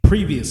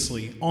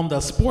Previously on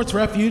the Sports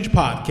Refuge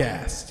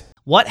podcast.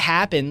 What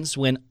happens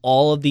when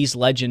all of these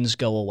legends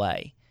go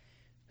away?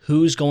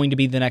 Who's going to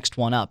be the next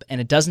one up? And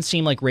it doesn't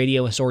seem like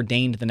radio has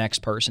ordained the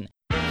next person.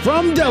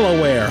 From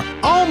Delaware,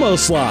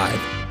 almost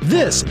live,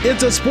 this is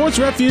the Sports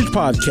Refuge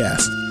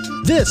podcast.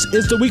 This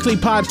is the weekly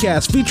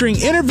podcast featuring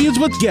interviews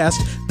with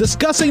guests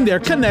discussing their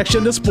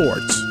connection to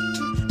sports.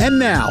 And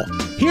now,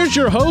 here's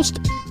your host,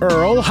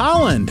 Earl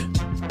Holland.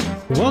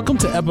 Welcome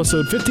to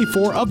episode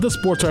 54 of the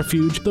Sports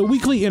Refuge, the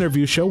weekly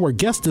interview show where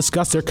guests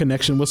discuss their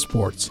connection with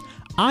sports.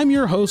 I'm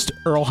your host,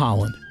 Earl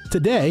Holland.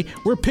 Today,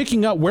 we're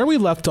picking up where we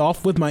left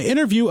off with my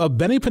interview of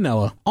Benny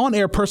Panella,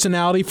 on-air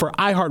personality for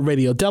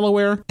iHeartRadio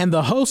Delaware, and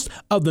the host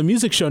of the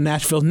music show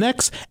Nashville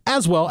Next,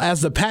 as well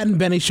as the Pat and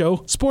Benny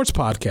Show sports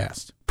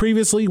podcast.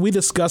 Previously, we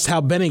discussed how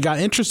Benny got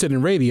interested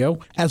in radio,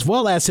 as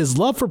well as his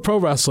love for pro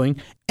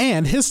wrestling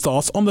and his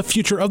thoughts on the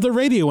future of the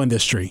radio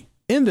industry.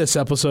 In this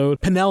episode,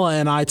 Panella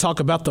and I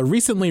talk about the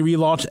recently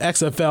relaunched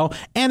XFL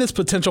and its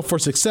potential for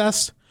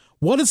success,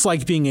 what it's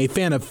like being a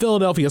fan of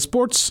Philadelphia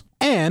sports,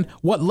 and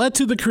what led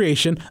to the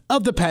creation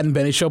of the Pat and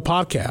Benny Show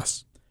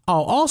podcast.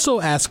 I'll also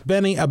ask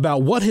Benny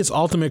about what his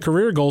ultimate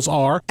career goals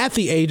are at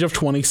the age of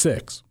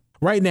 26.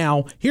 Right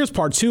now, here's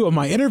part 2 of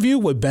my interview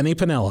with Benny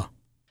Panella.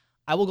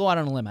 I will go out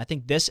on a limb. I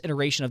think this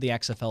iteration of the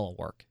XFL will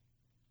work.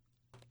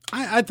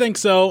 I think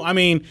so. I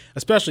mean,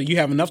 especially you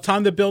have enough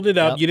time to build it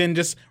up. Yep. You didn't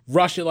just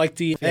rush it like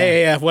the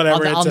AAF,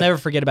 whatever. I'll never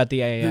forget about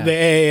the AAF. The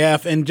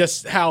AAF and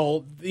just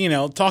how,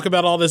 talk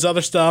about all this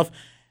other stuff.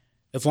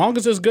 As long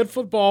as there's good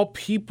football,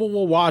 people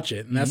will watch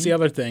it. And that's the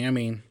other thing. I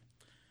mean,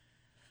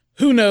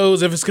 who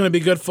knows if it's going to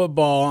be good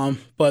football.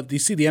 But you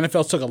see, the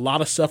NFL took a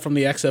lot of stuff from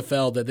the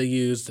XFL that they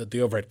used,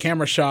 the overhead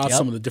camera shots,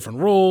 some of the different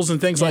rules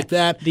and things like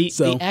that. The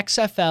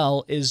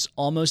XFL is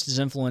almost as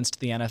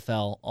influenced the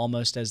NFL,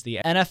 almost as the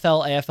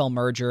NFL-AFL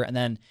merger. And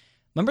then,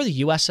 remember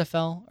the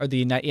USFL? Or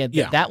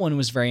that one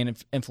was very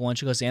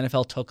influential because the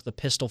NFL took the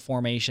pistol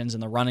formations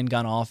and the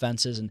run-and-gun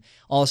offenses, and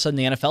all of a sudden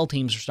the NFL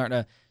teams are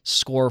starting to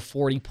score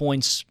 40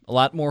 points a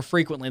lot more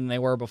frequently than they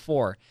were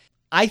before.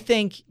 I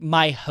think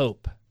my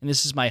hope, and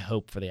this is my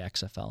hope for the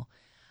XFL,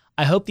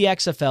 I hope the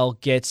XFL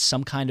gets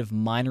some kind of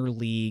minor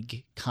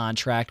league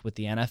contract with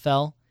the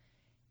NFL,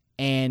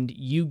 and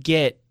you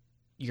get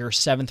your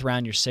 7th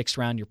round, your 6th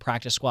round, your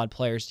practice squad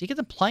players, you get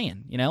them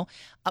playing,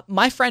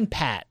 My friend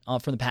Pat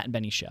from the Pat and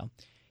Benny Show,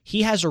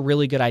 he has a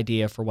really good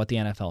idea for what the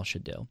NFL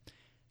should do.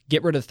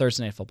 Get rid of the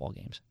Thursday night football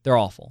games. They're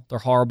awful. They're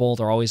horrible.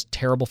 They're always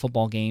terrible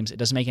football games. It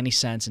doesn't make any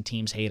sense, and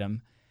teams hate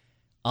them.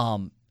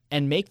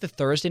 And make the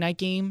Thursday night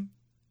game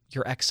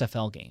your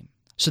XFL game.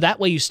 So that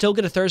way you still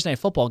get a Thursday night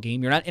football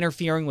game. You're not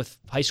interfering with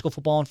high school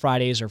football on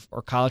Fridays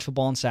or college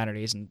football on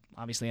Saturdays, and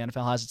obviously the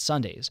NFL has its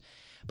Sundays.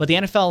 But the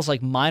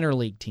NFL's minor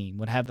league team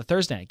would have the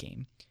Thursday night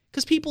game.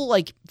 Because people,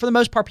 for the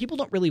most part, people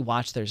don't really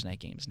watch Thursday night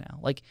games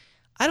now.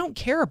 I don't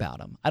care about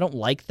them. I don't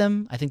like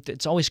them. I think that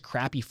it's always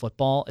crappy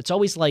football. It's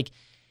always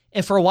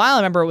and for a while, I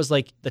remember it was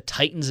the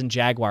Titans and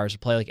Jaguars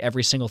would play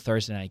every single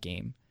Thursday night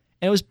game.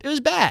 And it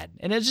was bad.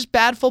 And it was just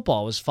bad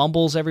football. It was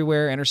fumbles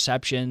everywhere,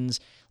 interceptions,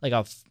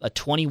 a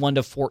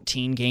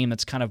 21-14 game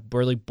that's kind of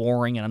really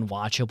boring and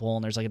unwatchable.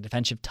 And there's a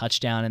defensive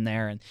touchdown in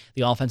there, and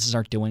the offenses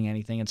aren't doing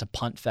anything. It's a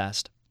punt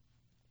fest.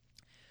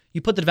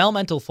 You put the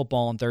developmental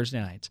football on Thursday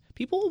nights.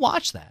 People will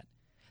watch that.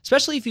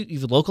 Especially if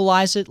you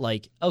localize it,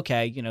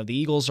 the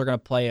Eagles are going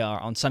to play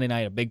on Sunday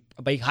night,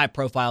 a big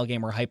high-profile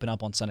game we're hyping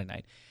up on Sunday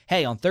night.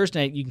 Hey, on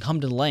Thursday night, you can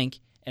come to the link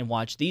and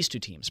watch these two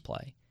teams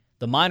play.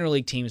 The minor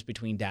league teams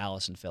between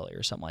Dallas and Philly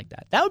or something like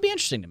that. That would be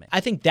interesting to me.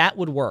 I think that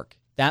would work.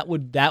 That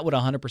would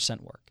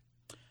 100% work.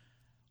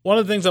 One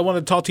of the things I want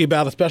to talk to you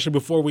about, especially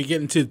before we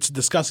get into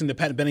discussing the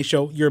Pat and Benny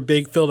Show, you're a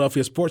big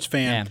Philadelphia sports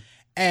fan. Man.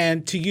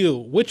 And to you,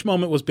 which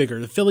moment was bigger,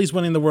 the Phillies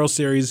winning the World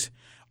Series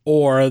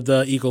or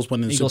the Eagles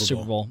winning the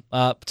Super Bowl?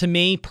 To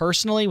me,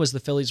 personally, was the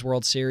Phillies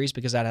World Series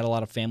because that had a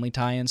lot of family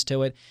tie-ins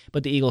to it.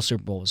 But the Eagles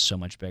Super Bowl was so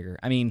much bigger.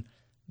 I mean,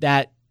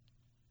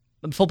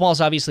 football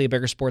is obviously a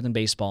bigger sport than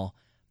baseball,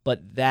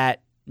 but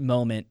that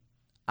moment,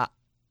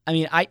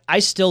 I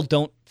still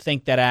don't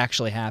think that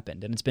actually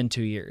happened, and it's been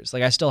 2 years.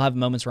 I still have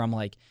moments where I'm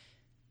like,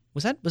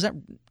 was that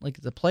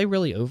the play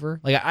really over?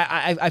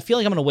 I feel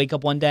like I'm gonna wake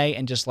up one day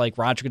and just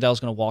Roger Goodell's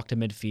gonna walk to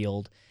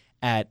midfield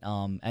at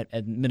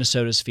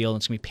Minnesota's field,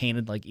 and it's gonna be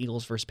painted like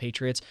Eagles versus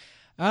Patriots.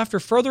 After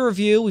further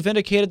review, we've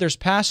indicated there's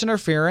pass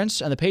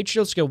interference, and the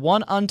Patriots get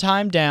one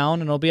untimed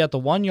down, and it'll be at the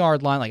 1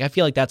 yard line. I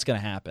feel like that's gonna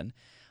happen.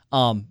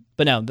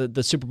 But no,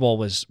 the Super Bowl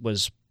was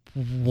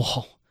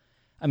whoa.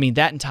 I mean,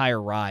 that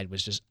entire ride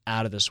was just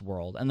out of this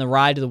world. And the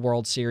ride to the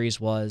World Series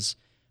was,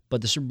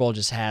 but the Super Bowl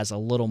just has a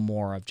little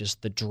more of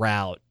just the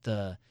drought,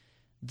 the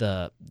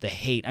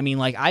hate. I mean,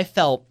 I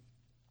felt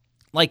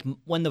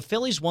when the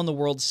Phillies won the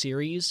World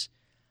Series,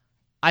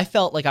 I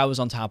felt like I was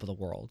on top of the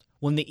world.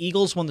 When the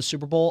Eagles won the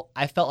Super Bowl,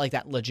 I felt like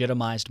that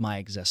legitimized my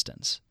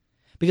existence.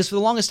 Because for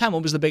the longest time,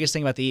 what was the biggest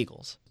thing about the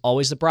Eagles?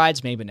 Always the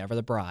bridesmaid, but never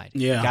the bride.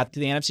 Yeah. You got to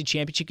the NFC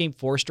Championship game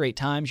 4 straight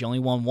times. You only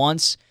won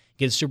once.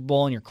 You get a Super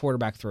Bowl, and your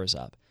quarterback throws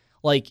up.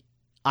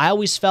 I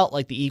always felt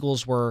like the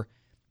Eagles were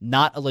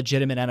not a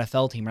legitimate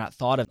NFL team, or not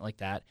thought of like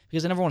that,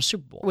 because they never won a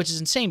Super Bowl, which is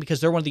insane because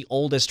they're one of the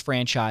oldest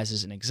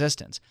franchises in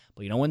existence.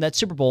 But you don't win that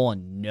Super Bowl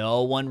and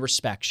no one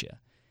respects you.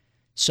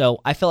 So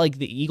I felt like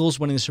the Eagles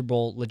winning the Super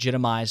Bowl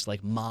legitimized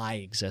like my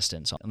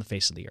existence on the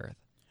face of the earth.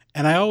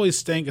 And I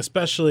always think,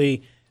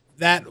 especially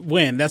that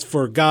win, that's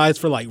for guys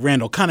for like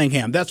Randall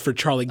Cunningham, that's for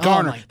Charlie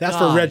Garner, that's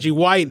for Reggie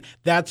White,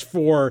 that's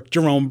for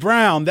Jerome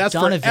Brown, that's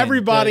Donovan, for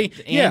everybody.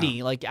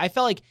 Andy, like I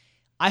felt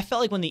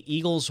like when the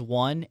Eagles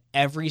won,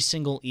 every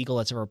single Eagle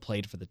that's ever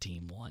played for the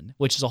team won,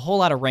 which is a whole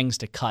lot of rings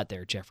to cut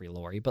there, Jeffrey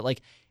Lurie. But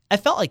like I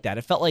felt like that.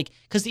 It felt like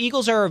because the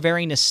Eagles are a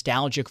very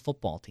nostalgic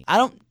football team. I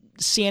don't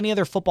see any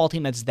other football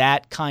team that's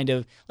that kind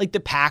of like the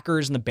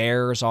Packers and the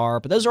Bears are,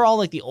 but those are all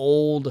like the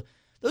old.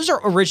 Those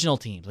are original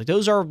teams. Like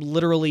those are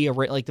literally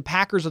like the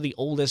Packers are the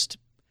oldest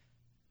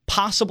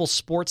possible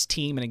sports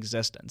team in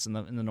existence in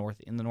the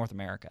North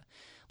America.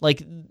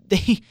 Like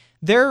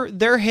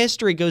their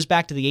history goes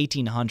back to the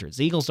 1800s.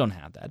 The Eagles don't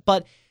have that,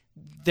 but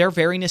they're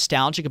very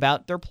nostalgic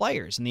about their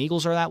players, and the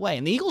Eagles are that way.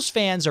 And the Eagles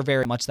fans are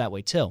very much that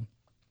way too.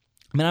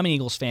 I mean, I'm an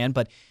Eagles fan,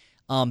 but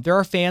there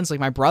are fans like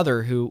my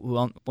brother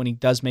who when he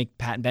does make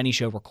Pat and Benny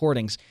show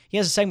recordings, he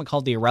has a segment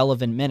called The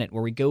Irrelevant Minute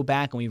where we go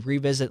back and we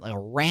revisit like a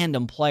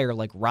random player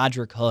like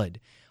Roderick Hood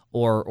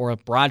or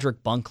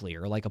Broderick Bunkley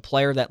or like a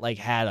player that like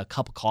had a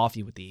cup of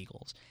coffee with the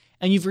Eagles.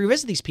 And you've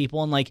revisited these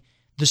people and like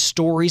the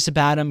stories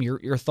about them,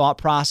 your thought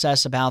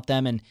process about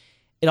them, and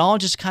it all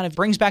just kind of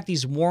brings back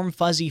these warm,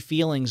 fuzzy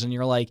feelings, and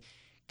you're like,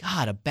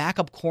 God, a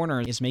backup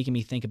corner is making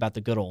me think about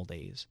the good old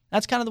days.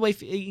 That's kind of the way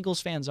Eagles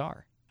fans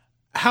are.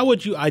 How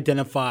would you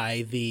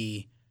identify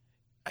the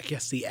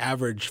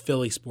average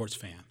Philly sports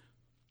fan?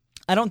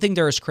 I don't think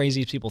they're as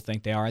crazy as people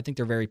think they are. I think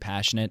they're very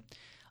passionate.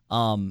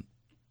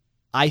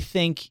 I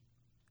think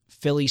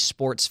Philly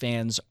sports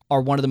fans are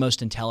one of the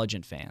most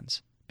intelligent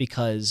fans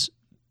because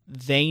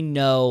they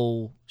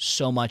know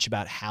so much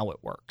about how it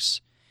works.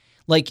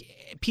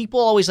 Like, people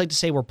always like to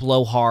say we're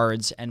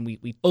blowhards and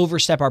we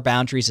overstep our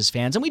boundaries as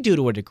fans, and we do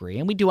to a degree,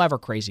 and we do have our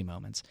crazy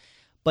moments.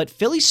 But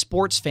Philly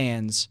sports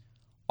fans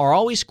are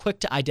always quick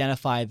to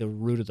identify the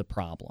root of the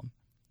problem.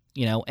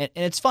 You know, and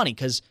it's funny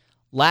because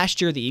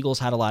last year the Eagles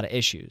had a lot of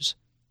issues.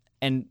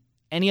 And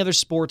any other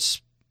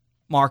sports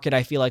market,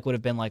 I feel like, would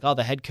have been like, oh,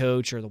 the head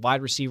coach or the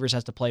wide receivers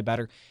has to play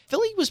better.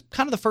 Philly was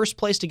kind of the first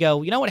place to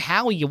go, you know what,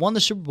 Howie, you won the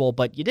Super Bowl,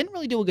 but you didn't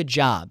really do a good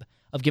job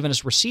of giving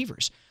us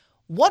receivers.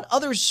 What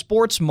other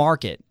sports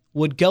market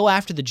would go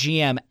after the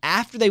GM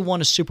after they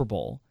won a Super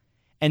Bowl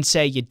and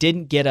say, you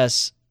didn't get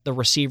us the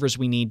receivers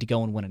we need to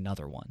go and win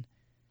another one?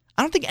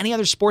 I don't think any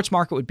other sports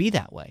market would be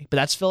that way, but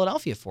that's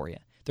Philadelphia for you.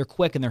 They're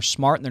quick and they're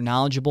smart and they're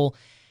knowledgeable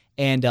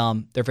and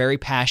they're very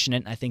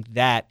passionate. And I think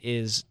that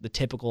is the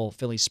typical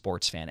Philly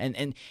sports fan.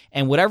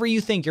 And whatever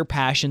you think your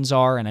passions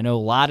are, and I know a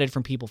lot of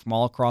different people from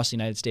all across the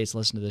United States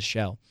listen to this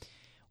show,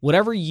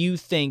 whatever you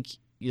think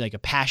like a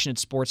passionate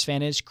sports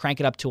fan is, crank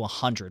it up to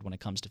 100 when it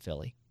comes to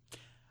Philly.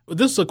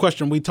 This is a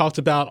question we talked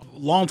about a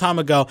long time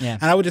ago,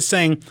 and I was just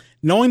saying,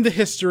 knowing the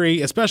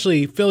history,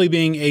 especially Philly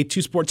being a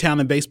two-sport town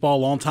in baseball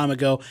a long time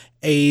ago,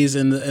 A's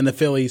and the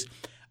Phillies,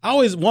 I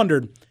always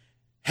wondered,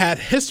 had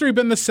history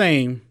been the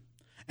same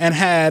and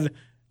had,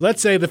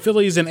 let's say, the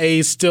Phillies and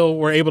A's still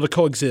were able to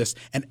coexist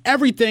and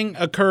everything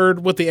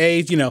occurred with the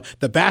A's, you know,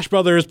 the Bash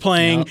Brothers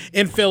playing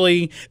in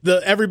Philly,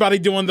 everybody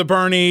doing the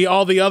Bernie,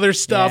 all the other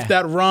stuff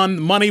that run,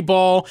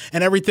 Moneyball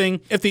and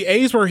everything. If the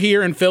A's were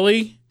here in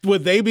Philly,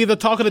 would they be the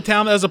talk of the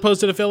town as opposed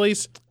to the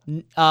Phillies?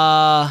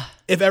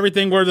 If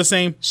everything were the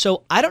same?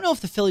 So I don't know if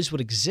the Phillies would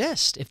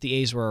exist if the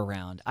A's were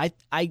around.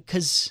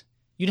 Because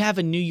you'd have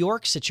a New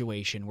York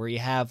situation where you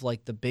have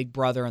like the big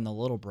brother and the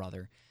little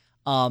brother.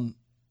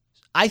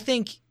 I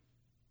think,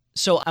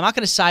 so I'm not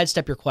going to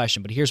sidestep your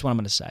question, but here's what I'm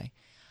going to say.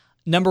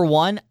 Number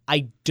one,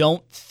 I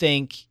don't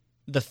think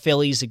the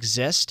Phillies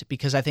exist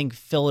because I think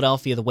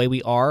Philadelphia, the way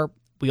we are,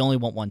 we only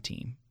want one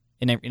team.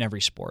 In every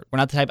sport. We're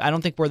not the type. I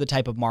don't think we're the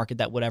type of market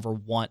that would ever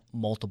want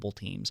multiple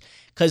teams.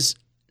 Because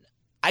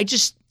I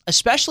just,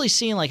 especially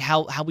seeing like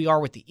how we are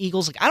with the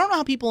Eagles, like I don't know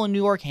how people in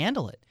New York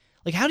handle it.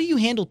 Like how do you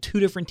handle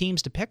two different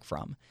teams to pick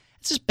from?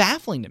 It's just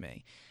baffling to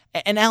me.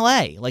 And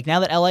LA, like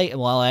now that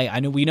LA, I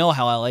know we know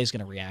how LA is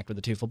going to react with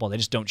the two football. They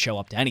just don't show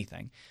up to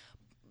anything.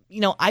 You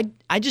know,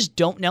 I just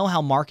don't know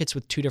how markets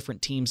with two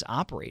different teams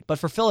operate. But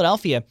for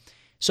Philadelphia,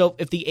 so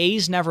if the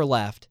A's never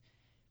left,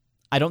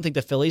 I don't think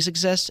the Phillies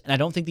exist, and I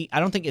don't think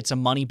it's a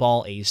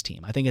Moneyball A's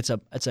team. I think it's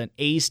an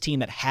A's team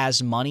that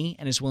has money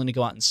and is willing to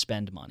go out and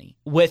spend money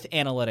with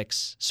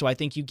analytics. So I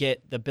think you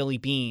get the Billy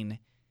Beane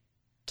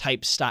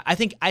type style. I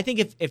think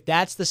if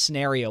that's the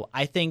scenario,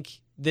 I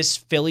think this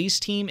Phillies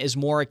team is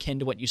more akin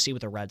to what you see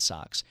with the Red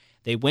Sox.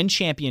 They win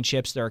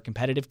championships, they're a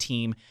competitive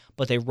team,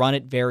 but they run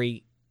it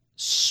very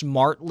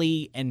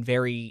smartly and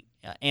very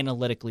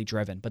analytically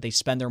driven, but they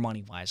spend their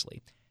money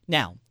wisely.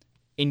 Now,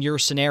 in your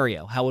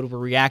scenario, how would we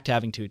react to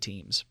having two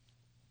teams?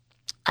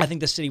 I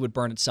think the city would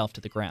burn itself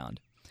to the ground.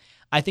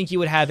 I think you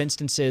would have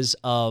instances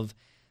of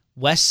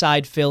West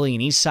Side Philly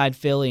and East Side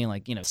Philly and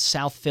like, you know,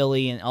 South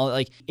Philly and all,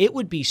 like it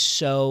would be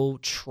so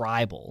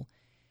tribal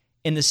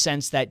in the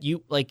sense that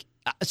you like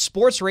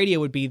Sports radio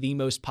would be the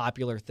most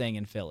popular thing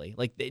in Philly.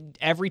 Like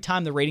every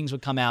time the ratings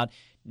would come out,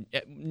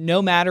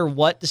 no matter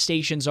what the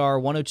stations are,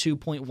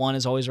 102.1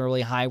 is always a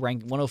really high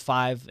rank,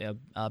 105,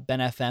 Ben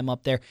FM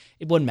up there.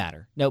 It wouldn't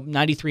matter. No,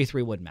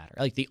 93.3 wouldn't matter.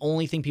 Like the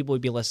only thing people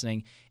would be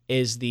listening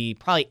is the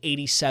probably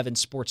 87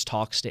 sports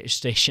talk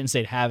stations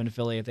they'd have in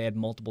Philly if they had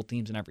multiple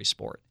teams in every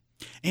sport.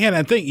 And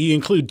I think you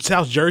include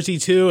South Jersey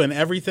too and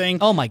everything.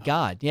 Oh my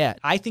God, yeah.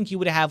 I think you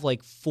would have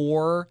like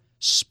 4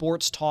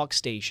 sports talk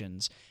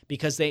stations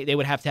because they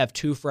would have to have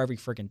 2 for every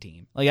freaking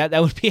team. Like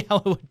that would be how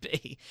it would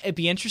be. It'd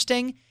be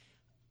interesting.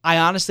 I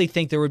honestly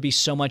think there would be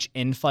so much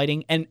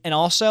infighting, and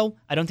also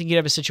I don't think you'd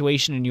have a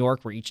situation in New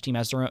York where each team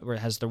has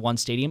their one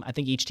stadium. I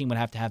think each team would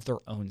have to have their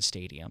own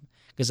stadium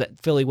because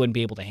Philly wouldn't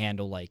be able to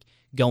handle like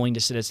going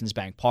to Citizens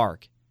Bank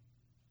Park,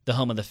 the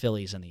home of the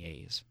Phillies and the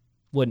A's.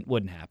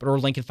 Wouldn't happen. Or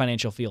Lincoln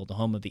Financial Field, the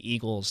home of the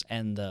Eagles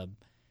and the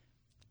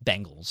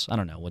Bengals. I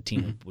don't know what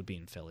team would be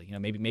in Philly. You know,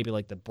 maybe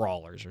like the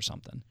Brawlers or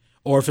something.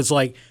 Or if it's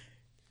like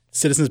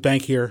Citizens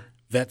Bank here,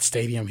 Vet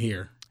Stadium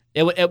here.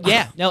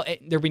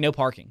 There'd be no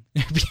parking.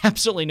 There'd be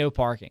absolutely no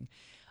parking.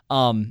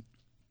 It'd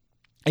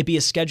be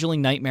a scheduling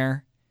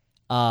nightmare.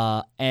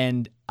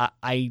 And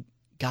I've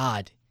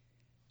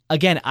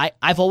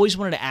always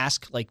wanted to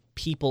ask like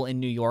people in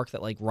New York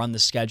that like run the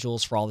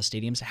schedules for all the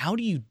stadiums, how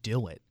do you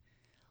do it?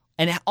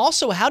 And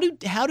also, how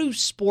do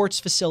sports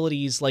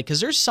facilities, like,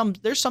 because there's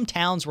some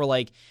towns where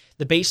like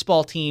the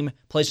baseball team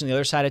plays on the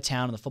other side of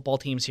town and the football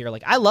team's here.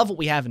 Like, I love what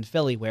we have in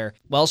Philly where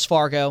Wells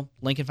Fargo,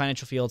 Lincoln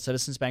Financial Field,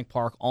 Citizens Bank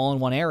Park, all in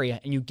one area,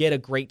 and you get a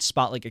great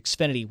spot like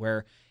Xfinity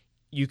where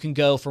you can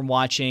go from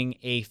watching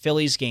a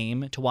Phillies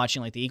game to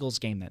watching like the Eagles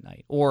game that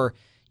night, or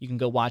you can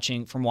go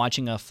from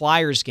watching a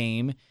Flyers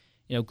game.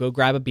 You know, go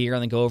grab a beer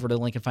and then go over to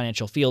Lincoln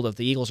Financial Field if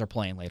the Eagles are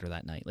playing later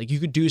that night. Like, you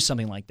could do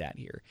something like that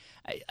here.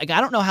 I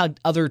don't know how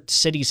other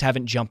cities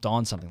haven't jumped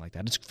on something like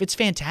that. It's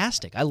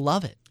fantastic. I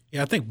love it.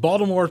 Yeah, I think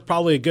Baltimore is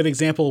probably a good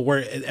example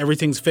where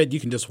everything's fit. You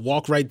can just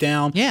walk right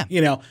down. Yeah. You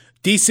know,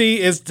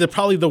 D.C. is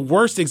probably the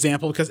worst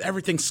example because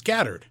everything's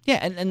scattered. Yeah,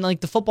 and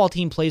like the football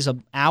team plays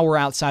an hour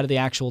outside of the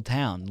actual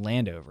town,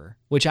 Landover,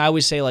 which I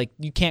always say, like,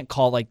 you cannot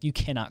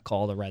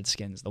call the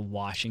Redskins the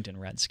Washington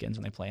Redskins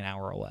when they play an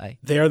hour away.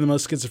 They are the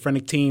most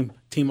schizophrenic team.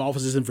 Team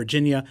offices in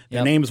Virginia.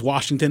 Their name is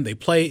Washington. They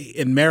play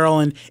in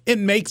Maryland. It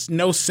makes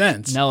no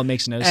sense. No, it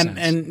makes no sense.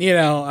 And you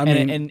know, I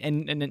mean,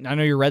 and I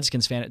know you're a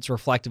Redskins fan. It's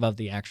reflective of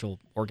the actual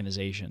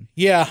organization.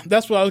 Yeah,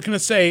 that's what I was going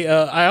to say.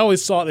 I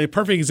always thought a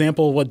perfect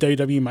example of what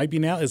WWE might be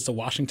now is the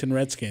Washington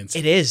Redskins.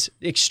 It is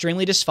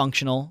extremely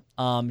dysfunctional.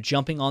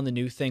 Jumping on the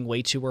new thing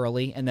way too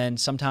early, and then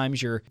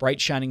sometimes your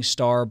bright shining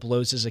star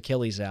blows his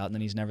Achilles out, and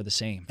then he's never the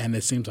same. And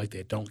it seems like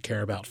they don't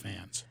care about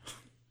fans.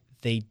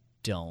 They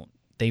don't.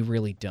 They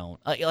really don't.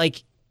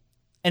 And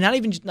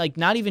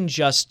not even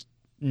just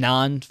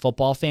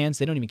non-football fans.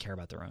 They don't even care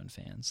about their own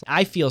fans.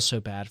 I feel so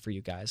bad for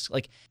you guys.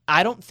 Like,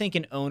 I don't think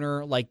an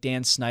owner like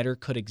Dan Snyder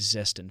could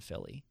exist in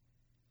Philly,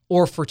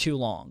 or for too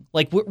long.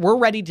 Like, we're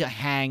ready to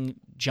hang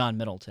John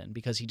Middleton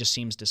because he just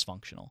seems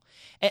dysfunctional.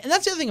 And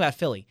that's the other thing about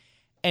Philly.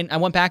 And I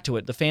went back to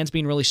it, the fans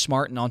being really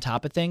smart and on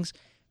top of things.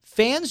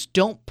 Fans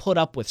don't put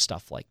up with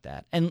stuff like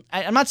that. And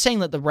I'm not saying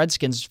that the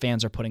Redskins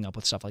fans are putting up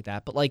with stuff like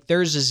that, but like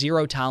there's a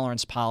zero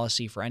tolerance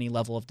policy for any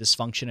level of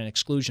dysfunction and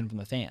exclusion from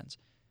the fans.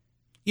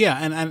 Yeah,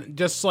 and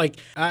just like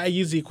I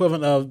use the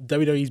equivalent of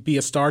WWE's Be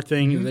a Star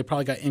thing. Mm-hmm. They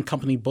probably got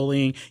in-company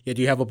bullying, yet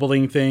you have a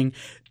bullying thing.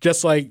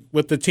 Just like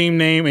with the team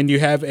name and you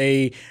have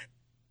a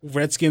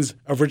Redskins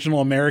Original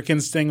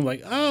Americans thing,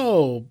 like,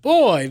 oh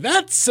boy,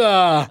 that's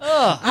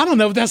I don't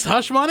know if that's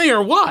hush money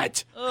or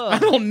what. I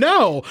don't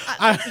know.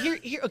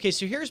 Okay,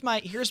 so here's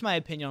my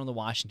opinion on the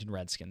Washington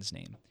Redskins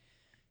name.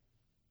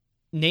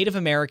 Native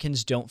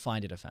Americans don't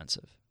find it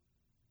offensive.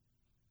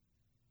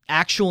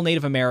 Actual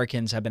Native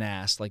Americans have been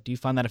asked, like, do you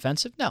find that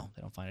offensive? No,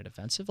 they don't find it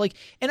offensive. Like,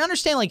 and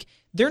understand, like,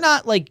 they're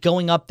not like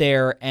going up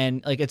there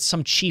and like it's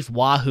some Chief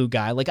Wahoo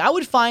guy. Like, I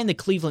would find the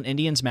Cleveland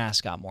Indians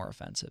mascot more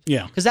offensive.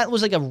 Yeah, because that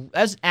was like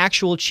as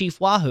actual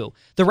Chief Wahoo.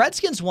 The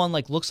Redskins one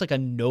like looks like a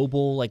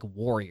noble like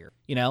warrior,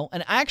 you know.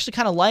 And I actually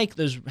kind of like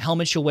those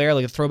helmets you wear,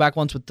 like the throwback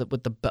ones with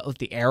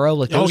the arrow.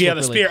 Like, those the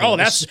really spear. Cool. Oh,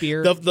 that's the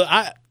spear.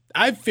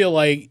 I feel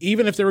like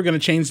even if they were going to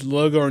change the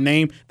logo or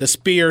name, the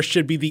spear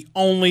should be the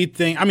only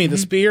thing. I mean, the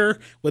spear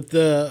with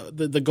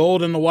the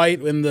gold and the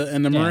white and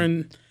the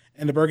maroon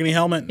and the burgundy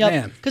helmet. Yep.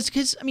 Man,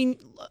 because I mean,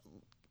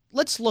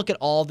 let's look at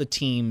all the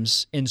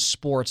teams in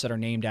sports that are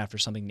named after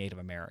something Native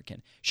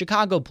American.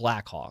 Chicago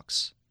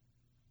Blackhawks.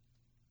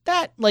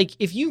 That, like,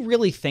 if you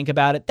really think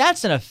about it,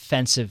 that's an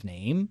offensive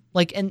name.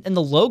 Like, and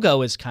the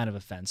logo is kind of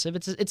offensive.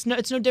 It's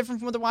no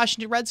different from what the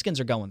Washington Redskins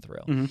are going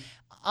through. Mm-hmm.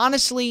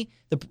 Honestly,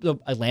 the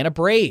Atlanta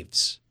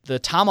Braves, the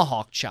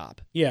tomahawk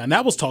chop. Yeah, and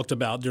that was talked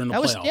about during the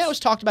playoffs. It was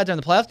talked about during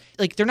the playoffs.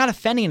 Like, they're not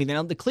offending anything.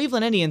 Now, the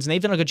Cleveland Indians, and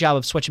they've done a good job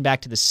of switching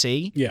back to the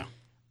C. Yeah.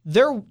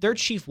 Their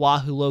Chief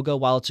Wahoo logo,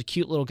 while it's a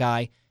cute little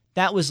guy,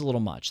 that was a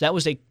little much. That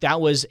was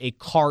a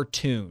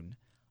cartoon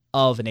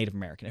of a Native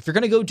American. If you're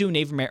going to go do a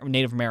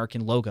Native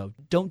American logo,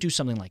 don't do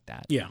something like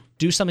that. Yeah.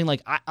 Do something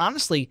like,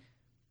 honestly,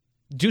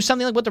 do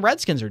something like what the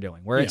Redskins are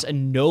doing, where it's a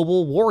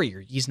noble warrior.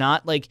 He's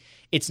not like,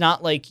 it's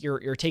not like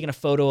you're taking a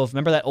photo of,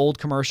 remember that old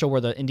commercial where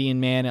the Indian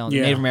man and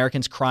the Native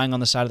Americans crying on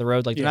the side of the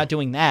road? Like, they're not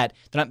doing that.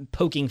 They're not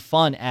poking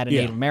fun at a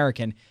Native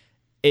American.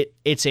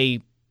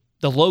 The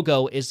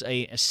logo is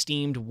a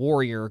esteemed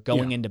warrior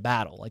going into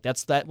battle. Like,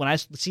 that's that. When I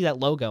see that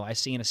logo, I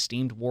see an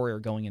esteemed warrior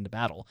going into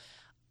battle.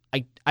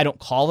 I don't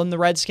call them the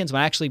Redskins.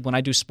 When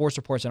I do sports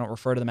reports, I don't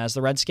refer to them as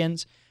the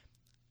Redskins.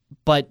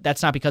 But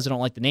that's not because I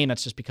don't like the name.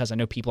 That's just because I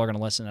know people are going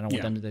to listen. I don't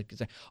want them to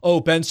say, "Oh,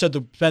 Ben said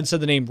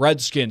the name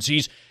Redskins.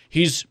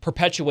 He's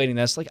perpetuating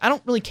this." Like, I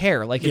don't really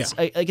care. Like, it's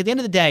like at the end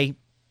of the day,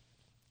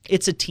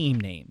 it's a team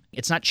name.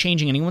 It's not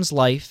changing anyone's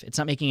life. It's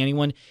not making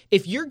anyone.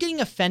 If you're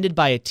getting offended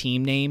by a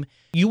team name,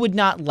 you would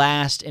not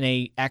last in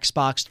a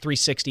Xbox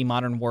 360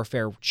 Modern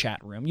Warfare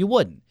chat room. You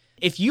wouldn't.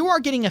 If you are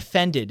getting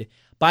offended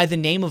by the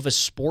name of a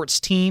sports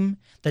team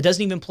that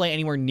doesn't even play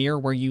anywhere near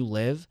where you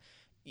live,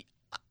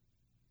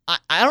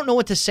 I don't know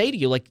what to say to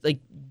you. Like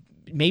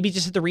maybe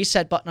just hit the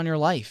reset button on your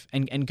life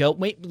and go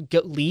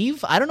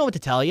leave. I don't know what to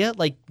tell you.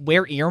 Like,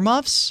 wear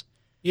earmuffs.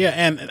 Yeah,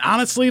 and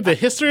honestly, the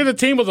history of the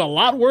team was a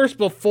lot worse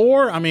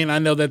before. I mean, I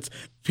know that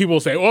people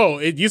say, "Oh,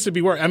 it used to be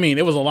worse." I mean,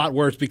 it was a lot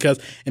worse because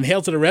in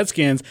Hail to the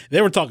Redskins,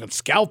 they were talking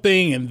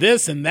scalping and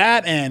this and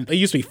that, and it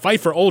used to be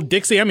fight for Old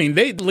Dixie. I mean,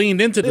 they leaned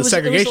into the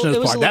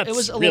segregationist part. It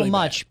was a really little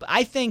much, but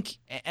I think,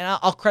 and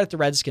I'll credit the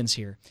Redskins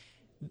here,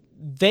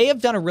 they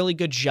have done a really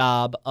good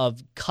job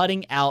of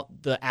cutting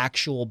out the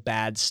actual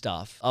bad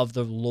stuff of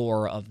the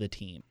lore of the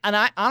team. And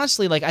I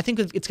honestly, I think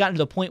it's gotten to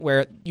the point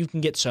where you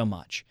can get so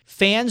much.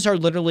 Fans are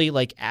literally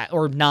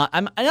or not.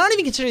 I don't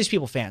even consider these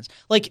people fans.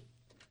 Like,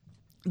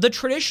 the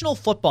traditional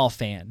football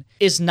fan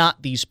is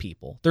not these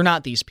people. They're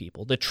not these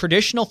people. The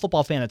traditional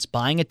football fan that's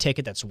buying a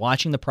ticket, that's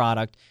watching the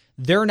product,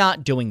 they're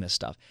not doing this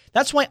stuff.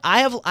 That's why I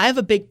have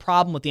a big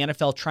problem with the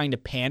NFL trying to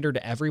pander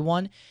to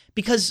everyone,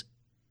 because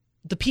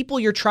the people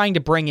you're trying to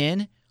bring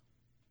in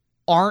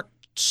aren't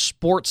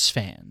sports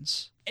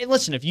fans. And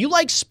listen, if you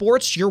like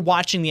sports, you're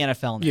watching the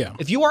NFL now. Yeah.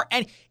 If you're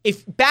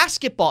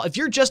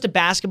just a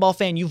basketball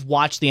fan, you've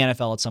watched the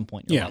NFL at some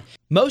point in your life.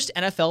 Most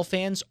NFL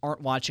fans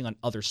aren't watching on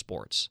other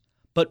sports,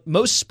 but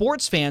most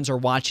sports fans are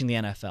watching the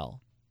NFL.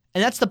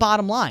 And that's the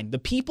bottom line. The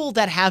people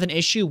that have an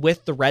issue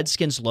with the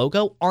Redskins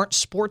logo aren't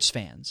sports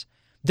fans.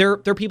 They're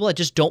people that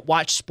just don't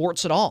watch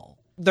sports at all.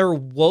 They're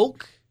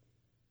woke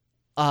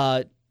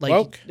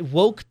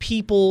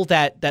people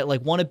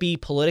that want to be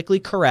politically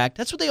correct.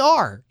 That's what they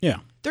are. Yeah.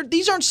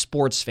 These aren't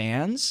sports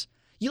fans.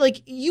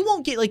 You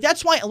won't get,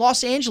 that's why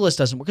Los Angeles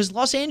doesn't work, because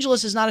Los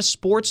Angeles is not a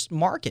sports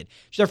market.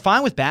 They're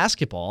fine with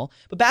basketball,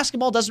 but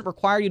basketball doesn't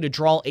require you to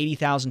draw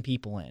 80,000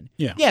 people in.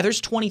 Yeah, there's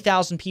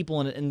 20,000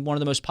 people in one of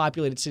the most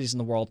populated cities in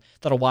the world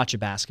that'll watch a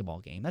basketball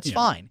game. That's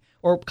fine.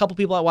 Or a couple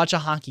people that watch a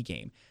hockey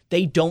game.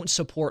 They don't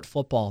support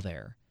football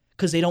there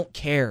because they don't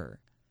care.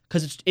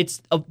 Because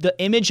it's the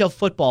image of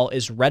football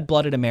is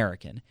red-blooded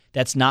American.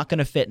 That's not going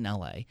to fit in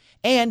LA.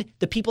 And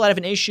the people that have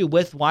an issue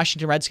with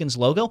Washington Redskins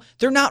logo,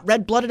 they're not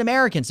red-blooded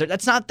Americans.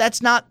 That's not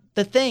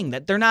the thing.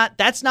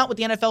 That's not what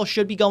the NFL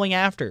should be going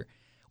after,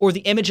 or the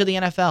image of the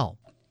NFL.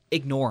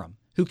 Ignore them.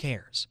 Who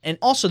cares? And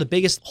also, the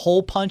biggest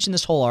hole punch in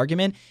this whole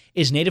argument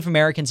is Native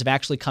Americans have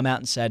actually come out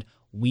and said,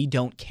 "We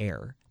don't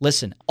care."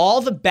 Listen,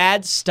 all the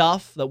bad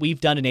stuff that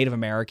we've done to Native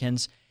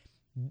Americans,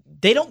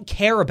 they don't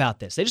care about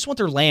this. They just want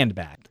their land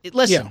back.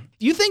 Listen,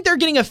 you think they're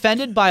getting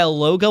offended by a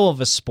logo of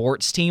a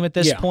sports team at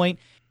this point?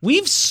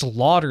 We've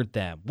slaughtered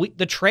them.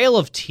 The Trail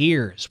of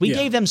Tears. We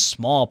gave them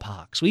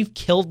smallpox. We've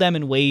killed them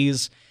in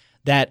ways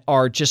that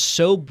are just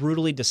so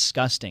brutally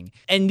disgusting.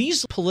 And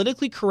these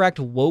politically correct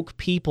woke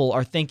people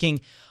are thinking,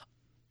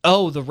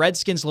 "Oh, the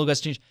Redskins logo has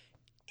changed."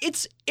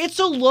 It's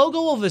a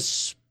logo of a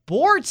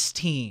sports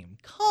team.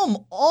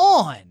 Come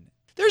on.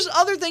 There's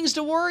other things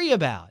to worry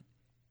about.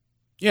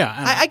 Yeah,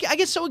 I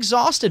get so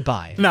exhausted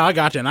by it. No, I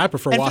got you, and I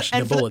prefer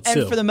Washington Bullets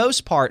too. And for the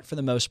most part,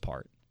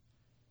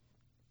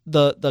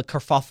 the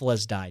kerfuffle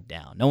has died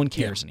down. No one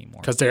cares anymore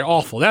because they're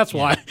awful. That's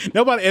why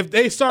nobody. If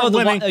they start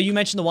winning, you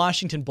mentioned the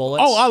Washington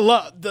Bullets. Oh, I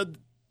love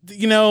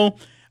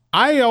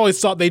I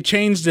always thought they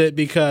changed it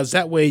because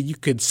that way you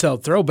could sell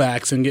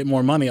throwbacks and get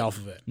more money off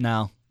of it.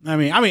 No. I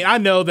mean, I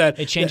know that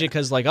they changed it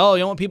because, you don't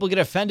want people to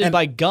get offended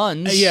by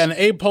guns. Yeah, and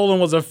Abe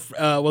Poland was a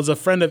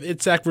friend of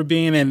Itzhak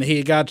Rabin, and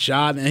he got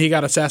shot and he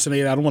got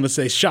assassinated. I don't want to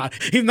say shot.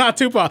 He's not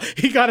Tupac.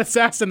 He got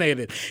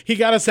assassinated.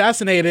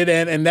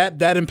 And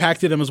that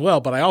impacted him as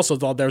well. But I also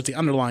thought there was the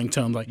underlying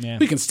tone,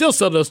 we can still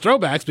sell those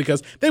throwbacks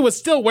because they would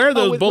still wear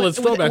those Bullets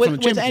throwbacks from the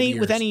championship years.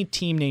 With any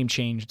team name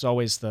change, it's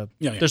always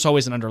there's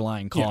always an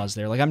underlying cause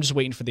there. I'm just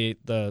waiting for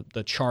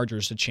the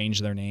Chargers to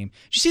change their name.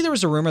 Did you see there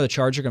was a rumor the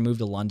Chargers are going to move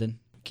to London?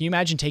 Can you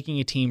imagine taking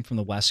a team from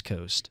the West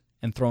Coast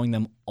and throwing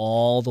them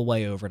all the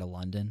way over to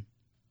London?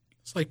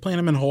 It's like playing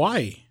them in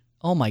Hawaii.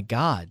 Oh, my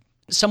God.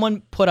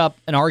 Someone put up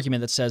an argument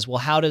that says, well,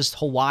 how does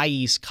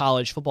Hawaii's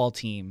college football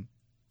team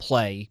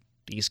play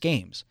these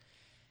games?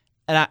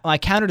 And my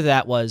counter to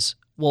that was,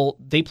 well,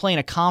 they play in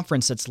a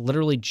conference that's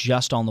literally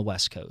just on the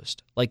West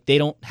Coast. They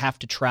don't have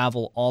to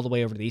travel all the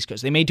way over to the East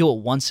Coast. They may do it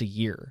once a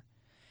year.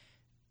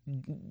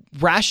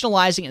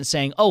 rationalizing it and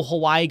saying, oh,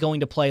 Hawaii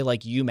going to play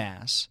like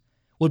UMass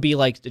would be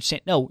like,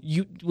 no,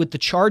 you with the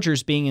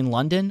Chargers being in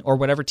London or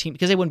whatever team,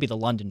 because they wouldn't be the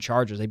London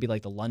Chargers. They'd be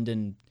like the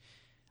London,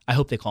 I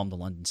hope they call them the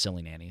London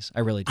Silly Nannies.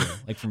 I really do,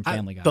 like from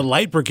Family Guy. The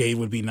Light Brigade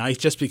would be nice,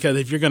 just because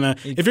if you're gonna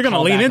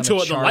lean into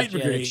it, the Light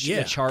Brigade,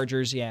 the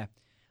Chargers, yeah.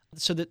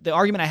 So the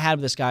argument I had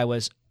with this guy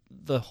was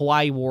the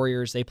Hawaii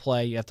Warriors, they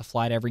play, you have to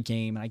fly to every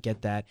game, and I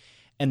get that.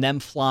 And them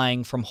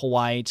flying from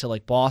Hawaii to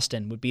like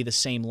Boston would be the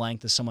same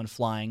length as someone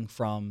flying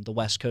from the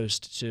West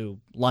Coast to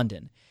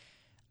London.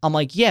 I'm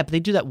like, yeah, but they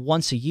do that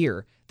once a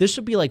year. This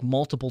would be like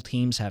multiple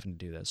teams having to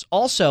do this.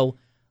 Also,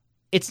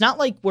 it's not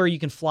like where you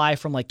can fly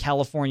from like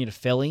California to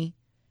Philly,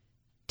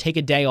 take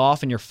a day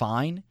off, and you're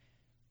fine.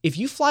 If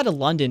you fly to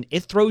London,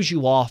 it throws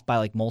you off by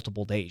like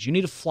multiple days. You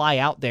need to fly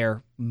out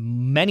there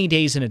many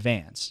days in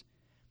advance.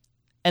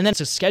 And then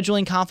it's a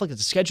scheduling conflict.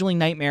 It's a scheduling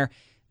nightmare.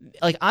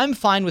 Like, I'm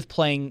fine with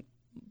playing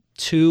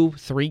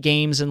 2-3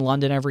 games in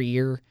London every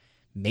year.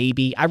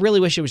 Maybe. I really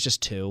wish it was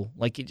just 2.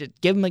 Like,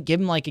 give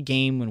them like a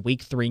game in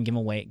week 3 and give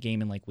them a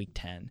game in like week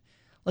 10.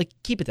 Like,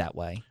 keep it that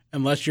way.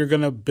 Unless you're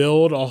going to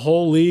build a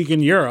whole league in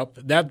Europe,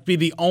 that'd be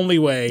the only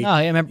way. Oh,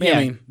 I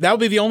mean, that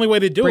would be the only way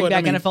to do Bring it.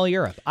 back NFL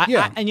Europe.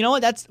 And you know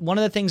what? That's one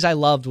of the things I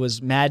loved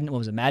was Madden. What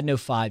was it? Madden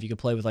 05. You could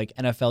play with like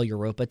NFL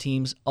Europa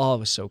teams. Oh, it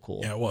was so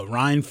cool. Yeah.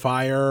 Rhine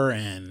Fire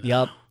and.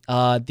 Yep.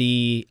 There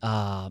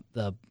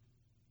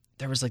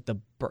was like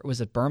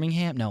was it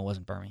Birmingham? No, it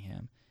wasn't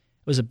Birmingham.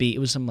 It was it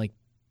was some like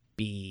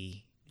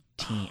B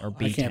team or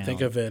B. I can't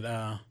think of it.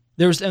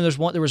 There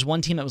was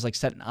one team that was like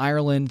set in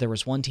Ireland. There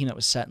was one team that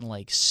was set in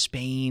like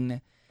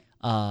Spain.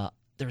 There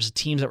was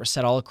teams that were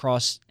set all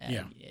across.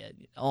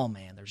 Oh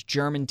man, there's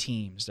German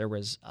teams. There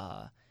was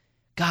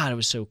God, it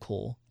was so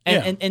cool.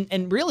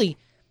 And really,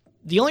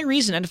 the only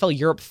reason NFL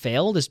Europe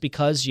failed is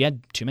because you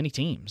had too many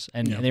teams,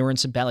 and they were in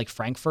some bad, like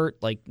Frankfurt.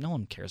 Like, no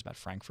one cares about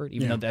Frankfurt,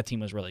 even though that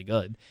team was really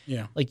good.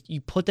 Yeah, like you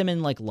put them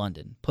in like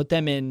London, put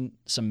them in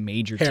some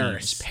major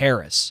Paris.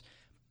 teams,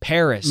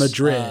 Paris,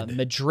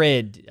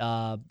 Madrid,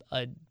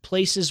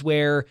 places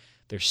where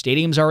their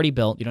stadiums already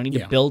built. You don't need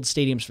to build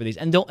stadiums for these,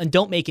 and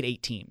don't make it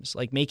 8 teams.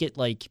 Like, make it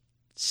like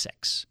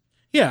 6.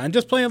 Yeah, and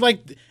just playing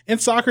like in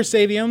soccer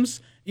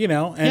stadiums.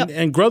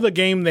 And grow the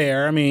game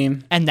there. I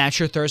mean, and that's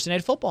your Thursday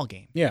night football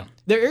game. Yeah,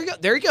 there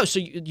you go. So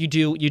you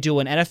do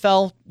an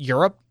NFL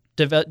Europe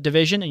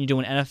division, and you do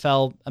an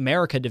NFL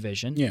America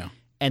division. Yeah,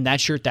 and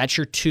that's your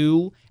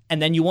 2.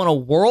 And then you want a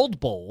World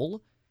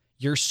Bowl.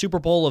 Your Super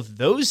Bowl of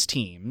those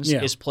teams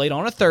is played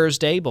on a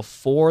Thursday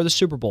before the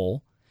Super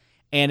Bowl,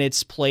 and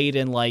it's played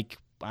in like,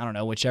 I don't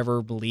know,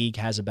 whichever league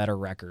has a better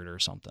record or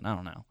something. I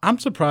don't know. I'm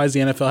surprised the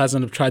NFL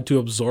hasn't tried to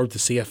absorb the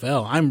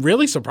CFL. I'm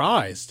really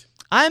surprised.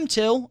 I am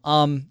too.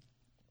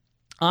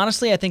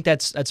 Honestly, I think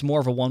that's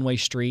more of a one-way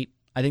street.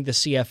 I think the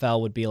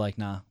CFL would be like,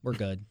 nah, we're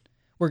good.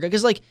 We're good.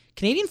 Because like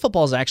Canadian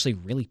football is actually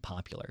really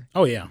popular.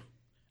 Oh yeah.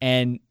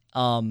 And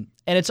I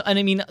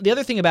mean, the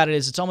other thing about it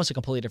is it's almost a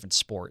completely different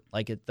sport.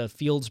 Like the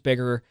field's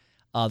bigger,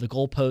 the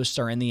goalposts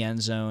are in the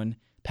end zone,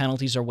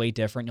 penalties are way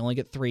different. You only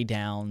get 3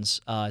 downs.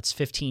 It's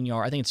 15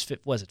 yards. I think it's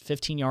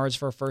 15 yards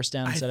for a first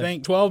down. I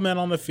think 12 men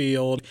on the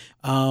field.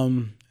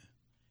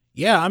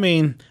 Yeah, I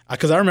mean,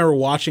 because I remember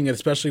watching it,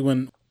 especially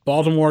when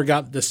Baltimore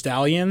got the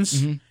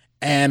Stallions,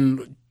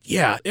 and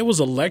yeah, it was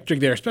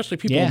electric there, especially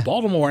people in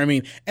Baltimore. I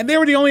mean, and they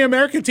were the only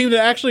American team that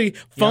actually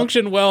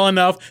functioned well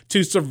enough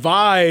to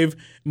survive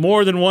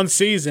more than one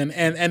season,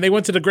 and they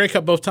went to the Grey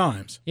Cup both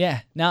times.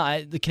 Yeah,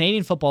 now the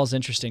Canadian football is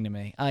interesting to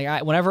me.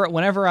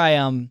 Whenever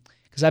I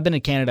because I've been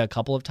in Canada a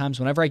couple of times,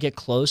 whenever I get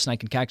close and I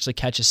can actually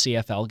catch a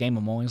CFL game,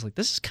 I'm always like,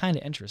 this is kind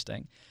of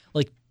interesting.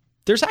 Like,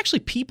 there's actually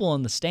people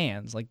in the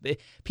stands. Like, I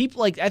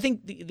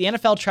think the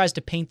NFL tries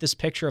to paint this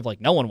picture of like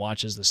no one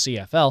watches the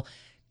CFL.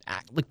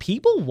 Like,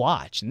 people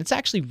watch, and it's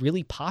actually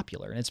really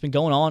popular, and it's been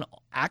going on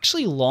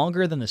actually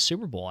longer than the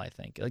Super Bowl. I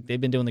think like they've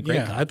been doing the Grey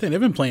Cup. I think they've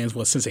been playing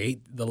since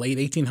the late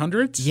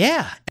 1800s.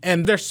 Yeah,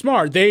 and they're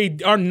smart. They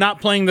are not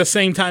playing the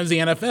same time as the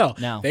NFL.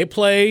 No, they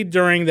play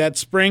during that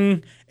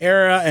spring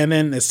era, and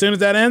then as soon as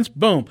that ends,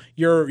 boom,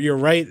 you're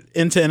right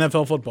into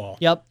NFL football.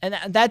 Yep, and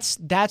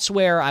that's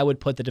where I would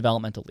put the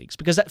developmental leagues,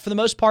 because for the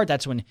most part,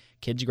 that's when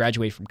kids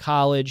graduate from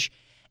college,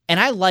 and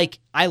I like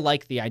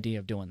the idea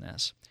of doing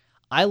this.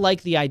 I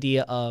like the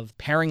idea of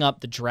pairing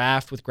up the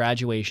draft with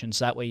graduation,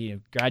 so that way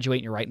you graduate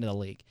and you're right into the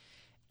league.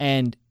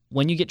 And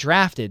when you get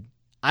drafted,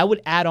 I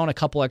would add on a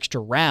couple extra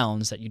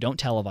rounds that you don't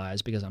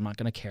televise, because I'm not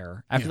going to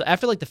care.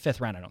 After like the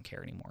 5th round, I don't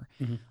care anymore.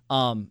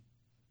 Mm-hmm.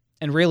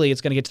 And really, it's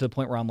going to get to the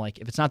point where I'm like,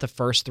 if it's not the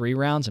first 3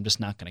 rounds, I'm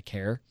just not going to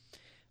care.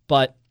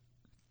 But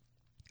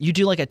you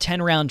do like a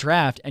 10-round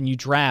draft, and you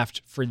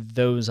draft for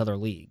those other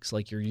leagues,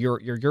 like your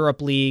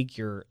Europe league,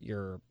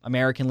 your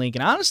American league.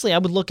 And honestly, I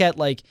would look at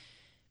like,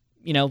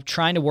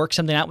 trying to work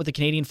something out with the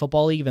Canadian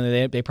Football League, even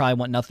though they probably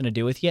want nothing to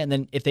do with you. And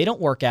then if they don't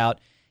work out,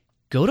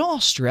 go to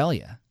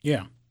Australia.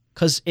 Yeah.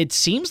 Because it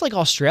seems like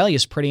Australia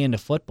is pretty into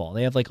football.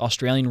 They have like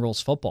Australian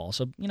rules football.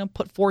 So,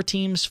 put 4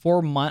 teams,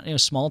 4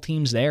 small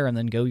teams there, and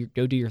then go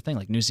do your thing.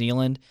 Like New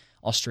Zealand,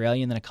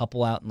 Australia, and then a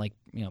couple out in like,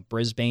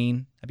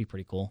 Brisbane. That'd be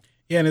pretty cool.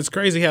 Yeah, and it's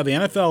crazy how the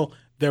NFL,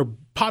 they're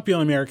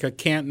popular in America,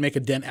 can't make a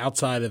dent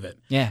outside of it.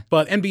 Yeah.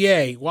 But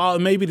NBA, while it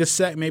may be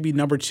maybe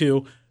number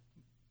 2,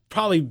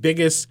 probably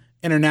biggest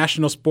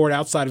international sport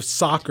outside of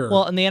soccer.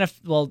 Well, and the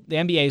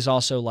NBA is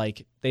also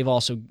like they've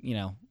also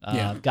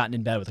gotten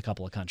in bed with a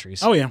couple of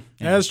countries. Oh yeah,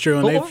 that's true.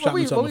 And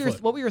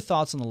what were your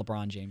thoughts on the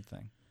LeBron James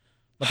thing?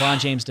 LeBron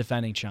James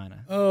defending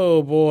China.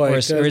 Oh boy, or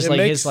his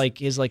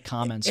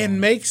comments. It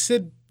makes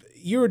it.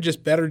 You were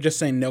just better just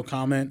saying no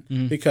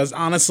comment because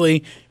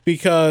honestly,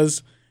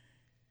 if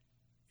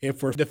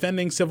we're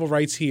defending civil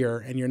rights here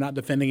and you're not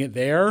defending it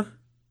there.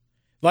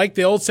 Like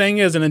the old saying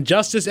is, an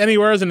injustice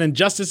anywhere is an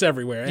injustice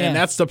everywhere. And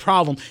that's the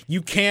problem.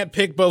 You can't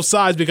pick both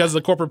sides because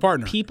of the corporate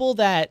partner. People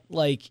that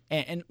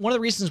and one of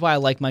the reasons why I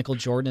like Michael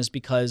Jordan is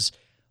because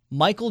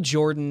Michael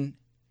Jordan,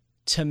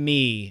 to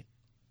me,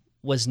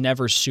 was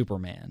never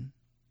Superman.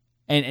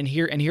 And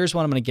here's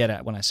what I'm going to get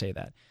at when I say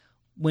that.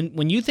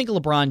 When you think of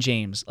LeBron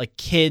James, like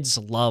kids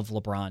love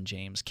LeBron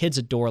James. Kids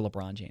adore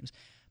LeBron James.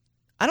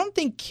 I don't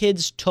think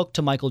kids took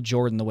to Michael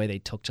Jordan the way they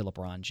took to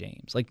LeBron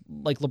James. Like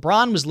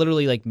LeBron was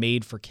literally like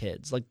made for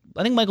kids. Like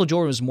I think Michael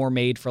Jordan was more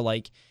made for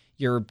like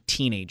your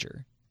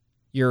teenager,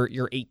 your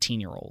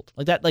 18-year-old.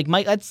 Like that. Like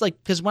that's like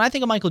because when I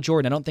think of Michael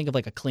Jordan, I don't think of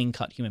like a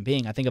clean-cut human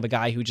being. I think of a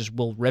guy who just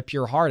will rip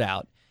your heart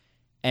out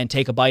and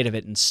take a bite of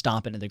it and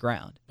stomp it into the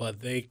ground.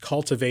 But they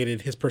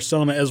cultivated his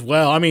persona as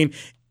well. I mean,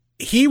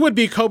 he would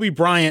be Kobe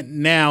Bryant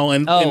now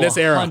in this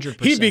era.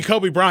 100%. He'd be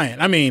Kobe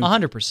Bryant. I mean,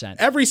 100%.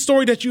 Every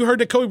story that you heard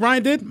that Kobe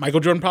Bryant did,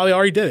 Michael Jordan probably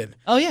already did it.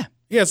 Oh, yeah.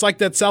 Yeah, it's like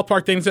that South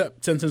Park thing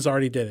that Simpsons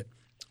already did it.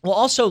 Well,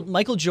 also,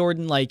 Michael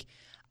Jordan, like,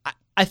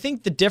 I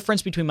think the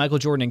difference between Michael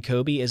Jordan and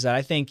Kobe is that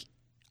I think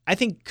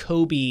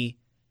Kobe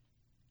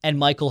and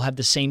Michael have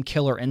the same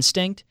killer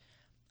instinct.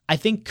 I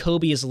think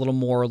Kobe is a little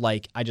more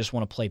like, I just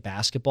want to play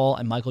basketball,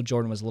 and Michael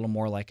Jordan was a little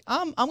more like,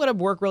 I'm going to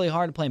work really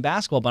hard at playing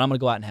basketball, but I'm going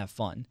to go out and have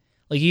fun.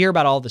 Like you hear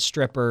about all the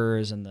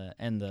strippers and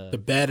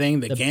the betting,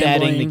 the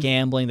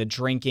gambling, the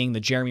drinking, the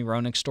Jeremy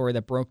Roenick story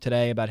that broke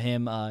today about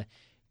him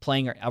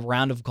playing a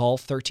round of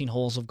golf, 13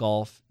 holes of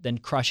golf, then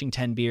crushing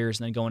 10 beers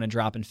and then going and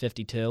dropping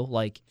 52.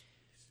 Like,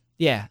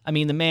 yeah, I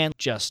mean the man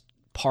just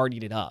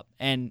partied it up,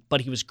 but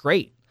he was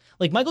great.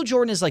 Like Michael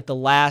Jordan is like the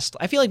last.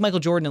 I feel like Michael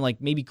Jordan and like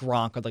maybe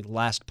Gronk are like the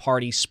last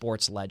party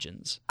sports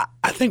legends.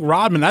 I think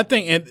Rodman.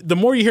 And the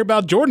more you hear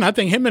about Jordan, I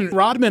think him and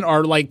Rodman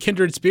are like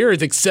kindred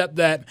spirits. Except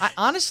that,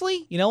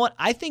 honestly, you know what?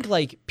 I think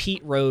like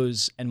Pete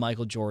Rose and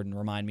Michael Jordan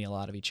remind me a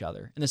lot of each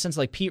other in the sense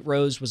like Pete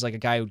Rose was like a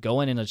guy who'd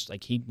go in and just,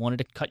 like he wanted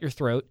to cut your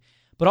throat,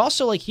 but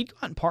also like he'd go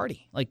out and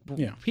party. Like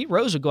Pete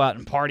Rose would go out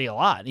and party a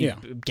lot,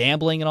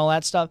 gambling and all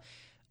that stuff.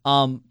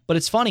 But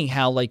it's funny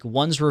how like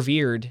one's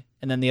revered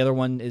and then the other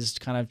one is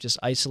kind of just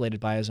isolated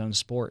by his own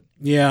sport.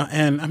 Yeah,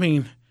 and I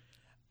mean,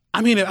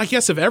 I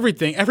guess if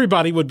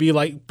everybody would be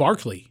like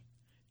Barkley.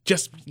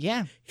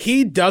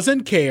 He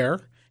doesn't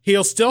care.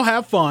 He'll still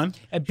have fun.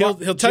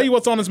 He'll tell you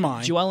what's on his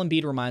mind. Joel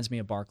Embiid reminds me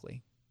of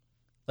Barkley.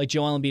 Like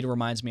Joel Embiid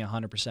reminds me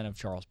 100% of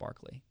Charles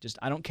Barkley. Just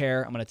I don't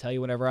care. I'm going to tell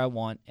you whatever I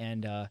want,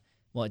 and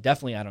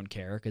definitely I don't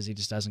care because he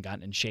just hasn't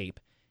gotten in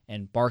shape.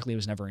 And Barkley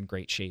was never in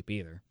great shape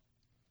either.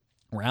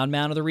 Round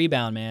mound of the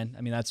rebound, man.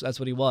 I mean, that's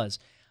what he was.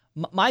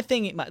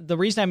 The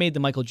reason I made the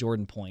Michael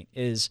Jordan point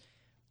is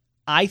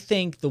I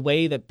think the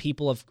way that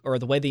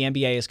the way the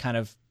NBA has kind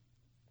of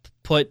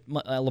put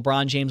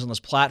LeBron James on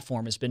this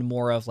platform has been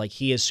more of like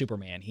he is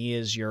Superman. He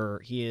is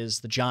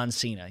the John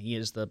Cena.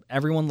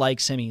 Everyone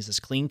likes him. He's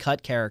this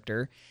clean-cut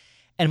character.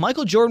 And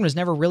Michael Jordan was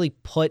never really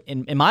put,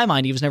 in my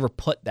mind, he was never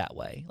put that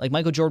way. Like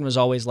Michael Jordan was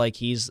always like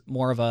he's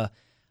more of a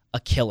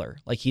killer.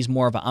 Like he's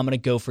more of a I'm going to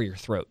go for your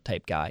throat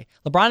type guy.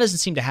 LeBron doesn't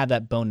seem to have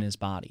that bone in his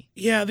body.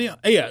 Yeah,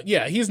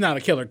 he's not a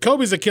killer.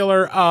 Kobe's a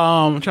killer.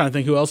 I'm trying to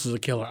think who else is a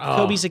killer.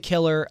 Kobe's a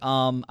killer.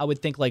 I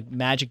would think like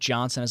Magic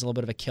Johnson has a little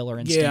bit of a killer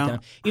instinct in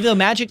him. Even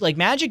though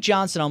Magic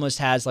Johnson almost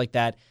has like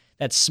that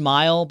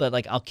smile, but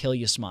like I'll kill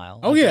you smile.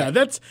 Oh like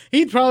yeah,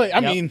 he'd probably. I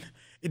mean,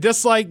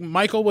 just like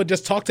Michael would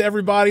just talk to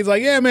everybody. He's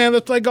like, yeah, man,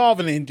 let's play golf,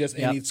 and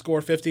he'd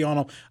score 50 on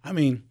them. I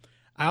mean,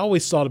 I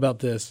always thought about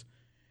this.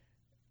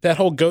 That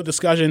whole GOAT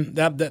discussion,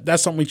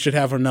 that's something we should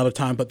have for another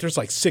time, but there's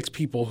like 6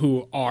 people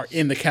who are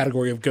in the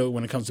category of GOAT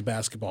when it comes to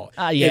basketball.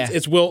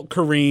 It's Wilt,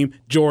 Kareem,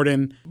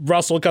 Jordan,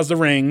 Russell because of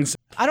the rings.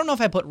 I don't know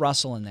if I put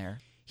Russell in there.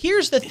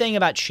 Here's the thing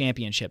about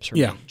championships for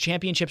me.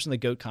 Championships in the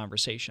GOAT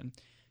conversation.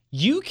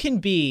 You can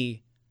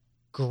be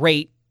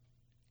great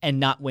and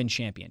not win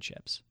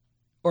championships,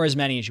 or as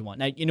many as you want.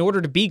 Now, in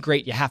order to be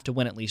great, you have to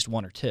win at least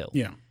 1 or 2.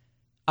 Yeah.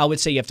 I would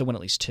say you have to win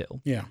at least 2.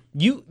 Yeah.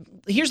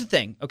 Here's the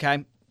thing,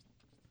 okay?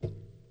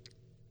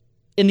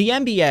 In the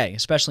NBA,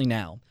 especially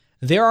now,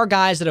 there are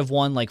guys that have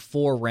won like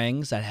 4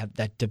 rings that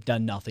have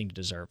done nothing to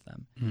deserve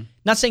them. Mm-hmm.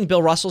 Not saying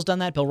Bill Russell's done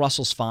that. Bill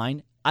Russell's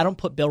fine. I don't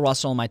put Bill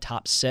Russell in my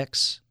top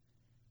 6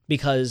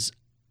 because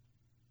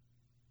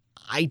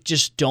I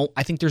just don't.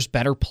 I think there's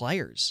better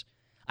players.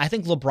 I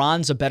think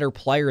LeBron's a better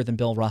player than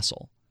Bill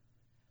Russell.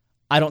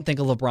 I don't think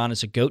of LeBron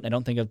as a GOAT, and I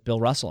don't think of Bill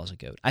Russell as a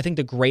GOAT. I think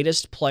the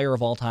greatest player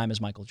of all time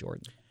is Michael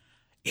Jordan.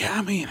 Yeah,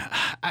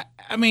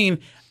 I mean,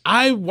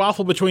 I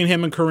waffle between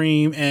him and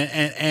Kareem,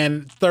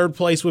 and third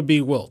place would be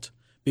Wilt.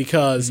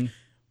 because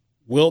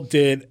Wilt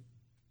did.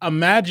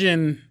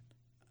 Imagine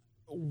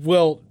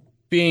Wilt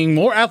being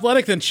more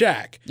athletic than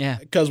Shaq. Yeah.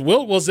 Because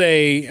Wilt was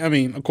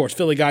of course,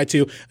 Philly guy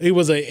too. He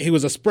was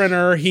a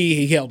sprinter.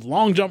 He held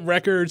long jump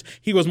records.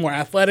 He was more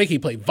athletic. He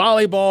played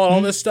volleyball and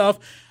all this stuff.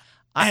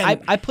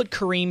 I put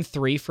Kareem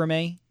 3 for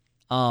me.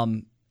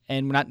 And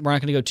we're not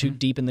going to go too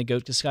deep in the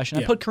GOAT discussion.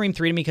 I put Kareem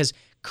 3 to me because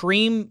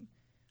Kareem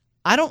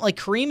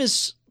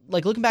is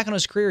like, looking back on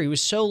his career, he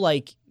was so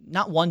like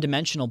not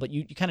one-dimensional, but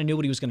you kind of knew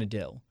what he was going to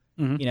do.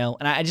 You know,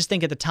 and I just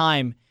think at the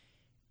time,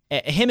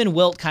 him and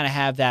Wilt kind of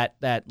have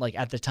that like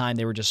at the time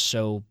they were just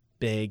so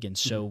big and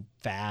so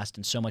fast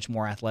and so much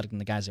more athletic than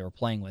the guys they were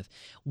playing with.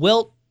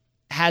 Wilt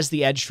has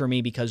the edge for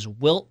me because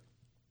Wilt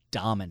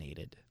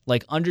dominated.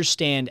 Like,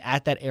 understand,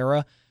 at that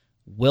era,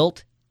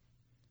 Wilt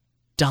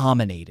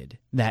dominated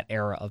that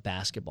era of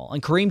basketball.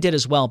 And Kareem did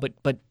as well,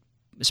 but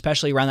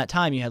especially around that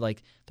time, you had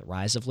like the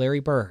rise of Larry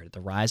Bird, the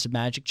rise of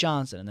Magic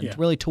Johnson, and then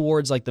really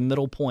towards like the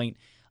middle point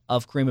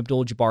of Kareem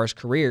Abdul-Jabbar's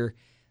career,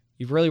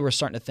 you really were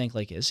starting to think,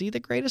 like, is he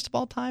the greatest of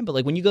all time? But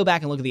like when you go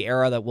back and look at the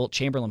era that Wilt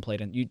Chamberlain played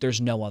in, there's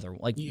no other.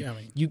 Like,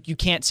 you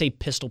can't say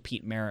Pistol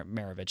Pete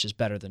Maravich is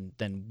better than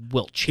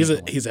Wilt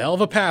Chamberlain. He's a hell of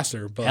a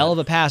passer.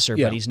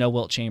 But he's no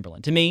Wilt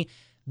Chamberlain. To me,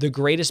 the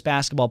greatest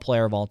basketball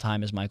player of all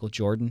time is Michael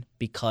Jordan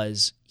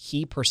because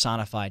he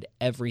personified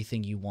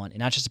everything you want, and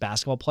not just a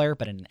basketball player,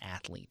 but an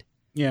athlete.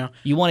 Yeah.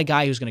 You want a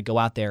guy who's going to go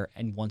out there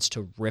and wants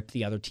to rip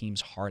the other team's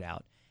heart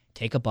out,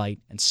 take a bite,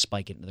 and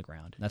spike it into the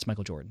ground. And that's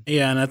Michael Jordan.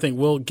 Yeah, and I think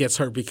Wilt gets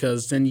hurt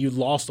because then you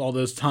lost all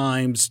those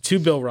times to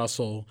Bill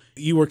Russell.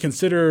 You were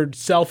considered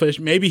selfish.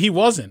 Maybe he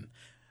wasn't.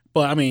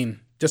 But, I mean,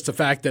 just the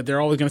fact that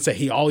they're always going to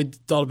say all he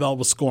thought about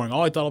was scoring.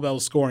 All he thought about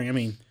was scoring. I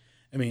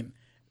mean,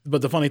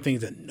 but the funny thing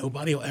is that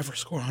nobody will ever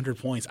score 100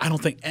 points. I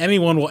don't think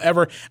anyone will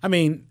ever –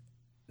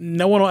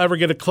 no one will ever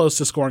get close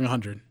to scoring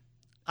 100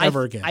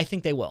 ever again. I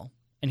think they will,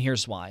 and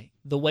here's why.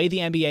 The way the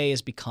NBA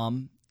has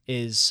become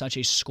is such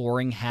a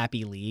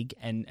scoring-happy league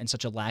and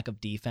such a lack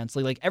of defense.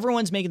 Like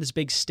everyone's making this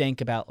big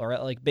stink about, or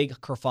like big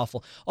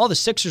kerfuffle. Oh, the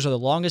Sixers are the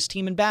longest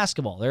team in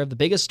basketball. They're the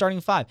biggest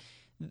starting five.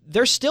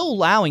 They're still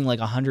allowing like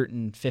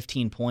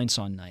 115 points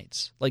on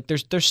nights. Like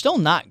they're still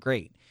not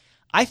great.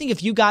 I think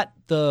if you got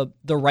the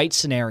right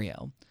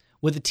scenario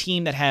with a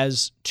team that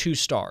has 2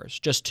 stars,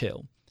 just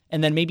 2,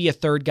 and then maybe a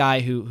third guy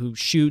who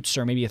shoots,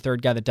 or maybe a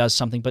third guy that does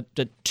something, but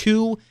the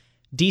 2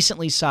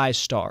 decently sized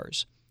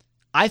stars,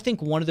 I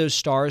think one of those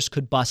stars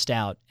could bust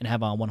out and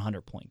have a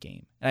 100-point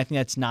game. And I think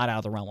that's not out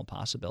of the realm of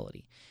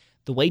possibility.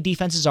 The way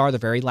defenses are, they're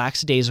very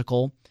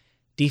lackadaisical.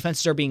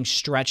 Defenses are being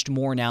stretched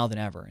more now than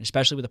ever,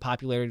 especially with the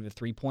popularity of the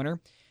three-pointer.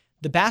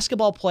 The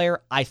basketball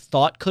player I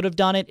thought could have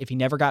done it if he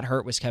never got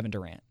hurt was Kevin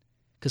Durant,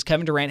 because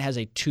Kevin Durant has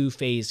a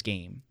 2-phase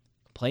game.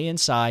 Play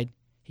inside,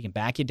 he can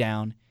back you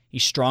down.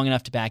 He's strong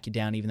enough to back you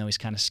down, even though he's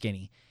kind of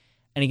skinny,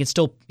 and he can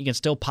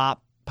still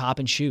pop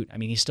and shoot. I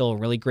mean, he's still a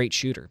really great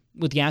shooter.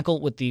 With the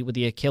ankle, with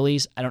the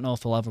Achilles, I don't know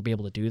if he'll ever be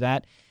able to do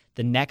that.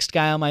 The next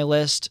guy on my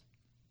list,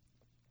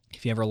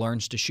 if he ever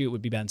learns to shoot,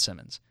 would be Ben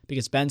Simmons,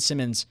 because Ben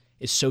Simmons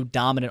is so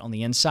dominant on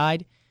the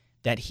inside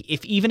that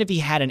even if he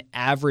had an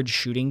average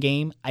shooting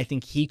game, I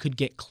think he could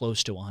get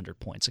close to 100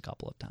 points a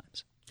couple of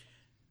times.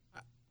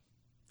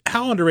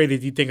 How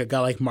underrated do you think a guy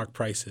like Mark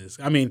Price is?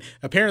 I mean,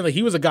 apparently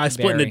he was a guy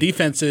splitting the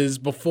defenses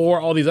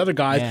before all these other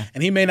guys,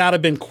 and he may not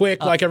have been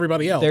quick like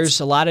everybody else. There's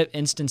a lot of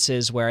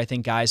instances where I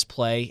think guys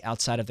play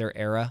outside of their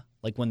era,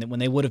 like when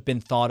they would have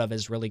been thought of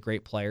as really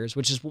great players,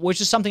 which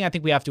is something I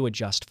think we have to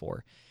adjust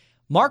for.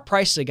 Mark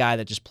Price is a guy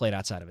that just played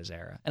outside of his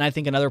era, and I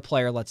think another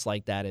player that's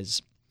like that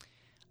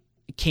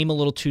came a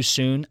little too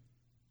soon.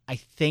 I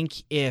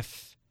think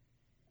if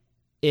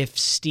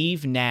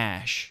Steve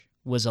Nash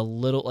was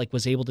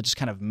able to just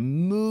kind of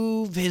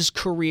move his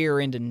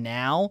career into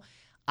now,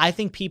 I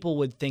think people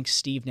would think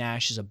Steve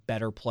Nash is a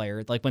better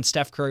player. Like when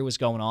Steph Curry was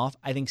going off,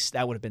 I think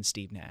that would have been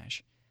Steve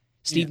Nash.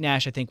 Steve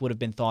Nash, I think, would have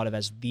been thought of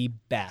as the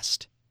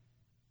best,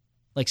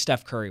 like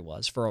Steph Curry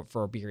was for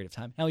a period of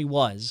time. Now he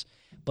was,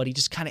 but he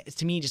just kind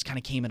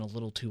of came in a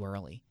little too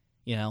early,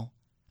 you know?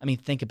 I mean,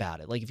 think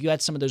about it. Like if you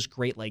had some of those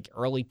great like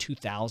early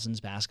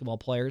 2000s basketball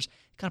players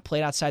kind of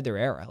played outside their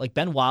era. Like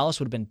Ben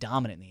Wallace would have been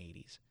dominant in the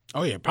 80s.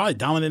 Oh, yeah, probably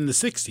dominant in the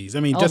 60s. I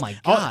mean, my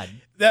God.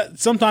 That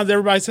sometimes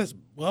everybody says,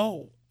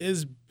 well,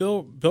 is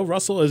Bill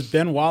Russell, is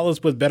Ben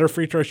Wallace with better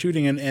free throw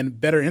shooting and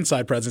better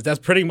inside presence? That's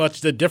pretty much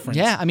the difference.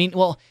 Yeah, I mean,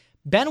 well,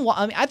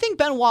 I think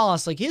Ben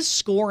Wallace, like his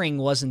scoring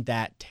wasn't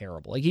that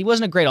terrible. Like he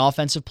wasn't a great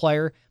offensive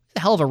player,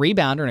 a hell of a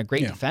rebounder and a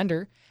great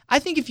defender. I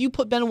think if you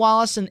put Ben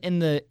Wallace in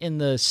the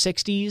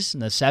 60s, in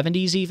the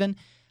 70s even,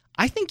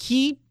 I think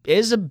he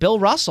is a Bill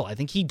Russell. I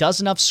think he does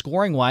enough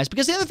scoring-wise.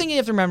 Because the other thing you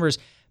have to remember is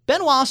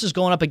Ben Wallace is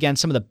going up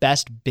against some of the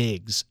best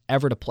bigs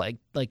ever to play,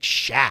 like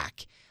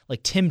Shaq,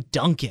 like Tim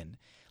Duncan,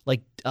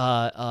 like Dirk,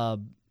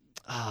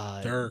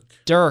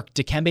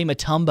 Dikembe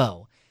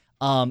Mutombo,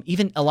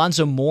 even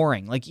Alonzo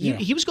Mourning. Like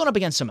he was going up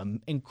against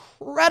some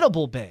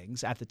incredible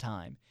bigs at the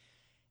time.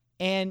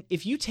 And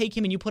if you take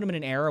him and you put him in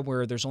an era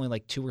where there's only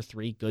like 2 or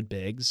 3 good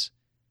bigs,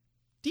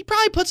 he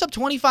probably puts up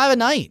 25 a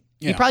night.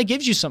 Yeah. He probably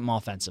gives you something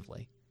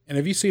offensively. And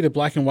if you see the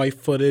black and white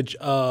footage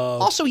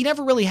of... Also, he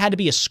never really had to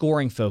be a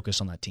scoring focus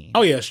on that team.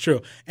 Oh, yeah, it's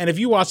true. And if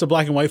you watch the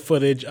black and white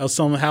footage of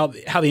how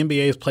the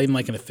NBA is played in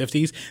like in the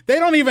 50s, they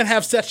don't even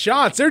have set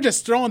shots. They're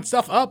just throwing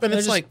stuff up, and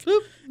it's like...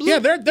 Bloop, bloop, yeah,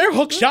 they're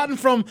hook shotting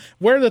from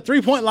where the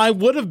three-point line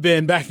would have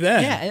been back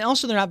then. Yeah, and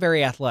also they're not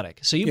very athletic.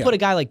 So you put a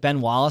guy like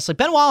Ben Wallace. Like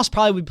Ben Wallace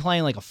probably would be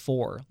playing like a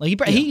 4.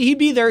 Like he'd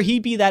be there.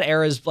 He'd be that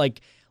era's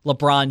like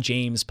LeBron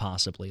James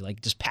possibly,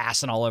 like just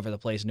passing all over the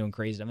place and doing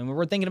crazy stuff. I mean,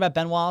 we're thinking about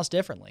Ben Wallace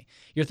differently.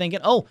 You're thinking,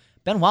 oh,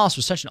 Ben Wallace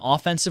was such an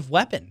offensive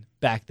weapon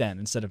back then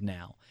instead of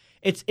now.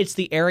 It's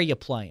the era you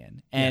play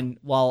in. And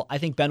while I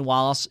think Ben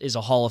Wallace is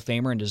a Hall of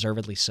Famer and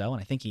deservedly so,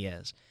 and I think he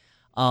is,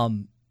 I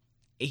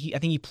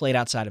think he played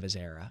outside of his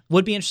era.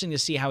 Would be interesting to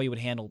see how he would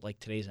handle like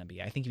today's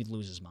NBA. I think he'd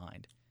lose his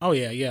mind. Oh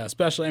yeah.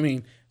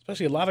 Especially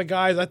a lot of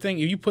guys. I think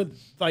if you put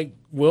like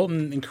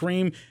Wilton and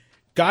Kareem,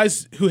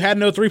 guys who had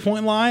no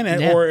 3-point line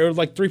or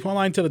like 3-point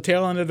line to the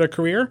tail end of their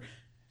career,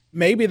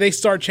 maybe they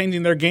start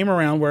changing their game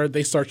around where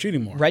they start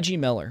shooting more. Reggie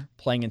Miller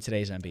playing in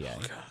today's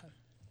NBA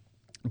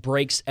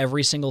breaks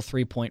every single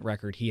 3-point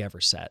record he ever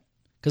set.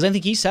 Because I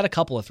think he set a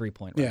couple of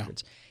 3-point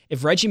records.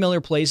 If Reggie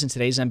Miller plays in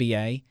today's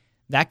NBA,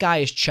 that guy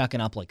is chucking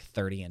up like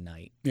 30 a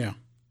night. Yeah.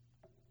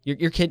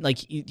 You're kidding. Like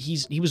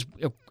he was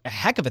a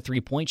heck of a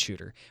 3-point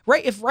shooter.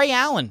 Right? If Ray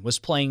Allen was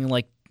playing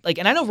like,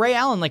 and I know Ray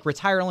Allen like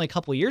retired only a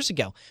couple of years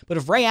ago, but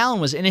if Ray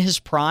Allen was in his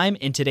prime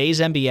in today's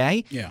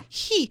NBA,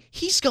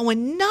 he's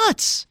going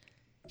nuts.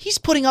 He's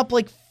putting up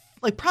like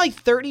probably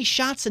 30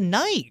 shots a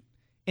night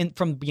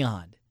from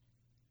beyond,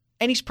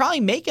 and he's probably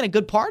making a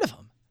good part of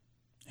them.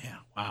 Yeah,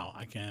 wow,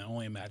 I can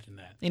only imagine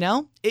that. You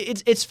know,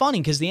 it's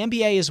funny because the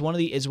NBA is one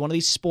of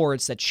these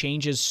sports that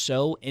changes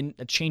so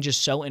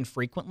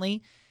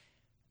infrequently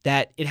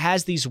that it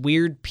has these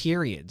weird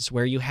periods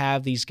where you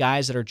have these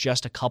guys that are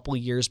just a couple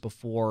years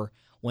before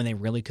when they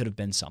really could have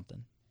been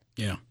something.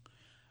 Yeah.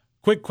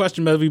 Quick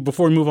question,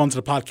 before we move on to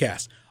the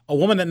podcast. A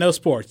woman that knows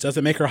sports, does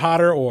it make her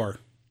hotter or?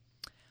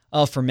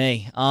 Oh, for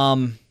me,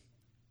 kind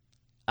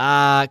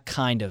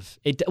of.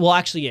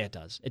 Actually, yeah, it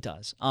does. It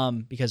does.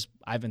 Because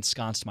I've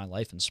ensconced my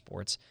life in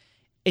sports.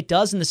 It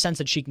does in the sense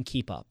that she can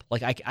keep up.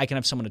 Like I can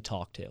have someone to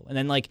talk to, and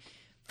then like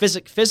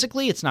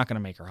physically, it's not going to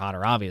make her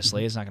hotter.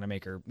 Obviously, It's not going to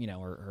make her,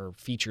 her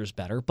features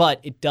better, but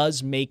it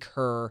does make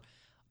her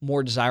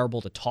more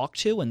desirable to talk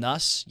to, and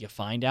thus you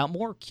find out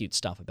more cute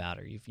stuff about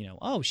her.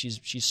 Oh,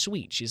 she's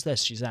sweet, she's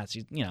this, she's that,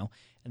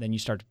 and then you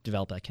start to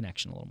develop that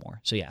connection a little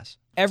more. So yes,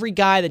 every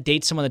guy that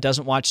dates someone that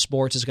doesn't watch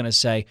sports is going to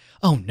say,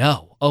 oh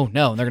no, and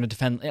they're going to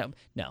defend.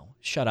 No,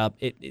 shut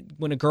up.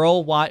 When a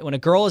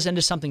girl is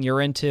into something you're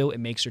into, it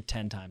makes her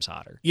 10 times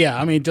hotter. Yeah,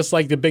 I mean, just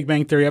like the Big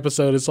Bang Theory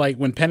episode, it's like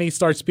when Penny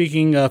starts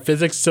speaking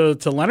physics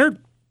to Leonard.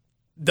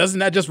 Doesn't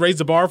that just raise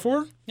the bar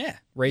for her? Yeah, it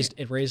raised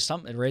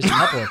a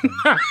couple of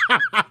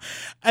them.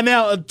 And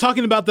now,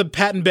 talking about the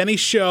Pat and Benny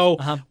show,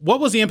 what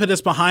was the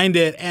impetus behind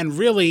it, and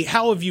really,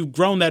 how have you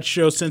grown that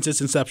show since its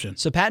inception?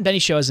 So, Pat and Benny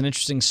show is an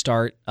interesting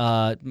start,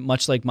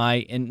 much like my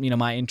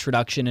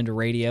introduction into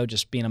radio,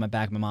 just being on my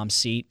back of my mom's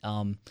seat.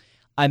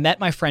 I met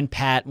my friend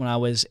Pat when I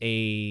was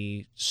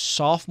a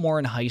sophomore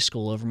in high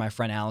school over my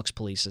friend Alex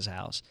Police's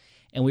house.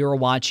 And we were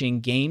watching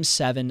Game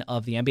 7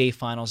 of the NBA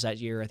Finals that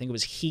year. I think it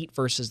was Heat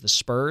versus the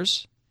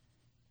Spurs,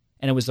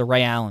 and it was the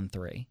Ray Allen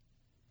 3.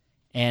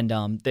 And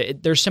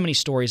there's so many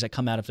stories that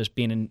come out of just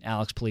being in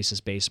Alex Police's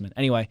basement.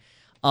 Anyway,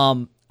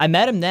 I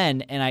met him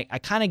then, and I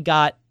kind of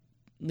got,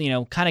 me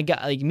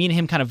and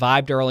him kind of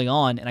vibed early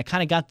on, and I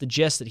kind of got the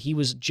gist that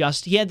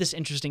he had this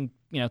interesting,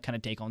 kind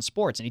of take on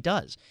sports, and he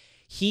does.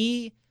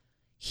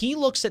 He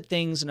looks at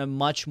things in a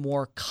much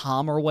more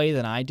calmer way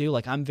than I do.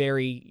 Like I'm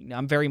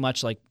very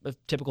much like a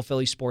typical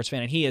Philly sports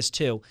fan, and he is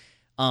too.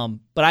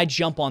 But I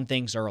jump on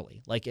things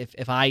early. Like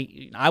if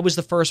I was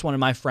the first one in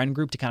my friend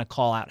group to kind of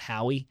call out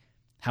Howie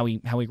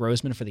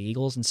Roseman for the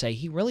Eagles and say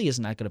he really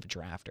isn't that good of a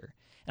drafter.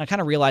 And I kind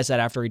of realized that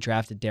after he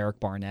drafted Derek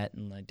Barnett,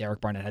 and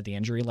Derek Barnett had the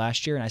injury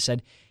last year, and I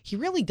said he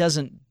really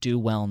doesn't do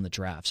well in the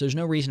draft. So there's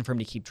no reason for him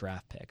to keep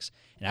draft picks.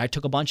 And I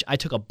took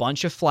a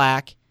bunch of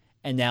flack.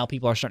 And now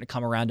people are starting to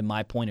come around to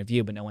my point of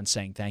view, but no one's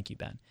saying thank you,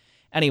 Ben.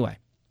 Anyway,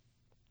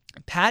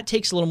 Pat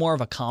takes a little more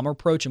of a calmer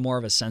approach and more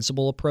of a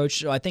sensible approach,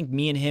 so I think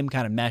me and him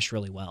kind of mesh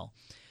really well.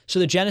 So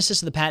the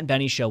genesis of the Pat and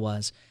Benny show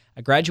was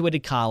I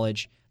graduated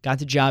college, got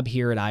the job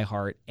here at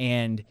iHeart,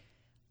 and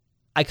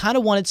I kind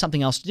of wanted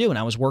something else to do, and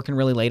I was working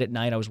really late at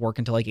night. I was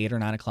working till like 8 or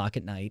 9 o'clock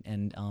at night,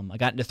 and I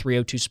got into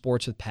 302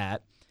 Sports with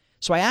Pat.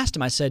 So I asked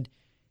him, I said,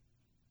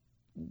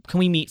 can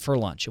we meet for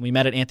lunch? And we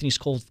met at Anthony's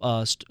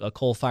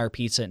Coal Fire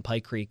Pizza in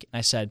Pike Creek. And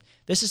I said,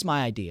 this is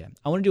my idea.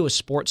 I want to do a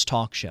sports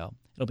talk show.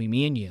 It'll be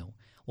me and you.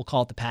 We'll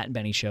call it the Pat and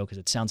Benny Show because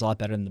it sounds a lot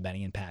better than the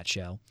Benny and Pat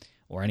Show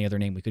or any other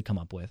name we could come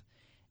up with.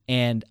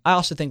 And I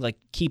also think, like,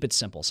 keep it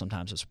simple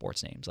sometimes with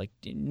sports names. Like,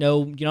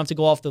 no, you don't have to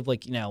go off the,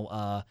 like,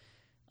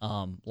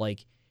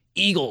 like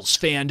Eagles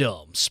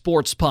Phandom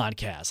Sports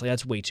Podcast. Like,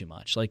 that's way too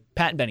much. Like,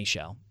 Pat and Benny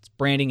Show. It's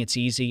branding. It's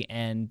easy.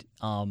 And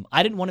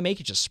I didn't want to make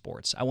it just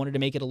sports. I wanted to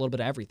make it a little bit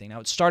of everything. Now,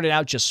 it started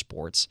out just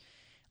sports.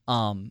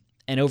 And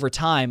over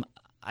time,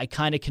 I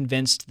kind of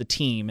convinced the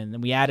team, and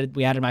then we added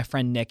my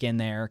friend Nick in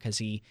there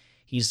because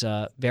he's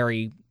a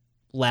very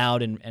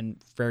loud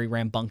and very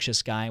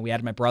rambunctious guy. We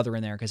added my brother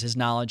in there because his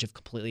knowledge of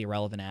completely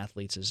irrelevant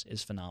athletes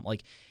is phenomenal.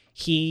 Like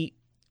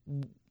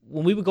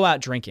when we would go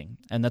out drinking,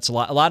 and that's a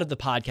lot of the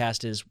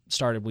podcast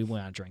we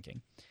went out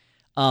drinking.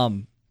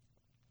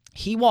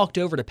 He walked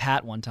over to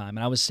Pat one time,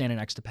 and I was standing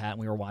next to Pat, and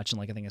we were watching,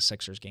 like, I think a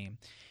Sixers game.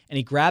 And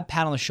he grabbed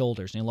Pat on the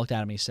shoulders, and he looked at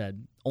him, and he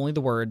said only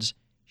the words,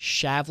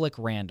 Shavlik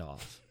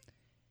Randolph,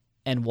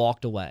 and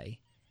walked away.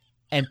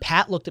 And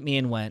Pat looked at me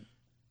and went,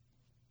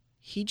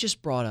 he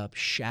just brought up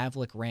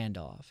Shavlik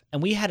Randolph.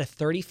 And we had a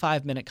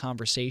 35-minute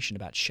conversation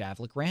about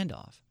Shavlik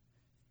Randolph.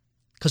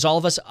 Because all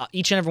of us,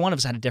 each and every one of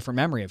us had a different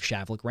memory of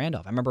Shavlik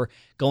Randolph. I remember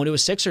going to a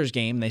Sixers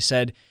game, and they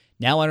said,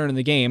 now entering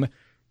the game,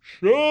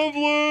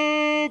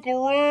 Shavlik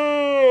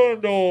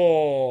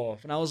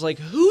Randolph. And I was like,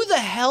 who the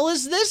hell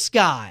is this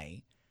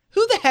guy?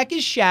 Who the heck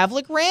is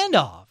Shavlik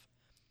Randolph?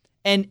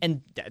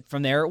 And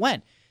from there it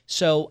went.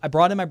 So I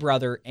brought in my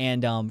brother,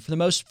 and for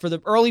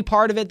the early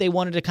part of it, they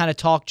wanted to kind of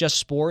talk just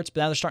sports,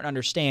 but now they're starting to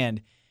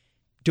understand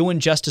doing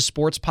just a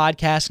sports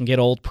podcast can get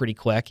old pretty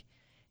quick.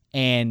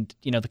 And,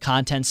 the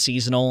content's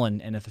seasonal,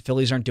 and if the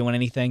Phillies aren't doing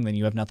anything, then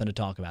you have nothing to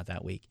talk about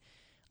that week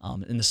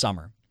in the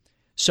summer.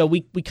 So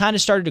we kind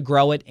of started to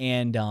grow it,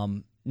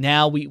 and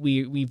now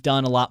we've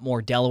done a lot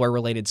more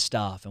Delaware-related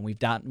stuff, and we've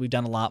done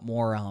a lot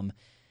more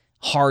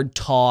hard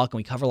talk, and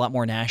we cover a lot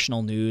more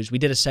national news. We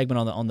did a segment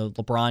on the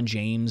LeBron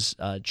James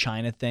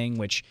China thing,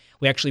 which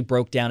we actually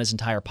broke down his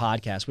entire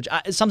podcast, which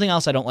is something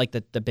else I don't like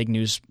that the big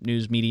news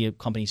media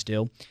companies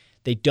do.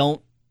 They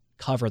don't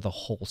cover the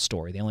whole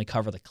story. They only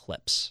cover the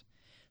clips.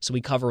 So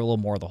we cover a little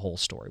more of the whole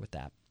story with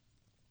that.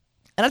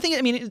 And I think,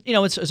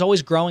 it's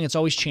always growing. It's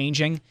always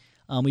changing.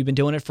 We've been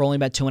doing it for only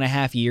about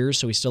 2.5 years,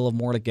 so we still have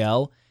more to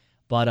go.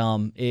 But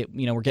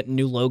we're getting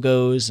new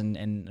logos,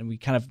 and we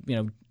kind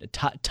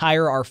of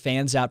tire our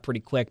fans out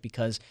pretty quick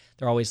because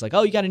they're always like,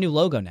 "Oh, you got a new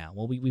logo now."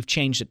 Well, we've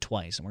changed it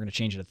twice, and we're going to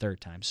change it a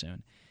third time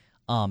soon.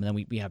 And then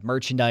we have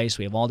merchandise,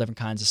 we have all different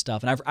kinds of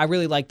stuff, and I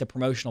really like the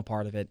promotional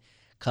part of it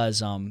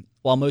because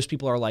while most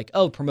people are like,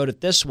 "Oh, promote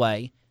it this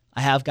way," I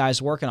have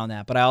guys working on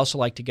that, but I also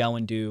like to go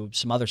and do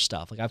some other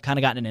stuff. Like I've kind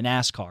of gotten into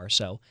NASCAR,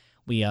 so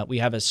we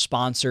have a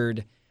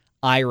sponsored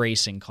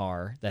iRacing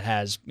car that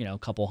has a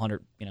couple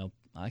hundred,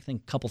 I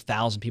think a couple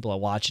thousand people that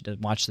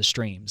watch the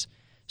streams.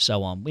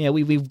 So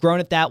we've grown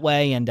it that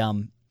way, and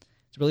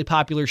it's a really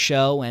popular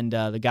show. And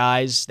the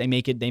guys they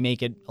make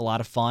it a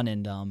lot of fun.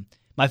 And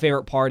my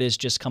favorite part is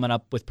just coming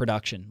up with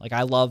production. Like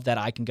I love that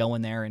I can go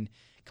in there and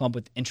come up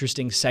with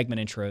interesting segment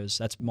intros.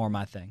 That's more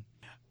my thing.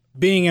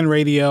 Being in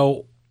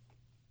radio,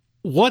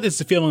 what is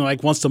the feeling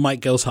like once the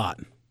mic goes hot?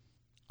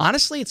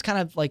 Honestly, it's kind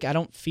of like I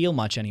don't feel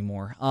much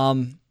anymore.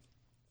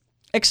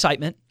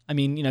 Excitement. I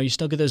mean, you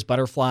still get those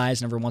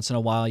butterflies, and every once in a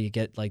while you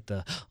get like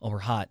we're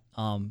hot.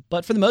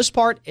 But for the most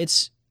part,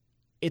 it's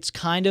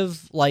kind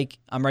of like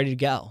I'm ready to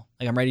go.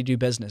 Like I'm ready to do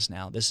business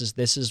now. This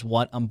is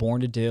what I'm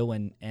born to do,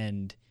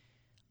 and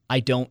I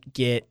don't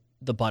get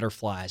the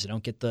butterflies. I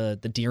don't get the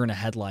deer in the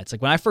headlights.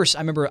 Like when I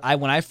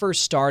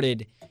first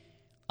started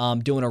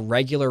doing a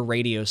regular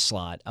radio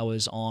slot, I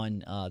was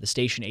on the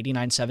station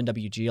 89.7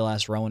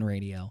 WGLS Rowan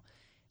Radio,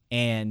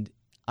 and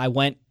I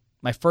went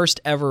my first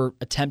ever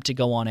attempt to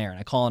go on air, and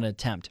I call it an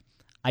attempt.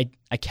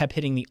 I kept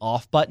hitting the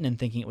off button and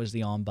thinking it was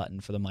the on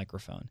button for the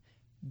microphone.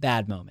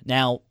 Bad moment.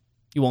 Now,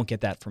 you won't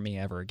get that from me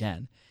ever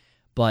again.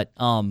 But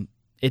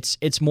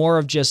it's more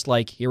of just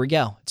like, here we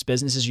go. It's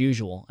business as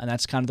usual. And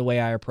that's kind of the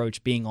way I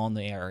approach being on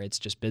the air. It's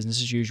just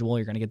business as usual.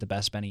 You're going to get the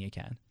best penny you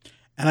can.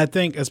 And I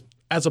think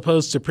as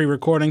opposed to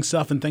pre-recording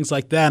stuff and things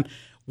like that,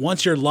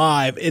 once you're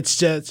live, it's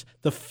just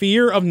the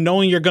fear of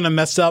knowing you're going to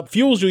mess up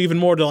fuels you even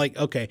more to like,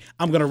 okay,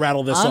 I'm going to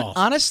rattle this off.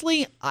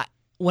 Honestly,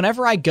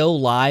 whenever I go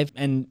live,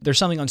 and there's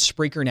something on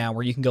Spreaker now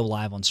where you can go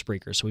live on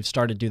Spreaker, so we've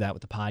started to do that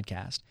with the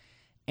podcast.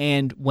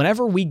 And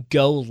whenever we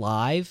go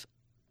live,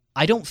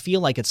 I don't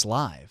feel like it's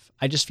live.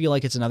 I just feel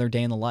like it's another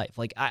day in the life.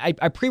 Like I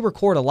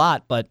pre-record a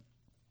lot, but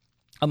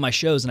of my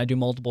shows, and I do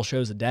multiple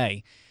shows a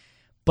day,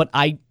 but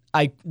I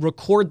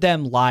record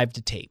them live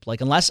to tape. Like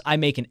unless I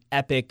make an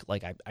epic,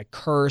 like I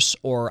curse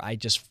or I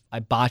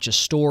botch a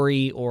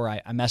story or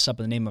I mess up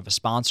in the name of a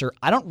sponsor,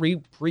 I don't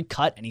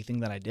recut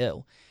anything that I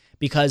do.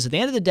 Because at the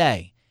end of the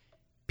day,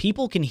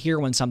 people can hear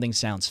when something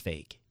sounds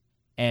fake.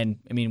 And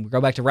I mean, we go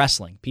back to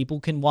wrestling. People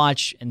can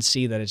watch and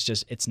see that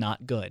it's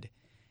not good.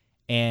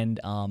 And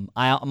I'm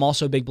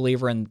also a big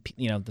believer in,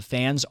 the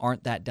fans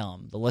aren't that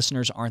dumb. The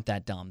listeners aren't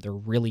that dumb. They're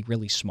really,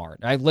 really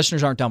smart.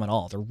 Listeners aren't dumb at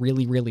all. They're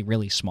really, really,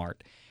 really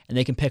smart. And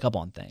they can pick up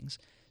on things.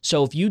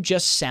 So if you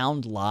just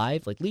sound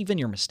live, like leave in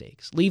your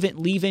mistakes, leave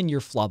in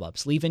your flub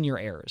ups, leave in your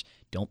errors.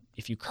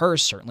 If you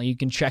curse, certainly you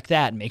can check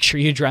that and make sure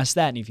you address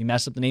that. And if you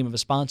mess up the name of a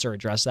sponsor,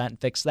 address that and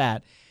fix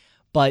that.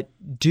 But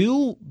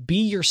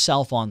be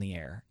yourself on the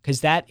air,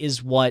 because that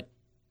is what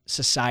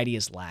society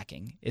is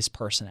lacking, is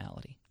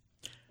personality.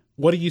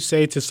 What do you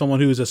say to someone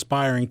who's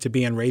aspiring to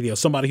be in radio?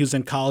 Somebody who's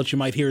in college, you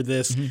might hear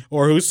this,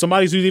 or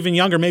somebody who's even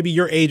younger, maybe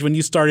your age when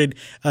you started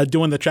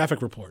doing the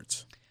traffic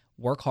reports.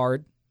 Work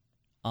hard.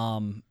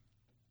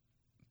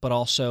 but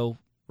also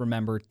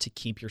remember to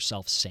keep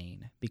yourself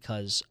sane,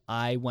 because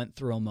I went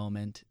through a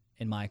moment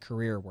in my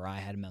career where I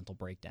had a mental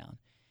breakdown,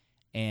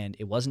 and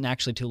it wasn't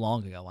actually too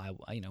long ago.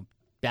 I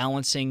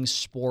balancing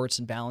sports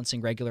and balancing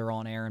regular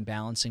on air and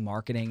balancing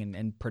marketing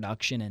and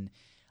production, and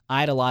I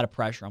had a lot of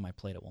pressure on my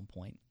plate at one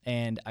point,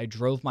 and I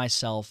drove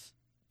myself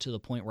to the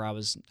point where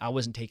I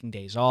wasn't taking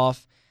days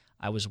off.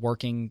 I was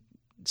working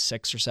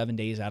 6 or 7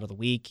 days out of the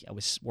week. I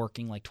was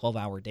working like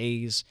 12-hour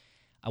days.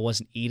 I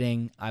wasn't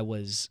eating. I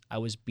was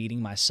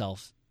beating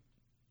myself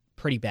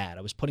pretty bad.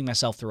 I was putting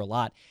myself through a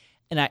lot.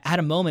 And I had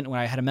a moment where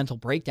I had a mental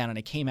breakdown, and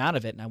I came out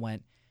of it and I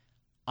went,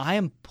 I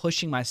am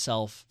pushing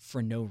myself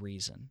for no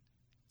reason.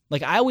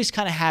 Like, I always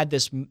kind of had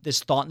this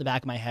thought in the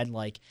back of my head,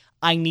 like,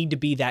 I need to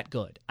be that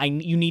good.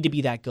 You need to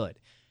be that good.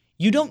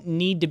 You don't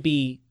need to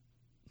be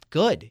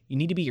good. You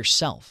need to be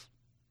yourself.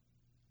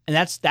 And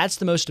that's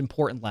the most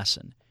important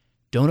lesson.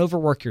 Don't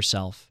overwork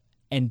yourself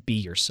and be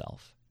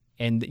yourself.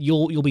 And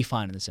you'll be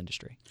fine in this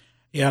industry.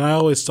 Yeah, and I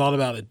always thought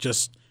about it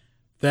just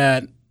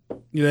that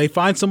they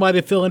find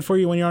somebody to fill in for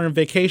you when you're on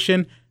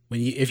vacation.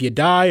 If you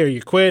die or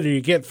you quit or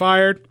you get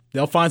fired,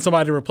 they'll find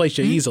somebody to replace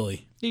you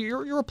easily.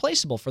 You're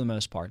replaceable for the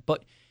most part,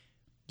 but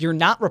you're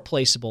not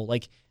replaceable.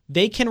 Like,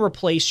 they can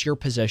replace your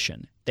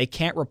position. They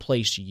can't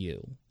replace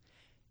you.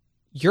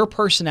 Your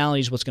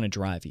personality is what's going to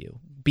drive you.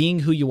 Being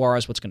who you are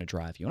is what's going to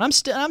drive you. And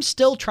I'm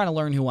still trying to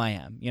learn who I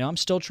am. I'm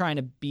still trying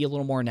to be a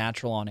little more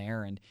natural on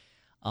air. And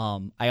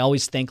I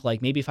always think,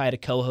 like, maybe if I had a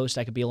co-host,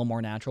 I could be a little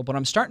more natural. But what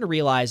I'm starting to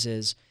realize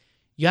is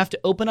you have to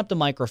open up the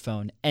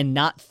microphone and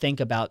not think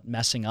about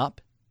messing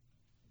up.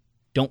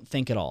 Don't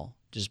think at all.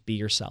 Just be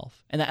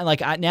yourself. And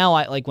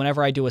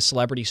whenever I do a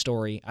celebrity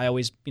story, I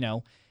always,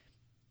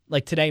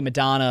 like today,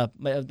 Madonna,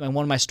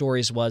 one of my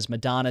stories was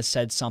Madonna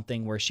said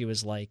something where she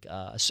was like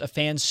a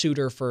fan sued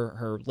her for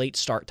her late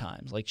start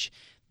times. Like,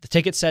 the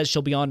ticket says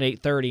she'll be on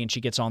at 8:30 and she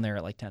gets on there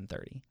at like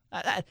 10:30.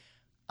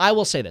 I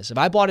will say this. If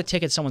I bought a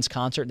ticket at someone's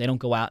concert and they don't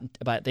go out,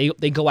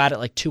 they go out at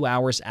like 2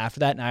 hours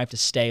after that and I have to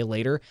stay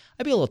later,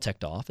 I'd be a little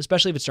ticked off,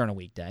 especially if it's during a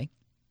weekday,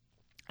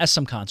 as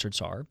some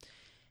concerts are.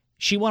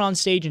 She went on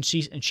stage and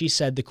she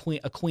said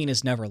a queen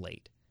is never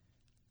late.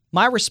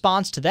 My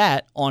response to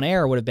that on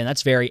air would have been,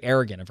 that's very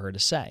arrogant of her to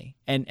say.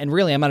 And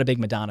really, I'm not a big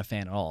Madonna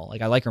fan at all.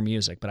 Like, I like her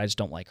music, but I just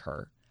don't like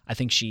her. I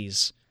think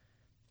she's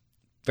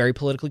very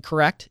politically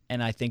correct,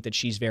 and I think that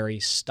she's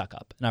very stuck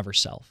up and of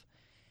herself.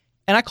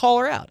 And I call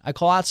her out. I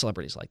call out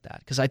celebrities like that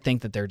because I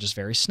think that they're just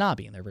very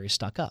snobby and they're very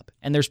stuck up.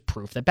 And there's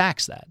proof that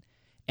backs that.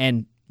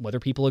 And whether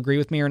people agree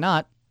with me or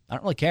not, I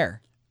don't really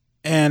care.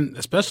 And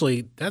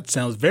especially, that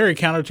sounds very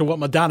counter to what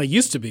Madonna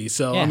used to be.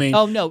 So, yeah. I mean...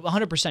 Oh, no,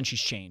 100% she's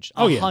changed.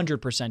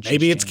 100% she's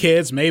Maybe it's changed.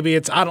 Kids. Maybe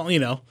it's,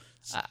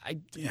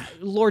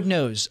 Lord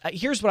knows.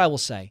 Here's what I will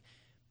say.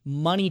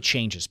 Money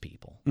changes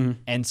people,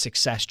 and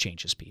success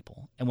changes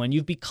people. And when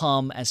you've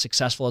become as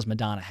successful as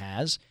Madonna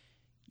has,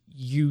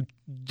 you're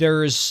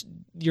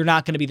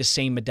not going to be the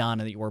same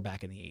Madonna that you were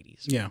back in the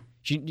 80s. Yeah.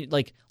 She,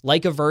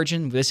 like a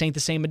virgin, this ain't the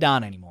same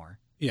Madonna anymore.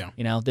 Yeah.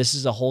 This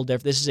is a whole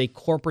different... This is a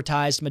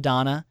corporatized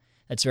Madonna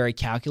that's very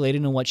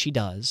calculated in what she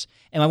does.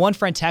 And my one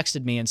friend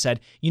texted me and said,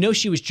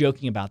 she was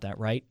joking about that,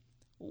 right?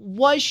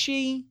 Was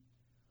she?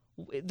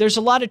 There's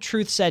a lot of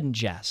truth said in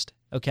jest,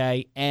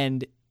 okay?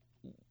 And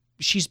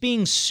she's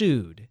being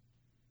sued,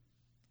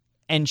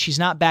 and she's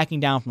not backing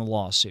down from the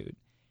lawsuit.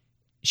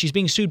 She's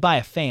being sued by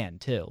a fan,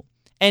 too.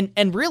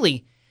 And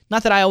really,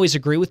 not that I always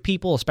agree with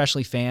people,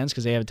 especially fans,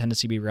 because they have a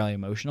tendency to be really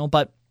emotional,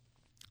 but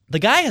the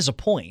guy has a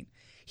point.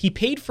 He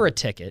paid for a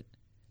ticket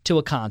to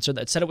a concert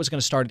that said it was going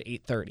to start at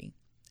 8:30.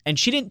 And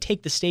she didn't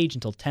take the stage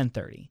until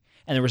 10:30.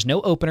 And there was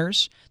no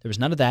openers. There was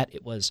none of that.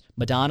 It was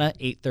Madonna,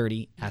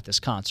 8:30 at this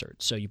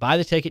concert. So you buy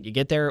the ticket, you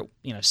get there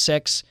at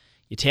 6,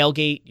 you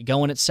tailgate, you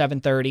go in at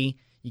 7:30,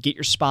 you get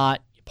your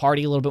spot, you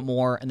party a little bit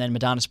more, and then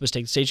Madonna's supposed to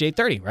take the stage at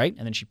 8:30, right?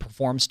 And then she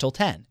performs till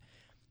 10.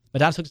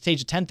 Madonna took the stage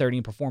at 10:30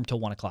 and performed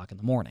till 1 o'clock in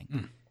the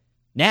morning.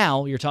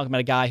 Now you're talking about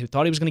a guy who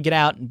thought he was going to get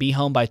out and be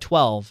home by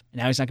 12, and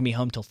now he's not going to be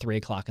home till 3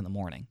 o'clock in the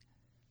morning.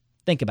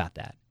 Think about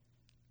that.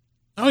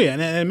 Oh, yeah,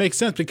 and it makes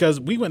sense because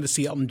we went to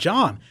see Elton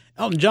John.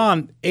 Elton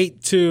John,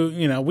 8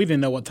 to, we didn't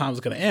know what time it was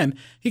going to end.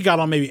 He got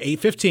on maybe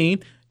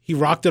 8:15. He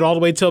rocked it all the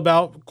way till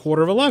about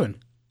 10:45.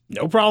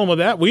 No problem with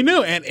that. We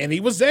knew, and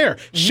he was there.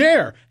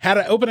 Cher had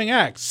an opening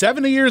act,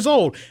 70 years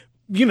old.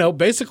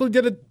 Basically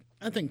did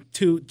I think,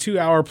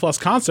 2-hour plus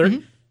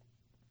concert.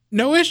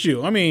 No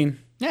issue. I mean.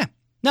 Yeah.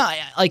 No,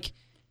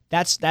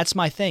 that's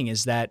my thing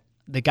is that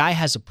the guy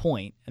has a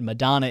point, and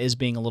Madonna is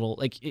being a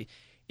little,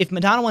 if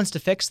Madonna wants to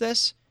fix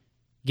this,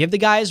 give the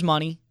guy his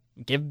money,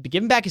 give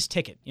him back his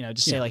ticket.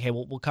 Just say hey,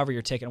 we'll cover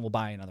your ticket and we'll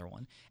buy another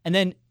one. And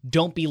then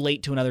don't be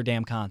late to another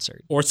damn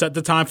concert. Or set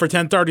the time for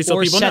 10:30 so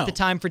people know. Or set the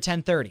time for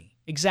 10:30.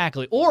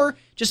 Exactly. Or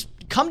just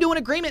come to an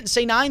agreement and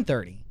say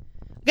 9:30.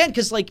 Again,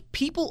 because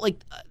people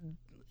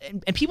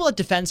and people that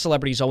defend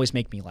celebrities always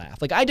make me laugh.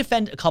 I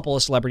defend a couple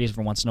of celebrities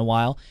every once in a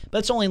while, but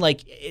it's only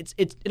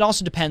it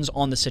also depends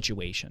on the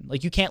situation.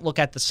 You can't look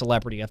at the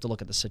celebrity, you have to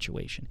look at the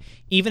situation.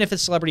 Even if a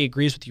celebrity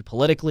agrees with you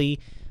politically,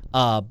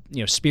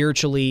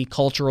 spiritually,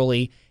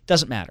 culturally,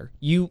 Doesn't matter.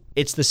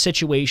 It's the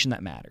situation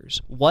that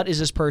matters. What is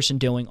this person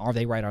doing? Are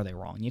they right? Are they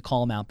wrong? You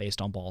call them out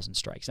based on balls and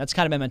strikes. That's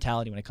kind of my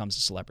mentality when it comes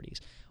to celebrities.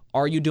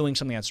 Are you doing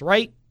something that's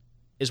right?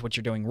 Is what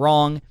you're doing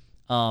wrong?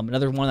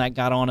 Another one that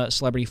got on a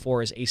celebrity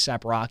for is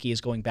A$AP Rocky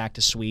is going back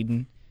to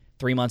Sweden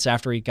 3 months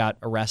after he got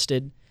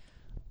arrested.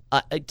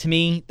 To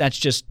me, that's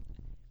just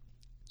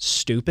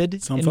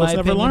stupid. Some folks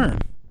never learn.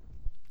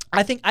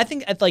 I think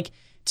like,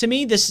 to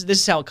me, this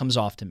is how it comes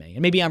off to me.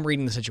 And maybe I'm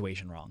reading the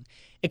situation wrong.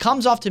 It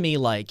comes off to me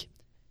like,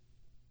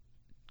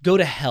 go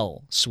to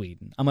hell,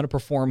 Sweden. I'm going to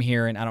perform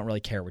here, and I don't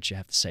really care what you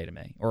have to say to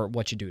me or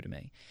what you do to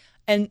me.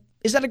 And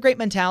is that a great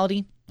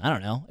mentality? I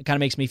don't know. It kind of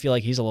makes me feel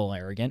like he's a little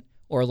arrogant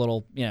or a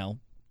little,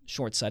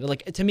 short-sighted.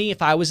 Like, to me,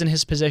 if I was in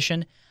his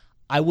position,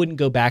 I wouldn't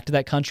go back to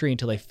that country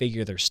until they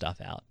figure their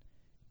stuff out.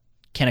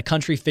 Can a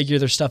country figure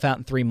their stuff out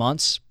in 3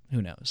 months?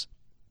 Who knows?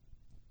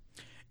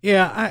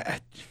 Yeah,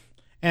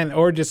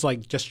 or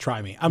just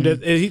try me. I'm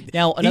just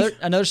now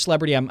another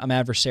celebrity I'm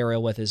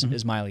adversarial with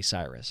is Miley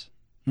Cyrus.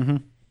 Mm-hmm.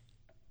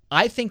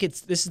 I think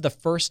this is the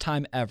first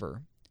time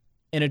ever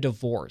in a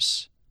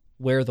divorce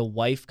where the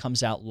wife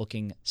comes out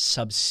looking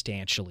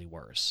substantially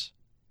worse.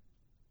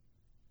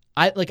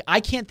 I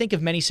can't think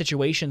of many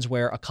situations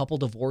where a couple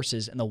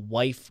divorces and the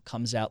wife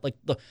comes out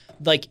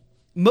like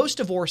most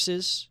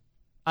divorces.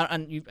 I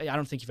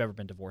don't think you've ever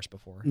been divorced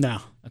before. No.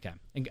 Okay.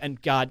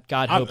 And God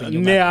hoping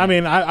you. Yeah, I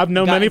mean, I've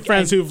known many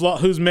friends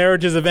whose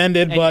marriages have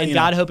ended, but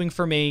God hoping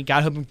for me,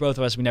 God hoping for both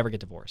of us, we never get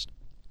divorced.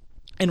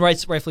 And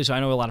rightfully so. I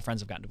know a lot of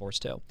friends have gotten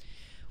divorced too.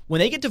 When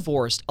they get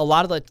divorced, a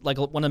lot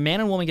of when a man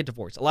and woman get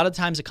divorced, a lot of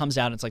times it comes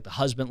out and it's like the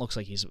husband looks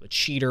like he's a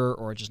cheater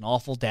or just an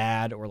awful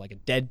dad or like a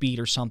deadbeat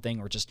or something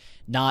or just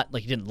not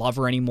like he didn't love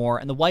her anymore.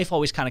 And the wife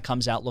always kind of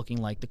comes out looking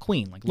like the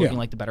queen, like looking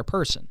like the better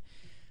person.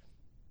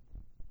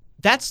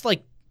 That's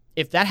like,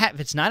 if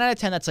it's 9 out of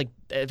 10, that's like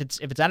if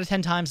it's out of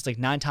 10 times, it's like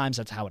 9 times.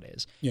 That's how it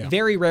is. Yeah.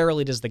 Very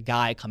rarely does the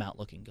guy come out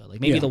looking good. Like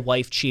maybe the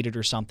wife cheated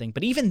or something,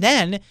 but even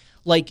then,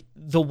 like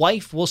the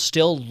wife will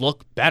still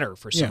look better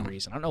for some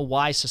reason. I don't know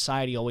why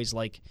society always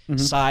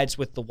sides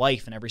with the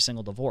wife in every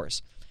single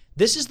divorce.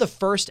 This is the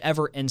first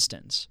ever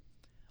instance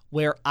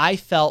where I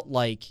felt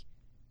like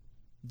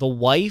the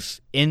wife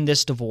in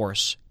this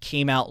divorce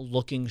came out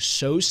looking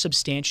so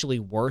substantially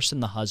worse than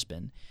the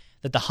husband.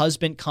 That the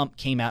husband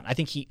came out. I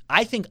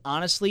think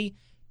honestly,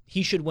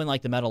 he should win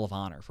like the Medal of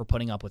Honor for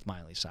putting up with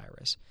Miley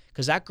Cyrus.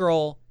 Because that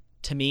girl,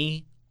 to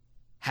me,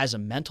 has a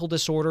mental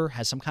disorder,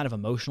 has some kind of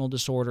emotional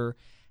disorder,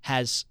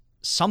 has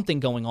something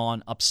going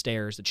on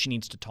upstairs that she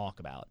needs to talk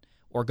about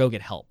or go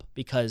get help.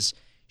 Because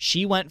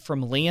she went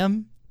from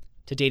Liam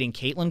to dating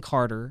Caitlyn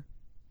Carter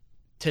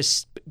to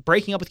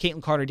breaking up with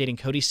Caitlyn Carter, dating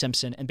Cody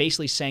Simpson, and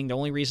basically saying the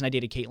only reason I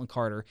dated Caitlyn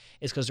Carter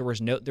is because there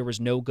was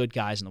no good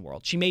guys in the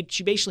world. She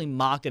basically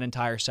mocked an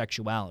entire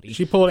sexuality.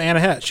 She pulled Anne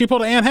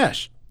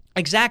Hesh.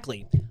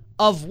 Exactly.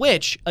 Of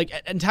which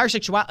entire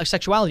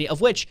sexuality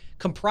of which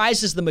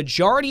comprises the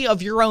majority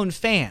of your own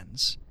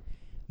fans.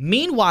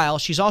 Meanwhile,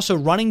 she's also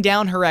running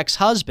down her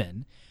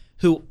ex-husband,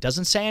 who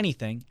doesn't say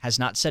anything, has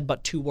not said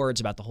but 2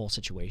 words about the whole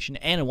situation,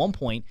 and at one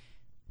point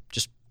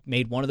just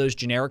made one of those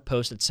generic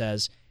posts that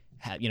says,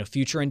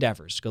 future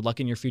endeavors. Good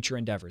luck in your future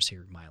endeavors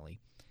here, Miley.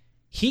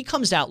 He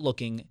comes out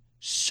looking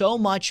so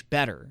much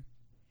better,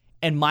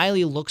 and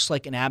Miley looks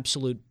like an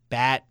absolute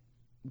bat,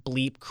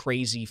 bleep,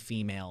 crazy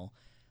female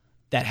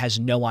that has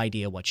no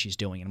idea what she's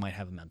doing and might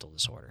have a mental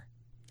disorder.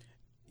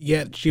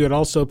 Yet she would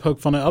also poke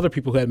fun at other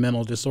people who had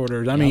mental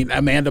disorders. I mean,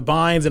 Amanda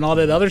Bynes and all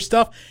that other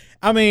stuff.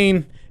 I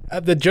mean,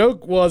 the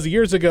joke was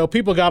years ago,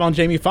 people got on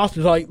Jamie Foxx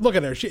and like, look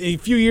at her. In a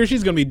few years,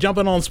 she's going to be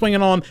jumping on,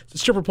 swinging on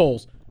stripper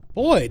poles.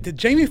 Boy, did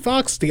Jamie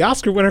Foxx, the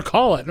Oscar winner,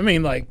 call it. I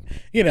mean,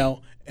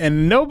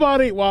 and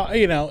nobody,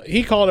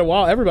 he called it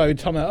while everybody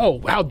was talking about,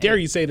 oh, how dare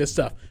you say this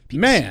stuff.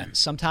 Man.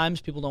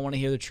 Sometimes people don't want to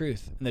hear the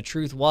truth. And the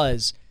truth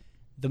was,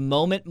 the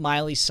moment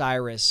Miley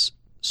Cyrus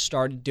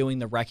started doing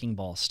the wrecking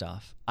ball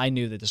stuff, I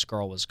knew that this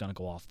girl was going to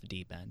go off the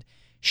deep end.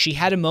 She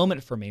had a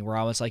moment for me where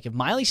I was like, if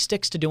Miley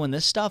sticks to doing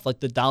this stuff, like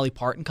the Dolly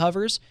Parton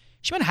covers,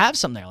 she might have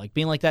some there, like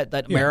being like that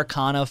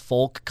Americana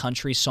folk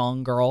country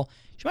song girl.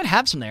 She might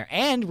have some there.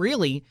 And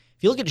really,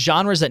 if you look at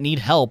genres that need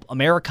help,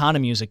 Americana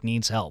music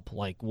needs help.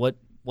 Like what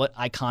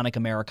iconic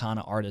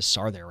Americana artists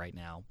are there right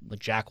now? Like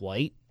Jack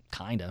White,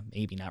 kinda,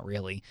 maybe not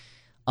really.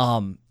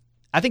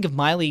 I think if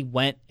Miley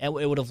went, it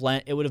would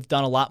have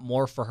done a lot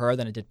more for her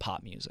than it did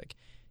pop music.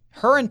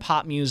 Her and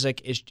pop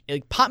music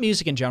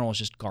in general is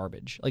just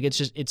garbage. Like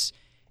it's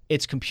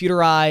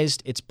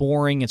computerized, it's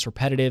boring, it's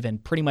repetitive,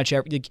 and pretty much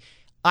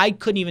I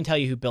couldn't even tell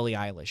you who Billie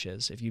Eilish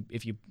is if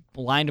you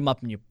lined them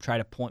up and you try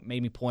to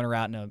made me point her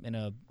out in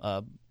a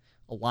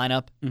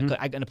lineup, in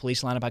a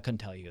police lineup. I couldn't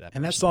tell you that.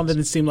 And that song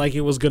didn't seem like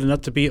it was good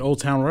enough to beat Old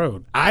Town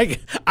Road. I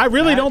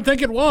really don't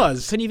think it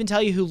was. Couldn't even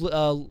tell you who.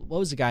 What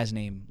was the guy's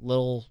name?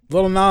 Lil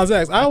Nas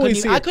X.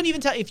 I couldn't even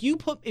tell if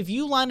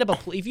you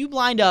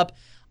lined up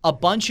a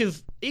bunch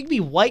of, it could be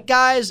white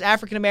guys,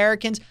 African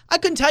Americans. I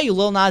couldn't tell you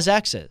Lil Nas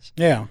X is.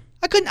 Yeah.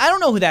 I don't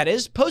know who that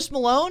is. Post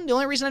Malone. The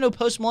only reason I know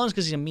Post Malone is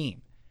because he's a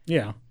meme.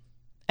 Yeah.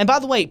 And by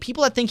the way,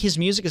 people that think his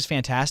music is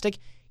fantastic,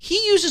 he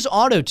uses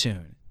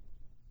auto-tune.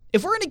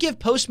 if we're gonna give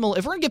Post Malone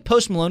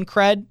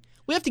cred,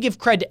 we have to give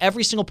cred to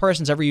every single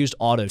person who's ever used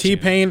auto-tune.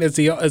 T-Pain is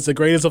the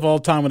greatest of all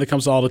time when it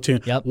comes to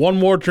auto-tune. Yep. One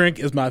More Drink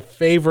is my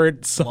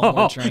favorite song. One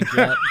More Drink,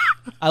 yeah.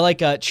 I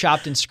like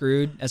Chopped and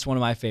Screwed. That's one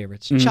of my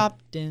favorites.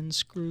 Chopped and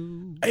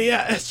Screwed.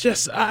 Yeah, it's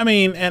just, I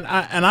mean,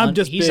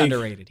 he's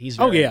underrated. He's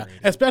very underrated.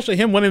 Especially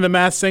him winning the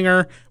Masked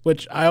Singer,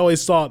 which I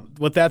always thought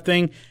with that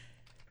thing,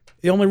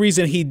 the only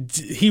reason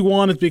he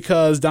won is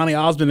because Donny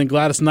Osmond and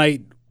Gladys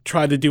Knight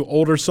tried to do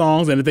older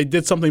songs, and if they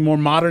did something more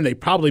modern, they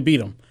probably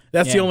beat him.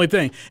 That's the only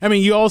thing. I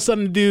mean, you all of a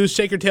sudden do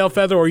Shake Your Tail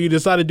Feather, or you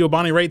decide to do a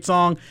Bonnie Raitt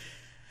song.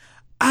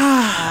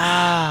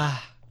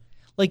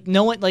 Like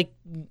no one, like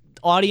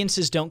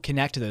audiences don't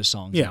connect to those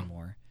songs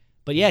anymore.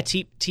 But yeah,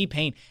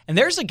 T-Pain, and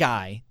there's a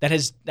guy that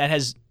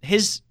has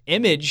his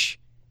image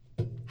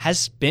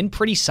has been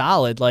pretty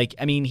solid. Like,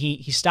 I mean,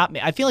 he stopped.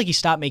 I feel like he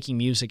stopped making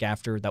music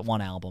after that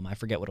one album. I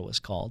forget what it was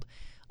called.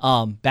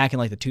 Back in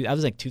like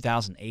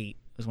 2008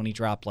 was when he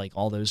dropped like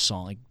all those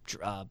songs, like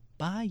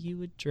Buy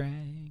You a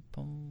Drag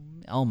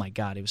Pony. Oh my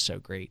God, it was so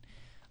great.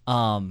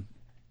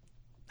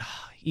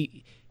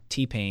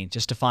 T-Pain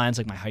just defines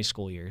like my high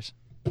school years.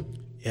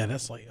 Yeah,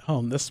 that's like,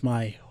 this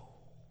my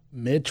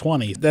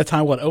mid-20s. That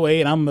time,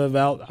 08,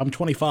 I'm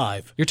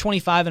 25. You're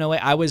 25 in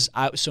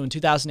 08. So in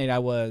 2008, I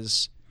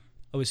was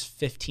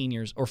 15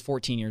 years or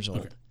 14 years old.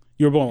 Okay.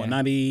 You were born what,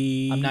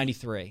 90? I'm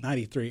 93.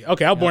 93.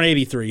 Okay, I was born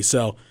 83,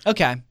 so.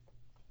 Okay.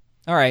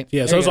 All right.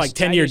 Yeah, so it was like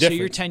 10-year difference. So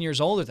you're 10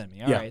 years older than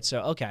me. All right.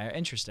 So, okay,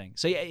 interesting.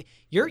 So yeah,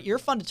 you're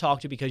fun to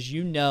talk to because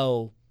you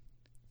know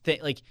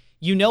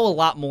a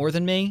lot more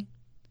than me,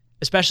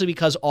 especially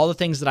because all the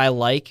things that I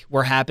like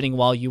were happening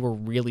while you were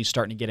really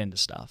starting to get into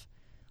stuff.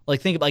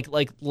 Like think of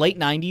like late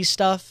 90s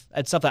stuff,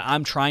 that's stuff that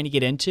I'm trying to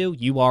get into,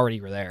 you already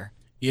were there.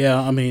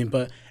 Yeah, I mean,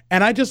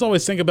 and I just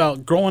always think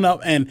about growing up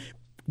and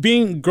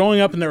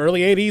growing up in the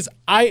early 80s,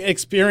 I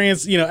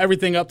experienced,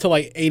 everything up to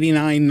like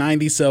 89,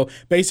 90. So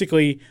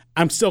basically,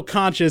 I'm still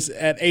conscious in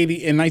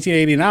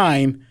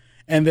 1989,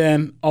 and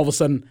then all of a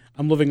sudden,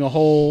 I'm living a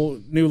whole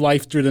new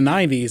life through the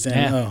 90s,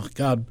 and oh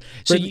God.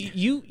 So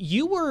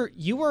you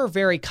were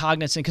very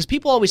cognizant because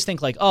people always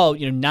think like,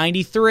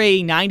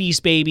 93,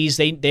 90s babies,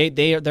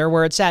 they're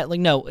where it's at. Like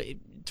no,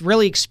 to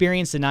really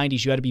experience the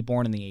 90s, you had to be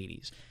born in the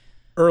 80s.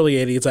 Early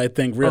 80s, I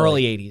think. Really.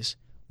 Early 80s.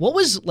 What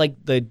was like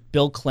the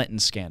Bill Clinton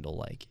scandal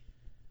like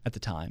at the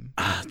time?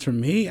 To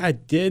me, I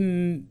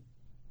didn't.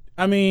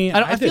 I mean,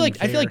 I feel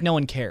like no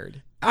one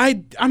cared.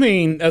 I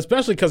mean,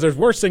 especially because there's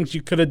worse things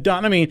you could have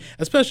done. I mean,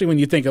 especially when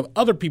you think of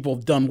other people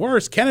have done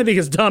worse. Kennedy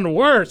has done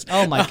worse.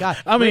 Oh my God.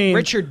 I mean,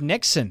 Richard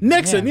Nixon.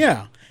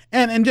 Yeah.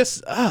 And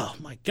just, oh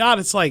my God,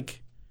 it's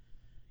like,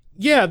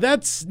 yeah,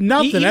 that's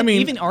nothing.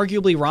 Even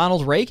arguably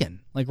Ronald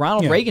Reagan. Like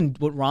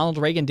what Ronald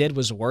Reagan did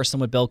was worse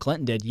than what Bill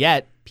Clinton did.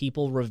 Yet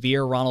people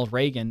revere Ronald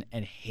Reagan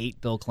and hate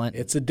Bill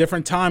Clinton. It's a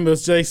different time. It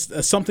was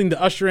just something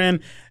to usher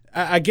in.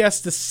 I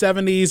guess the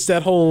 70s,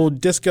 that whole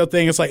disco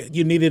thing, it's like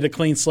you needed a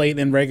clean slate,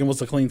 and Reagan was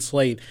a clean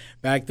slate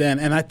back then.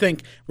 And I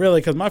think,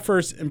 really, because my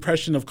first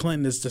impression of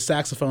Clinton is the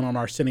saxophone on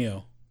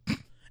Arsenio. And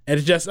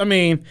it's just,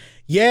 he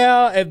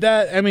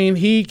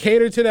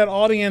catered to that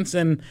audience,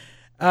 and,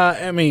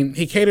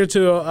 he catered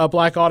to a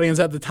black audience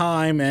at the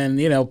time, and,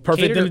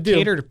 perfect thing to do.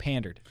 Catered or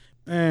pandered?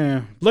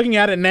 Looking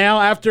at it now,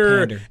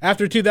 after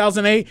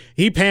 2008,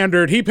 he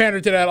pandered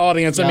to that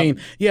audience.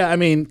 Yep.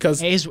 Because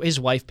his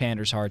wife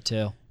panders hard,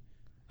 too.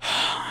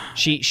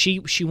 She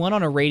went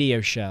on a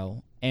radio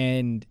show,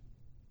 and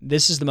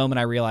this is the moment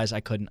I realized I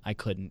couldn't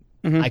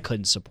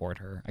support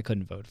her. I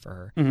couldn't vote for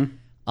her.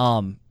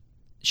 Mm-hmm.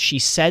 She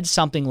said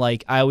something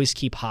like, "I always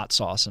keep hot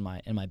sauce in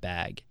my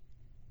bag,"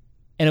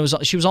 and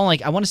she was on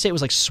like, I want to say it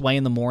was like Sway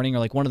in the Morning or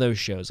like one of those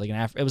shows, like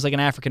it was like an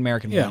African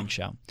American morning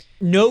show.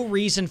 No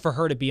reason for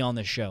her to be on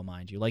this show,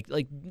 mind you. Like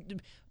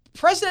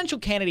presidential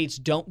candidates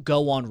don't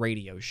go on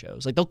radio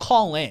shows. Like they'll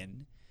call in.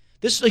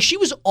 She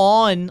was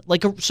on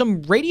like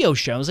some radio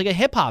show. It was like a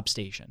hip hop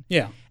station.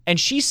 Yeah. And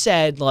she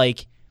said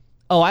like,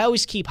 "Oh, I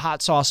always keep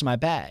hot sauce in my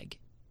bag."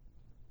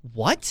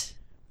 What?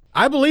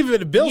 I believe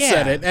it. Bill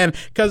said it, and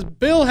because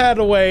Bill had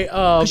a way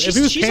of if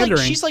he was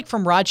pandering. She's like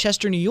from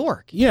Rochester, New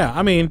York. Yeah,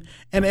 I mean,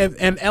 and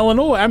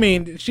Illinois. I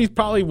mean, she's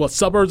probably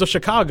suburbs of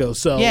Chicago.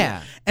 So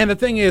yeah. And the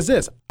thing is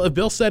this: if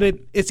Bill said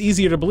it, it's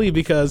easier to believe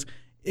because.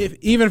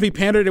 Even if he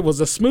pandered, it was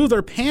a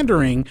smoother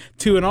pandering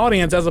to an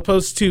audience as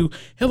opposed to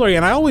Hillary.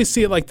 And I always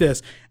see it like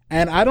this.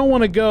 And I don't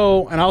want to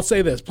go, and I'll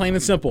say this, plain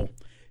and simple.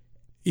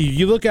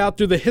 You look out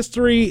through the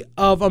history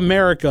of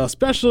America,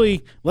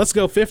 especially, let's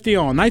go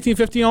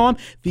 1950 on,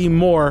 the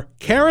more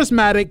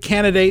charismatic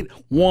candidate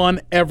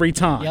won every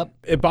time. Yep.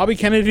 If Bobby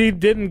Kennedy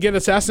didn't get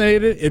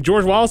assassinated, if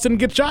George Wallace didn't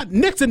get shot,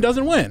 Nixon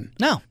doesn't win.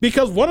 No.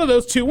 Because one of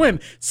those two win.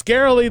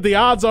 Scarily, the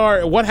odds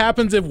are, what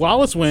happens if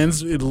Wallace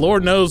wins?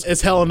 Lord knows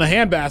it's hell in the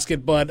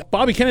handbasket, but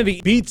Bobby Kennedy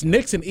beats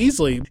Nixon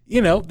easily.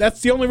 That's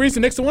the only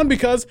reason Nixon won,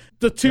 because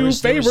the two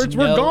favorites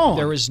were gone.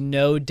 There was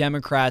no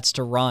Democrats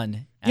to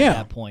run. At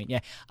that point,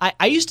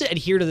 I used to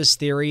adhere to this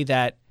theory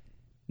that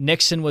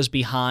Nixon was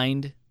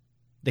behind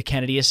the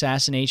Kennedy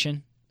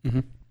assassination. Mm-hmm.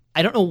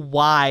 I don't know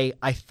why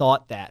I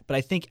thought that, but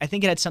I think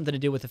it had something to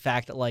do with the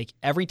fact that like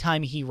every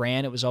time he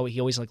ran, he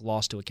always like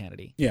lost to a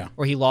Kennedy. Yeah.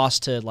 Or he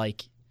lost to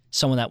like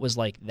someone that was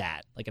like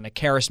that, like a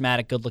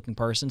charismatic, good-looking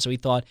person. So he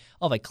thought,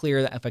 if I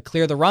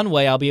clear the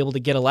runway, I'll be able to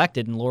get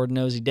elected, and Lord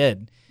knows he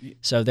did.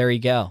 So there you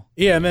go.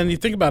 Yeah, and then you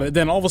think about it.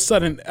 Then all of a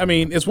sudden, I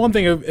mean, it's one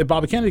thing if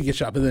Bobby Kennedy gets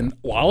shot, but then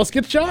Wallace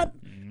gets shot.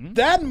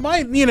 That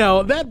might,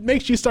 that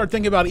makes you start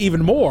thinking about it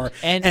even more.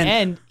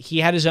 And he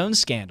had his own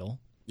scandal.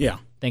 Yeah.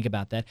 Think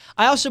about that.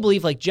 I also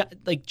believe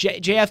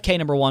JFK,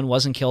 number one,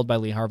 wasn't killed by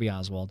Lee Harvey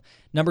Oswald.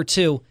 Number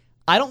two,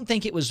 I don't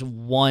think it was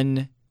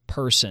one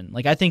person.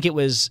 Like, I think it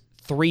was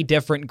 3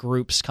 different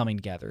groups coming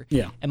together.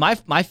 Yeah. And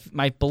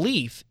my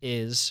belief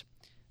is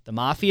the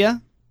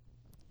mafia,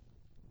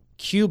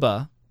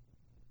 Cuba,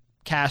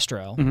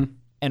 Castro,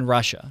 and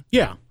Russia.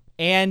 Yeah.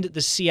 And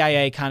the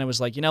CIA kind of was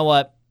like, you know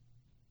what?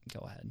 Go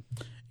ahead.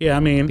 Yeah, I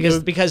mean,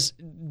 because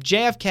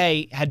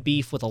JFK had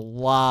beef with a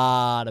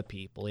lot of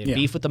people. He had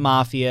beef with the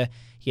mafia.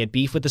 He had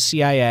beef with the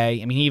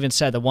CIA. I mean, he even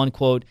said the one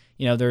quote,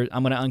 I'm going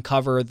to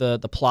uncover the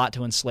plot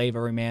to enslave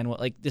every man.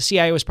 Like, the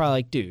CIA was probably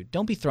like, dude,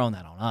 don't be throwing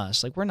that on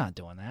us. Like, we're not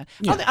doing that.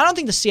 Yeah. I don't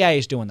think the CIA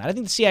is doing that. I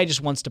think the CIA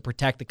just wants to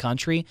protect the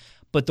country,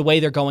 but the way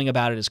they're going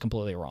about it is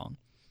completely wrong.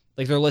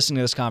 Like, they're listening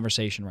to this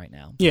conversation right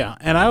now. Yeah,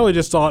 and I always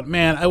just thought,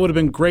 man, it would have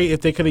been great if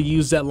they could have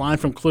used that line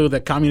from Clue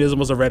that communism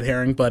was a red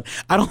herring, but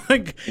I don't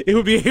think it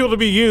would be able to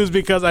be used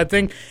because I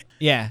think,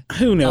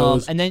 who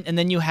knows? And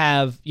then you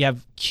have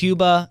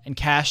Cuba and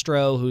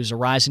Castro, who's a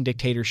rising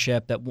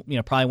dictatorship that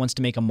probably wants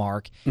to make a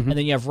mark, and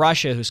then you have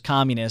Russia, who's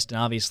communist, and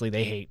obviously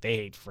they hate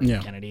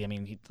freaking Kennedy. I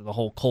mean, the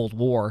whole Cold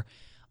War.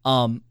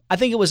 I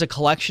think it was a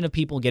collection of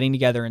people getting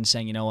together and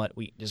saying, you know what,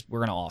 we're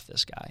gonna off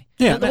this guy.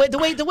 Yeah,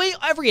 the way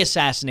every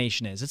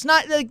assassination is. It's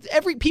not like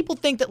people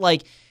think that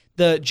like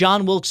the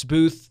John Wilkes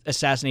Booth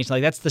assassination,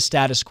 like that's the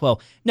status quo.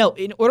 No,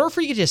 in order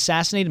for you to get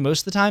assassinated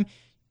most of the time,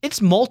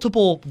 it's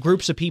multiple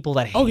groups of people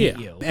that hate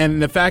you.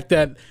 And the fact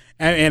that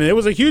and it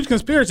was a huge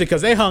conspiracy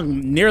because they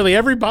hung nearly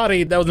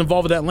everybody that was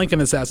involved with that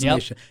Lincoln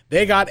assassination. Yep.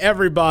 They got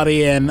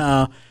everybody,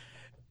 and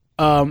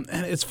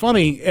it's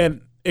funny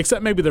and.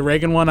 Except maybe the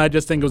Reagan one, I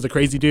just think it was a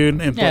crazy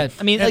dude. And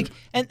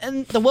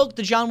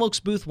the John Wilkes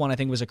Booth one, I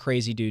think was a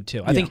crazy dude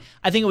too. I think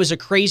it was a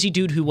crazy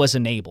dude who was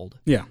enabled.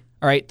 Yeah.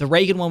 All right. The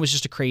Reagan one was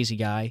just a crazy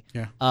guy.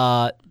 Yeah.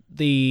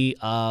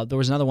 There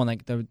was another one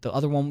like the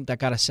other one that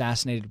got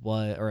assassinated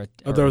there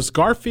was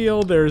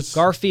Garfield.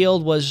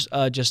 Garfield was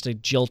just a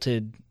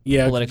jilted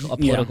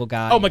political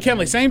guy. Oh,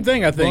 McKinley, same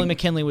thing. I think William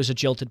McKinley was a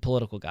jilted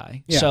political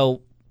guy. Yeah.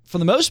 So for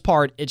the most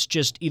part, it's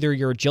just either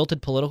you're a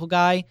jilted political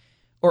guy.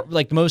 Or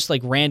like the most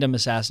like random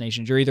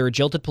assassinations, you're either a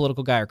jilted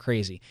political guy or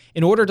crazy.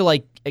 In order to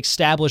like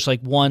establish like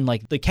one,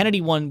 like the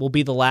Kennedy one will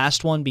be the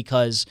last one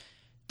because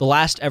the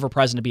last ever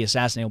president to be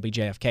assassinated will be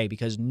JFK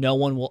because no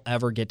one will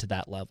ever get to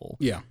that level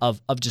of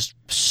just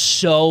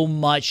so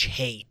much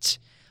hate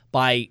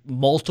by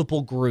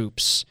multiple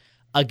groups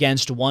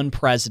against one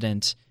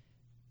president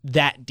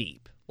that deep.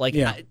 Like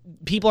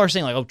people are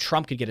saying, like, "Oh,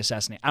 Trump could get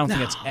assassinated." I don't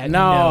think it's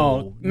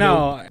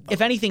no.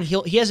 If anything,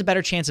 he has a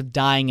better chance of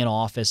dying in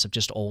office of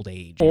just old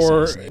age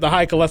or the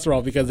high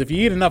cholesterol. Because if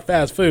you eat enough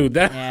fast food,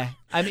 I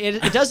mean,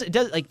 it does.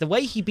 Like the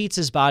way he beats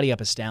his body up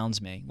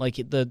astounds me. Like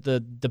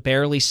the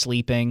barely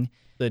sleeping,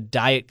 the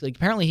diet. Like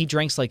apparently he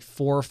drinks like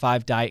 4 or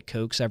 5 Diet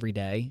Cokes every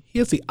day. He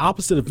is the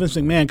opposite of Vince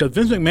McMahon because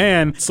Vince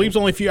McMahon sleeps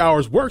only a few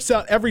hours, works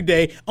out every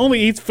day,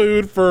 only eats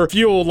food for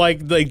fuel.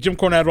 Like Jim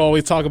Cornette will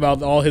always talk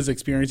about all his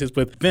experiences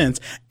with Vince.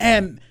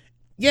 And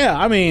yeah,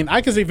 I mean,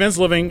 I can see Vince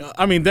living.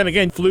 I mean, then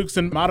again, flukes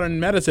in modern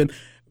medicine.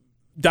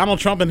 Donald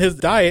Trump and his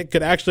diet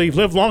could actually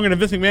live longer than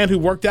Vince McMahon, who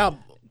worked out.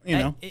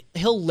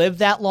 He'll live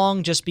that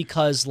long just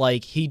because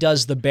like he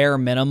does the bare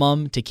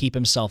minimum to keep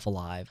himself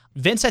alive.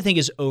 Vince, I think,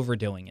 is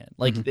overdoing it.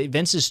 Like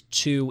Vince is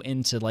too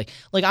into like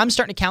I'm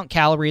starting to count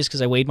calories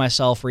because I weighed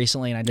myself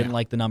recently and I didn't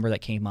like the number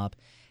that came up.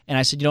 And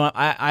I said, you know what,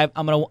 I'm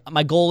gonna.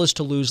 My goal is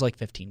to lose like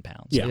 15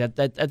 pounds. Yeah, like,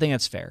 I think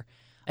that's fair,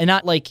 and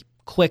not like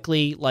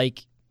quickly.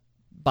 Like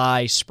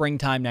by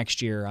springtime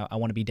next year, I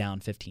want to be down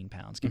 15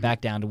 pounds, get back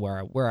down to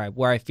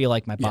where I feel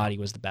like my body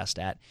was the best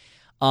at.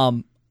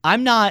 I'm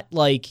not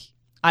like.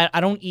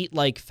 I don't eat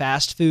like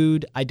fast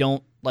food. I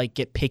don't like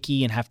get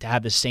picky and have to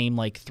have the same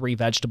like 3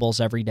 vegetables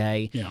every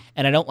day. Yeah.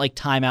 And I don't like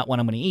time out when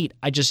I'm going to eat.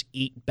 I just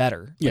eat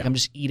better. Yeah. Like I'm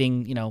just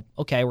eating,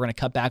 okay, we're going to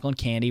cut back on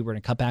candy. We're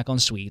going to cut back on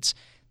sweets.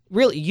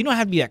 Really, you don't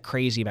have to be that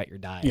crazy about your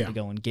diet to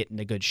go and get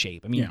into good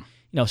shape. I mean,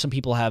 some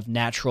people have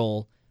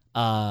naturally,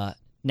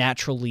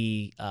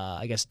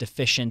 I guess,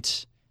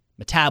 deficient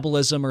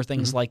metabolism or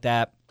things like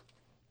that.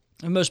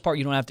 For the most part,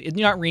 you don't have to.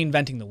 You're not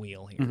reinventing the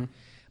wheel here.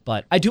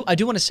 But I do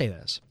want to say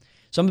this.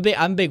 So I'm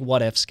a big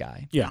what ifs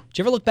guy. Yeah. Do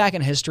you ever look back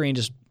in history and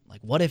just like,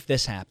 what if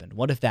this happened?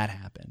 What if that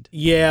happened?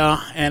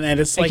 Yeah, and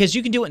it's like because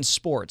you can do it in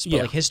sports,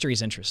 but like history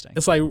is interesting.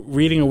 It's like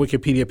reading a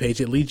Wikipedia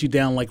page. It leads you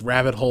down like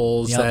rabbit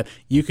holes that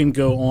you can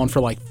go on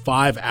for like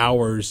 5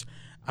 hours.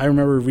 I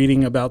remember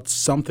reading about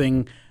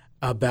something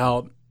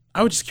about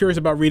I was just curious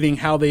about reading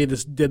how they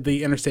just did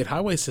the interstate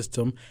highway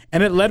system,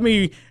 and it led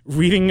me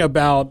reading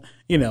about,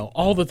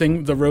 all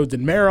the roads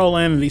in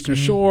Maryland and the Eastern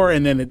Shore,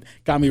 and then it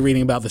got me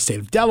reading about the state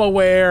of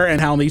Delaware and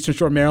how in the Eastern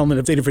Shore of Maryland and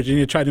the state of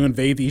Virginia tried to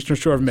invade the Eastern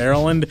Shore of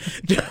Maryland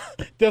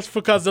just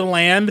because of the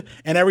land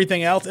and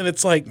everything else. And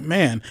it's like,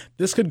 man,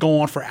 this could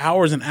go on for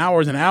hours and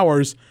hours and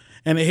hours.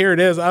 And here it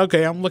is.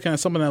 Okay, I'm looking at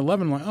something at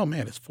 11. I'm like, oh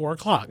man, it's 4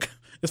 o'clock.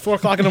 It's 4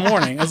 o'clock in the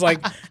morning. I was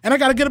like, and I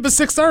got to get up at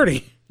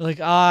 6:30. Like,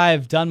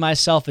 I've done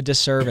myself a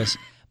disservice.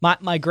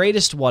 My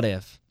greatest what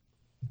if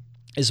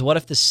is what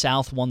if the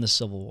South won the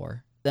Civil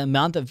War? The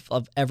amount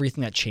of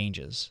everything that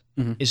changes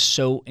is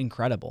so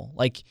incredible.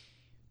 Like,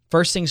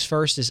 first things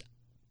first is,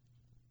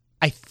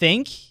 I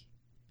think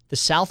the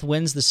South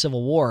wins the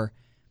Civil War.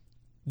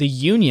 The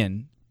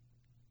Union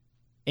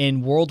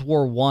in World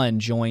War I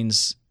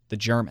joins the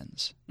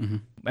Germans.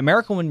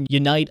 America wouldn't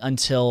unite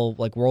until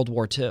like World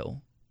War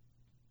II.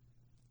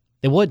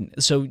 They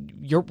wouldn't. So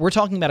we're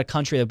talking about a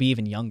country that would be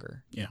even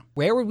younger. Yeah.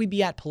 Where would we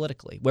be at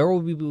politically? Where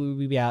would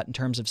we be at in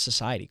terms of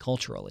society,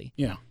 culturally?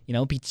 Yeah.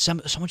 So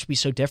much would be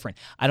so different.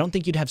 I don't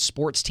think you'd have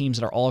sports teams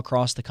that are all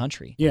across the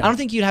country. Yeah. I don't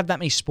think you'd have that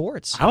many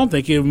sports. I don't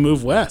think it would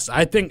move west.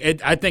 I think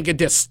it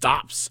just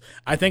stops.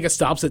 I think it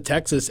stops at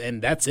Texas,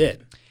 and that's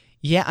it.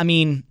 Yeah, I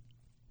mean,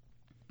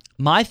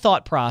 my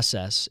thought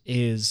process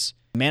is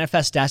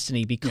Manifest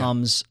Destiny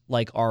becomes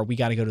like we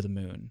got to go to the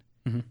moon.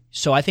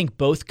 So I think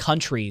both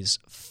countries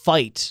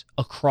fight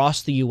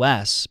across the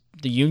U.S.,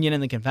 the Union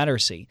and the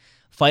Confederacy,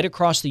 fight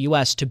across the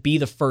U.S. to be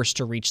the first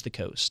to reach the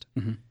coast.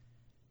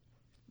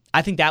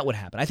 I think that would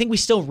happen. I think we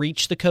still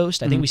reach the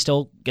coast. I think we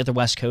still get the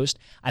West Coast.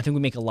 I think we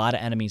make a lot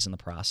of enemies in the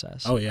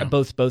process. Oh, yeah.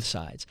 Both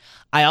sides.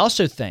 I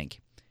also think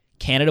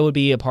Canada would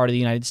be a part of the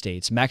United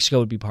States. Mexico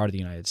would be part of the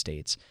United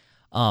States.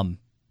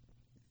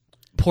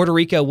 Puerto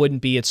Rico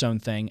wouldn't be its own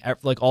thing.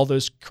 Like, all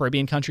those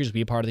Caribbean countries would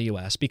be a part of the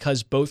U.S.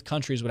 because both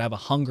countries would have a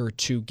hunger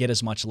to get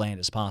as much land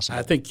as possible.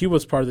 I think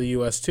Cuba's part of the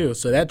U.S. too.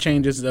 So that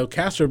changes, though,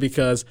 Castro,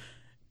 because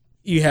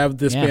you have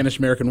the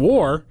Spanish-American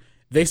War.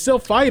 They still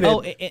fight it.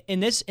 Oh, in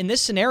this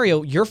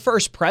scenario, your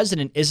first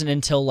president isn't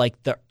until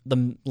like the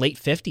late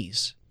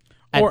 50s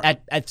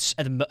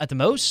at the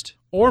most.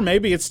 Or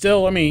maybe it's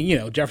still,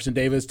 Jefferson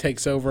Davis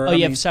takes over. Oh,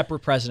 you have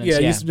separate presidents.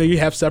 Yeah, you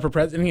have separate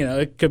presidents.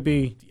 It could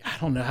be, I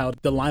don't know how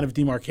the line of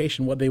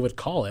demarcation, what they would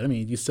call it.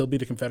 You still be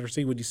the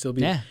Confederacy? Would you still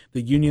be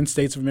the Union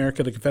States of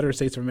America, the Confederate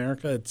States of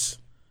America?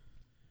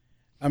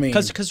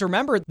 Because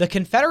remember, the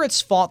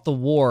Confederates fought the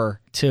war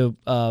to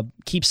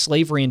keep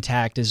slavery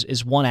intact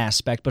is one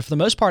aspect, but for the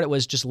most part, it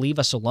was just leave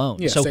us alone.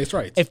 Yeah, so states'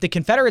 rights. If the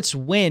Confederates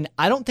win,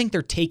 I don't think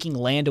they're taking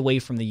land away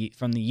from the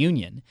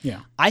Union.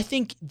 Yeah, I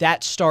think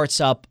that starts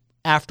up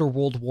after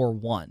World War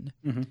I.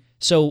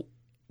 So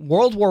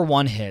World War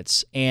I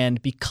hits,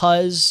 and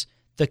because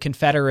the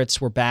Confederates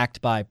were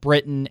backed by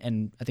Britain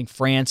and I think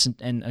France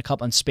and a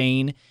couple and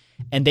Spain,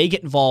 and they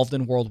get involved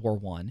in World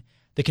War I.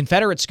 The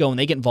Confederates go and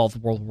they get involved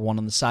in World War I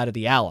on the side of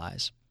the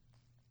Allies.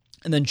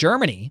 And then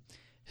Germany,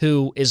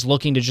 who is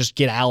looking to just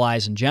get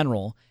allies in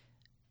general,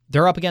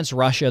 they're up against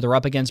Russia, they're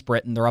up against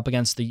Britain, they're up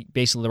against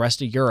basically the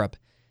rest of Europe.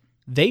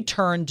 They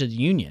turn to the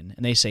Union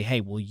and they say,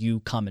 hey, will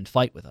you come and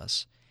fight with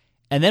us?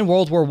 And then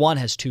World War I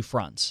has two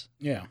fronts.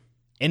 Yeah.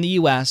 In the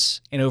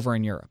U.S. and over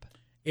in Europe.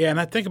 Yeah, and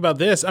I think about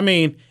this.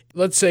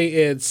 Let's say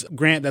it's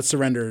Grant that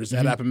surrenders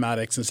at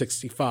Appomattox in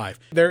 1965.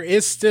 There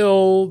is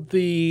still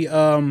the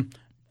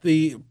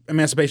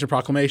Emancipation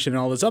Proclamation and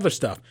all this other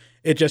stuff.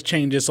 It just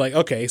changes, like,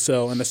 okay,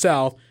 so in the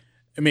South,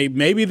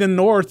 maybe the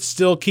North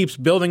still keeps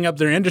building up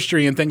their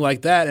industry and things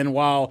like that, and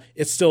while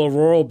it's still a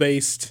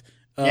rural-based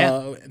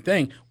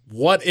thing,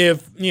 what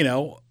if,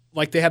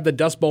 like they have the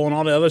Dust Bowl and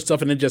all the other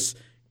stuff, and it just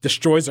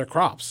destroys their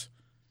crops?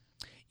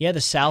 Yeah,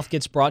 the South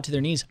gets brought to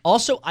their knees.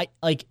 Also, I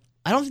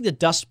don't think the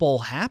Dust Bowl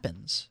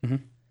happens.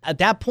 At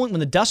that point, when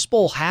the Dust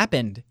Bowl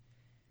happened,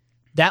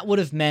 that would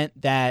have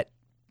meant that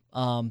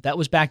that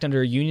was backed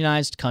under a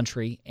unionized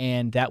country,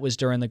 and that was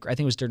during the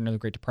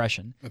Great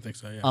Depression. I think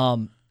so,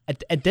 yeah.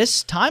 At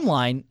this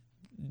timeline,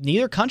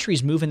 neither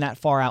country's moving that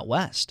far out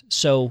west,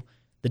 so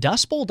the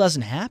Dust Bowl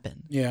doesn't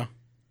happen. Yeah.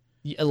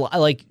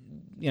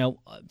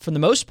 For the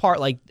most part,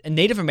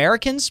 Native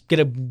Americans get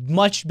a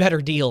much better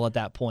deal at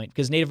that point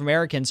because Native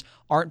Americans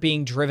aren't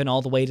being driven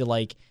all the way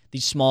to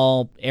these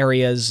small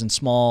areas and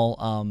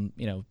small,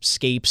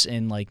 scapes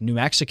in New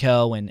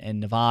Mexico and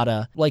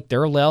Nevada.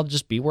 They're allowed to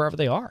just be wherever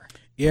they are.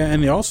 Yeah,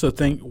 and you also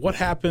think, what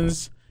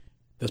happens?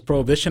 Does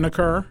Prohibition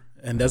occur?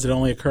 And does it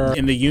only occur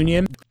in the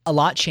Union? A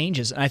lot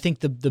changes. And I think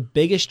the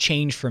biggest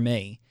change for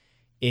me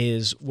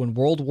is when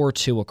World War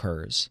II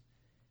occurs.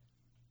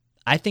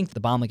 I think the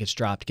bomb that gets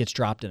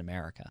dropped in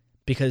America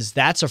because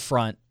that's a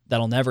front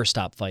that'll never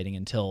stop fighting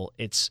until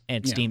it's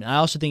steamed. And I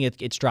also think it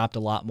gets dropped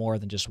a lot more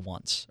than just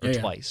once or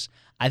twice.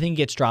 I think it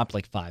gets dropped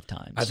 5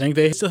 times. I think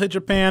they still hit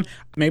Japan.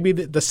 Maybe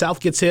the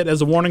South gets hit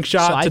as a warning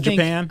shot to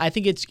Japan. I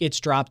think it gets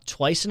dropped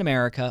twice in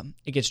America.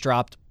 It gets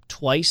dropped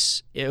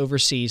twice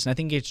overseas, and I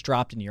think it gets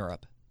dropped in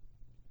Europe.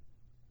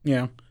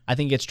 Yeah. I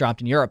think it gets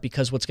dropped in Europe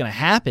because what's going to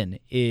happen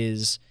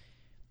is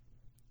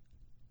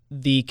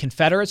the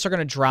Confederates are going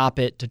to drop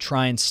it to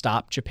try and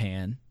stop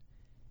Japan.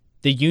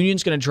 The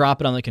Union's going to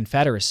drop it on the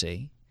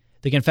Confederacy.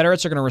 The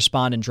Confederates are going to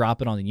respond and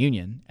drop it on the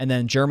Union. And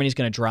then Germany's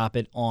going to drop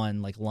it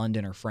on like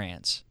London or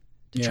France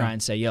to try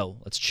and say, yo,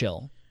 let's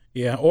chill.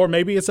 Yeah, or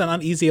maybe it's an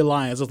uneasy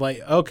alliance. It's like,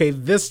 okay,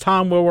 this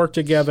time we'll work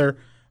together.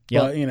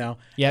 Yep. But,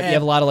 you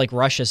have a lot of like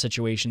Russia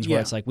situations where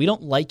it's like, we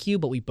don't like you,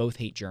 but we both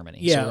hate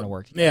Germany. So we're going to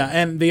work together. Yeah,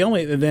 and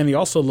then you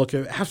also look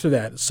at after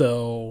that.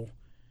 So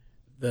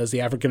does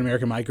the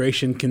African-American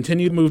migration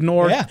continue to move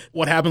north? Yeah.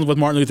 What happens with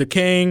Martin Luther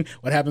King?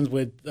 What happens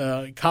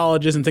with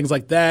colleges and things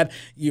like that?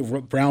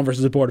 Brown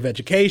versus the Board of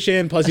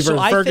Education, Plessy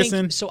versus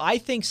Ferguson. I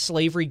think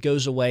slavery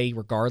goes away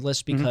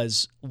regardless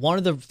because one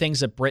of the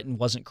things that Britain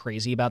wasn't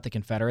crazy about the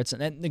Confederates,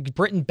 and then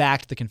Britain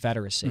backed the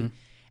Confederacy,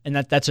 and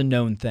that's a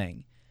known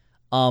thing.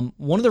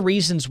 One of the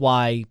reasons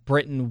why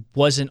Britain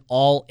wasn't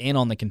all in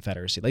on the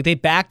Confederacy, like they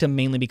backed them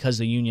mainly because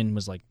the Union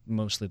was like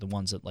mostly the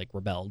ones that like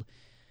rebelled.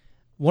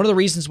 One of the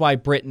reasons why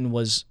Britain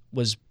was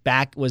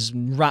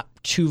not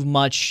too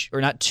much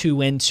or not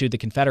too into the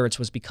Confederates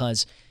was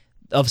because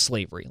of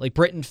slavery. Like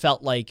Britain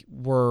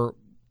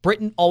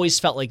always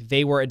felt like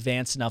they were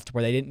advanced enough to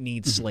where they didn't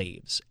need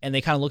slaves. And they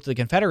kind of looked at the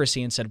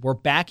Confederacy and said, we're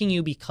backing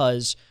you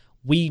because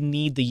we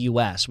need the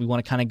U.S. We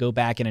want to kind of go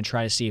back in and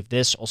try to see if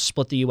this will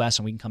split the U.S.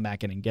 and we can come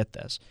back in and get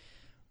this.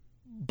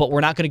 But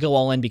we're not going to go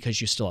all in because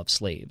you still have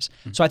slaves.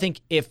 So I think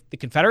if the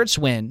Confederates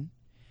win,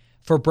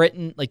 for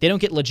Britain, like they don't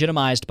get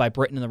legitimized by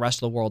Britain and the rest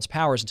of the world's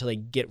powers until they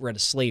get rid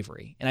of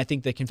slavery. And I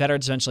think the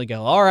Confederates eventually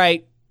go, all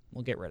right,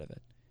 we'll get rid of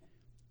it.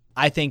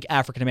 I think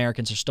African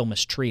Americans are still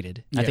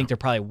mistreated. Yeah. I think they're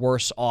probably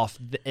worse off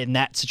in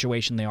that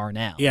situation than they are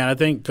now. Yeah, I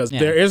think because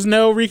there is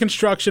no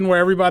Reconstruction where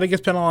everybody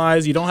gets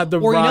penalized. You don't have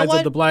the rise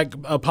of the black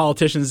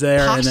politicians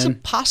there.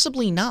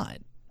 Possibly not.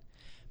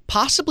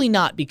 Possibly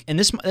not. And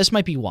this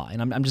might be why.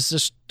 And I'm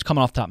just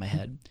coming off the top of my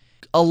head.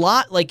 A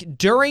lot like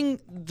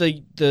during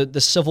the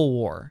Civil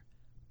War,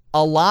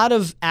 a lot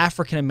of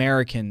African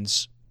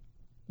Americans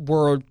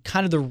were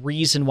kind of the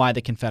reason why the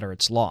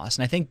Confederates lost.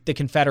 And I think the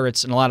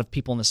Confederates and a lot of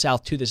people in the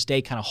South to this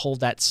day kind of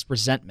hold that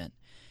resentment.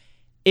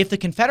 If the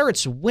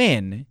Confederates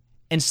win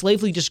and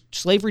slavery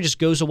just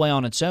goes away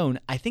on its own,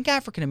 I think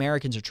African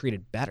Americans are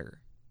treated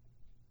better.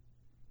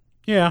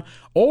 Yeah.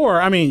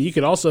 Or, I mean, you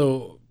could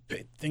also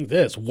think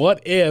this.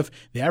 What if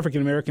the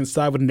African Americans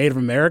side with Native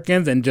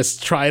Americans and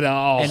just try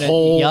a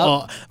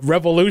whole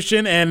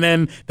revolution and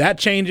then that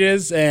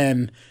changes?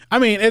 And I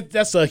mean,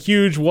 that's a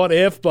huge what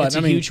if. But it's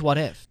a huge what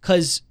if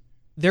because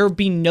there would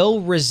be no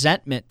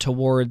resentment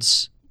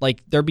towards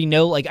there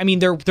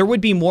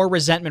would be more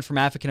resentment from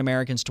African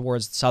Americans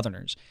towards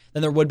Southerners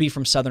than there would be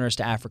from Southerners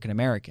to African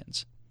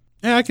Americans.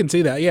 Yeah, I can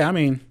see that. Yeah, I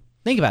mean,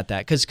 think about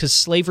that because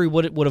slavery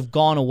would have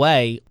gone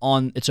away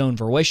on its own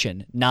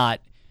fruition,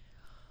 not.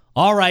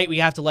 All right, we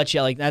have to let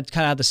you. Like that's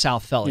kind of how the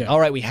South felt. Like, all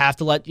right, we have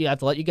to let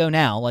you go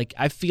now. Like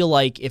I feel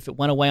like if it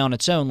went away on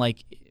its own,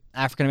 like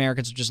African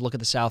Americans would just look at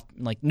the South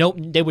and like, nope,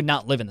 they would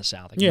not live in the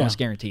South. I can almost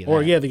guarantee you that.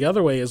 Or the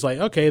other way is like,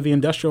 okay, the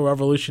Industrial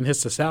Revolution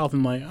hits the South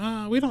and like,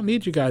 we don't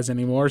need you guys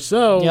anymore.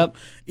 So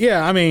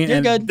I mean,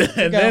 you're good.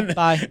 Then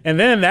bye. And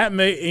then that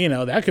may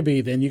that could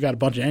be then you got a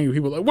bunch of angry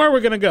people like, where are we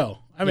gonna go?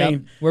 I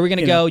mean, where are we going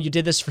to go? You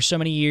did this for so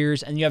many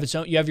years, and you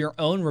have your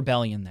own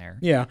rebellion there.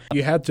 Yeah,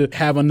 you had to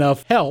have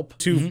enough help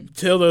to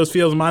till those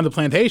fields and mine the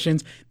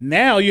plantations.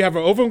 Now you have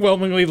an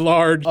overwhelmingly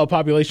large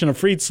population of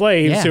freed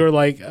slaves who are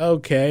like,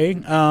 okay.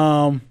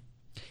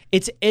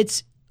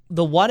 It's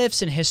the what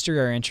ifs in history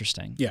are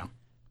interesting. Yeah,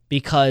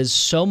 because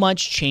so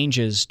much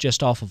changes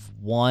just off of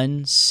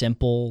one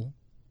simple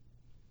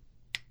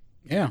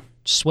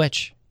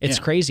switch. It's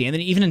crazy, and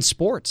then even in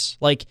sports,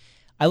 like.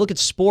 I look at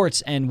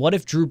sports, and what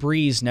if Drew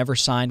Brees never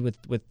signed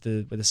with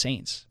the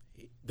Saints?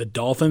 The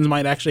Dolphins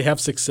might actually have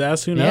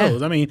success. Who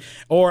knows? I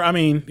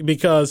mean,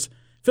 because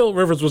Phillip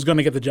Rivers was going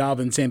to get the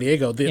job in San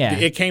Diego.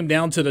 It came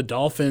down to the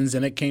Dolphins,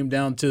 and it came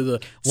down to the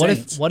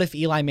Saints. What if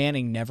Eli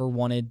Manning never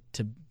wanted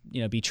to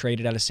be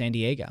traded out of San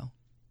Diego?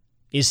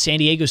 Is San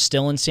Diego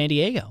still in San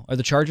Diego? Are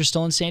the Chargers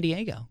still in San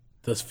Diego?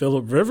 Does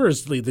Phillip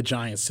Rivers lead the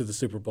Giants to the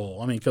Super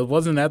Bowl? I mean, because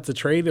wasn't that the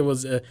trade? It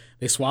was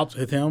they swapped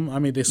with him. I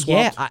mean, they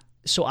swapped. Yeah,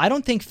 so I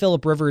don't think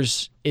Phillip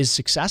Rivers is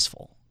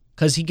successful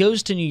because he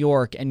goes to New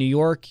York, and New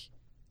York,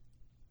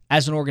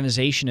 as an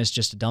organization, is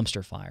just a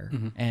dumpster fire,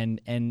 and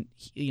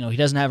he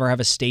doesn't ever have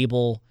a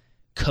stable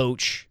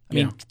coach. I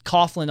mean,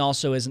 Coughlin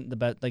also isn't the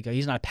best. Like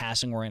he's not a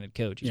passing oriented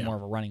coach. He's more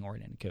of a running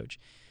oriented coach.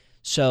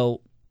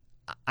 So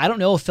I don't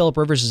know if Phillip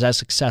Rivers is as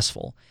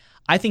successful.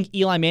 I think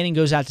Eli Manning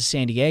goes out to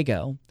San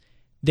Diego.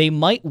 They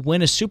might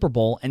win a Super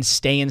Bowl and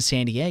stay in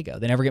San Diego.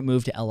 They never get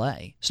moved to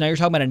L.A. So now you're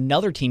talking about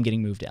another team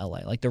getting moved to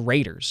L.A., like the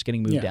Raiders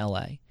getting moved to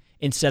L.A.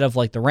 instead of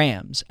like the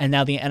Rams. And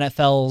now the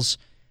NFL's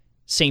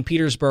St.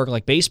 Petersburg,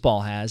 like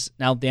baseball has,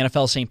 now the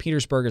NFL St.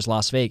 Petersburg is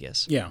Las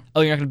Vegas. Yeah. Oh,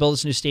 you're not going to build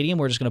this new stadium?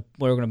 We're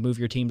going to move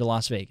your team to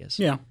Las Vegas.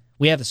 Yeah.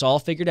 We have this all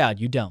figured out.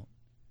 You don't.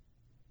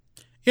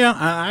 Yeah,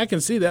 I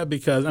can see that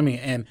because, I mean,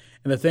 and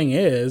the thing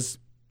is,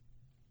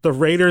 the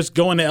Raiders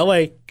going to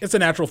L.A., it's a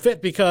natural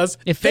fit because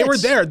they were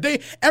there.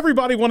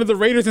 Everybody wanted the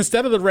Raiders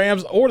instead of the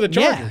Rams or the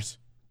Chargers.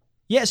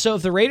 Yeah, so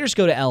if the Raiders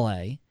go to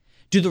L.A.,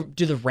 do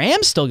the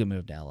Rams still get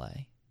moved to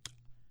L.A.?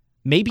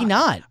 Maybe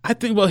not. I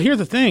think, well, here's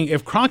the thing.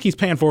 If Kroenke's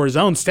paying for his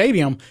own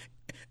stadium,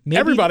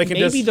 everybody can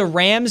maybe the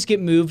Rams get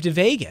moved to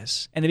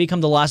Vegas, and they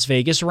become the Las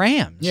Vegas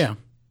Rams. Yeah.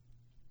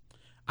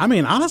 I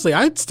mean, honestly,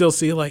 I'd still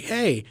see like,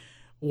 hey,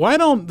 why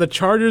don't the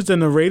Chargers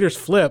and the Raiders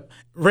flip?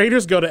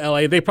 Raiders go to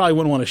L.A. They probably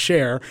wouldn't want to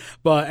share,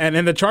 but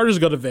and the Chargers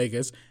go to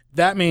Vegas.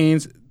 That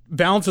means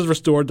balance is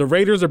restored. The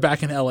Raiders are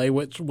back in L.A.,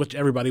 which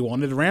everybody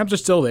wanted. The Rams are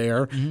still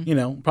there.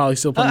 Probably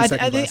still playing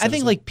second class. I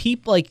think like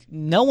people, like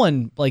no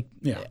one, like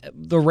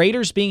the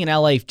Raiders being in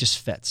L.A. just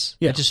fits.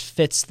 Yeah. It just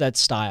fits that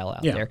style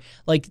out there.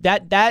 Like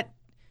that.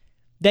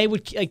 They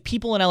would like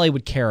people in LA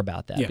would care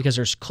about that because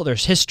there's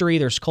history,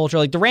 there's culture.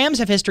 Like the Rams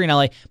have history in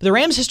LA, but the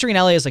Rams' history in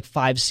LA is like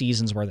 5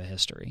 seasons worth of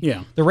history.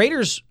 Yeah. The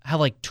Raiders have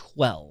like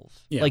 12.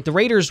 Yeah. Like the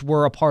Raiders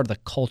were a part of the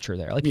culture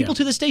there. Like people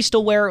to this day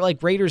still wear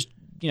like Raiders,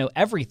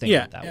 everything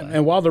that way.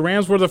 And while the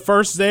Rams were the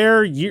first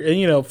there,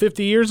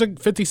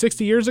 50,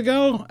 60 years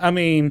ago, I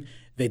mean,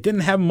 they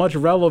didn't have much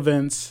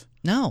relevance.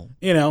 No.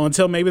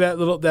 Until maybe that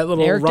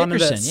little Eric run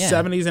Dickerson, of the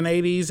 70s and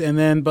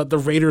 80s, but the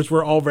Raiders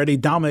were already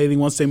dominating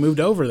once they moved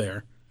over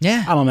there.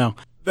 Yeah. I don't know.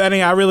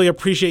 Benny, I really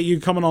appreciate you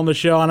coming on the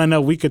show, and I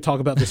know we could talk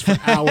about this for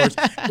hours,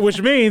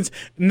 which means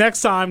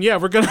next time,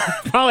 we're going to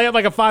probably have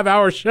like a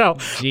 5-hour show.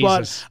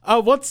 Jesus.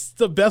 But what's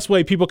the best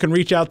way people can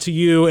reach out to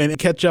you and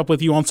catch up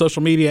with you on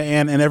social media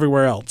and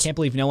everywhere else? Can't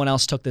believe no one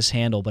else took this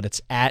handle, but it's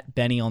at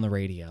Benny on the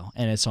Radio,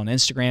 and it's on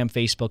Instagram,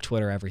 Facebook,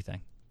 Twitter, everything.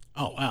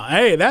 Oh, wow.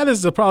 Hey, that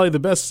is probably the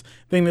best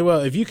thing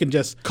if you can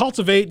just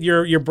cultivate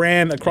your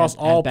brand across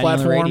all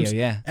platforms.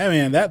 Radio, I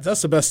mean,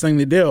 that's the best thing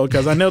to do,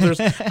 because I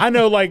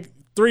know like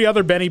 3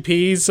 other Benny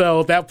P's,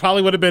 so that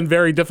probably would have been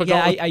very difficult.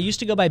 Yeah, I used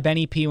to go by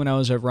Benny P when I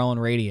was at Rowan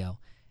Radio,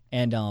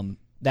 and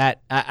that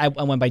I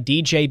went by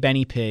DJ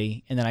Benny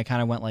P, and then I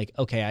kind of went like,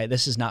 okay,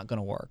 this is not going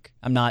to work.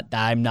 I'm not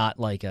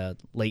like a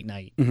late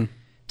night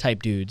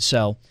type dude,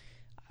 so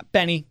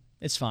Benny,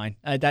 it's fine.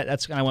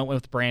 That's I went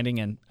with branding,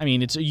 and I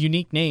mean it's a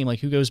unique name.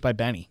 Like who goes by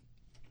Benny?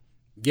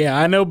 Yeah,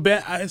 I know.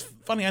 It's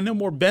funny. I know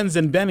more Bens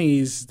and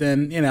Bennies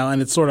than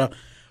and it's sort of.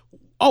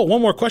 Oh,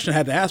 one more question I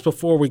had to ask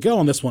before we go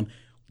on this one.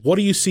 What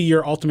do you see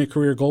your ultimate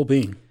career goal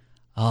being?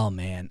 Oh,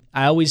 man.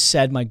 I always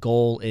said my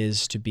goal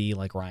is to be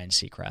like Ryan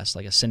Seacrest,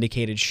 like a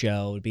syndicated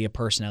show, to be a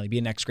personality, be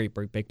a next great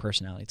big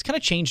personality. It's kind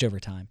of changed over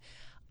time.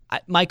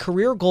 My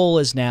career goal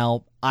is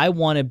now I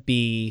want to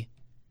be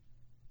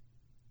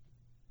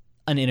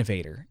an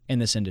innovator in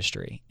this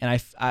industry. And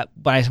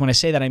when I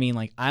say that, I mean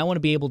like I want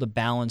to be able to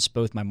balance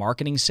both my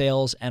marketing,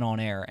 sales, and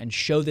on air and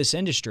show this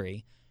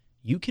industry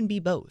you can be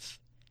both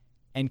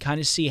and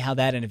kind of see how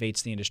that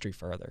innovates the industry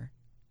further.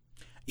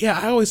 Yeah,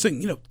 I always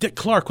think, Dick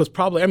Clark was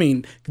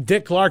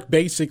Dick Clark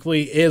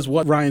basically is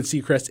what Ryan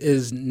Seacrest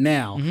is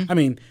now. I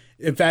mean,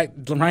 in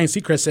fact, Ryan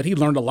Seacrest said he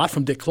learned a lot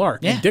from Dick Clark.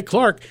 Yeah. And Dick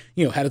Clark,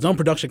 had his own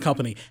production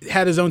company,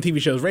 had his own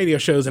TV shows, radio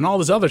shows, and all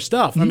this other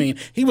stuff. I mean,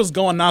 he was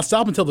going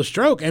nonstop until the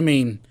stroke. I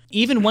mean,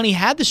 even when he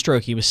had the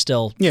stroke, he was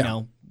still,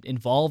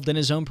 involved in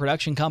his own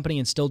production company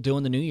and still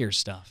doing the New Year's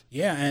stuff.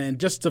 Yeah, and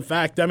just the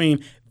fact, I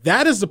mean,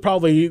 that is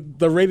probably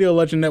the radio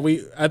legend that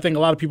I think a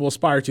lot of people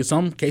aspire to.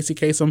 Some Casey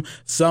Kasem,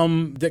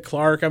 some Dick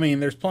Clark. I mean,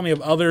 there's plenty of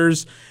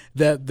others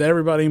that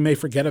everybody may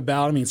forget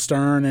about. I mean,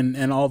 Stern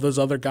and all those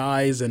other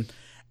guys. And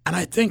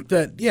I think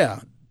that,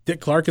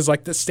 Dick Clark is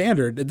like the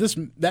standard.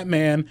 That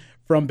man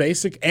from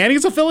basic, and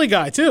he's a Philly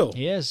guy too.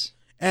 He is.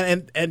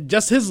 And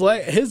just his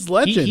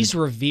legend. He's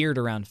revered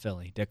around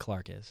Philly, Dick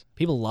Clark is.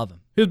 People love him.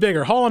 Who's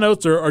bigger, Hall &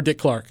 Oates or Dick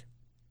Clark?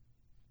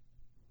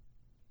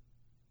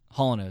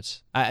 Hall &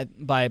 Oates,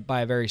 by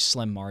a very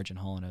slim margin,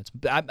 Hall & Oates.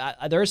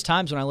 There's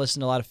times when I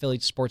listen to a lot of Philly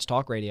sports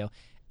talk radio,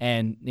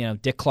 and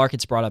Dick Clark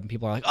gets brought up, and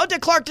people are like, "Oh,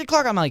 Dick Clark."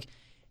 I'm like,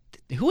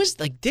 who is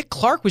like Dick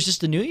Clark? Was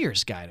just the New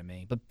Year's guy to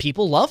me, but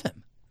people love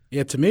him.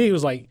 Yeah, to me, he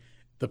was like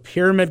the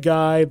pyramid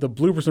guy, the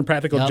bloopers and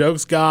practical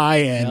jokes guy,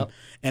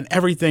 and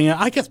everything.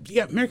 I guess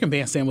American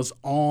Bandstand was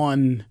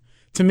on.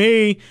 To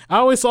me, I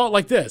always saw it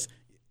like this: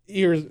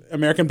 here's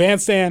American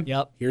Bandstand.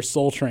 Yep. Here's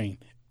Soul Train.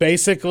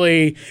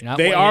 Basically,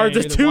 they are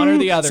the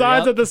two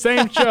sides of the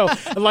same show.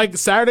 Like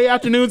Saturday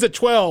afternoons at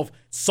 12,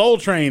 Soul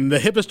Train, the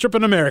hippest trip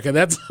in America.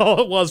 That's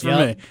all it was for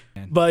me.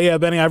 But yeah,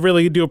 Benny, I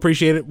really do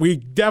appreciate it. We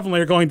definitely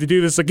are going to do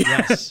this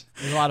again. Yes,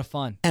 it was a lot of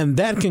fun. And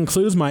that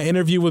concludes my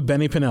interview with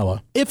Benny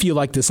Panella. If you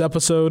like this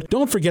episode,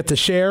 don't forget to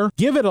share,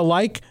 give it a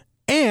like,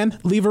 and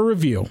leave a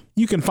review.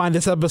 You can find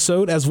this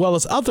episode as well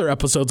as other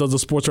episodes of the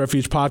Sports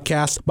Refuge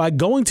podcast by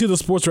going to the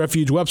Sports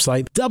Refuge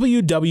website,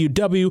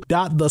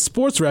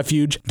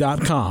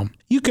 www.thesportsrefuge.com.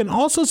 You can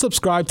also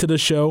subscribe to the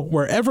show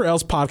wherever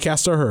else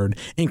podcasts are heard,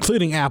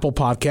 including Apple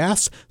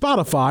Podcasts,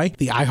 Spotify,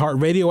 the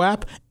iHeartRadio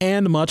app,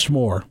 and much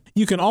more.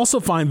 You can also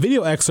find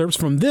video excerpts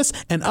from this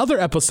and other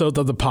episodes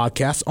of the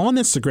podcast on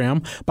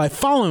Instagram by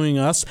following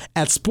us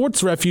at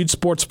Sports Refuge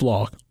Sports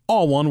Blog.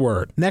 All one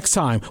word. Next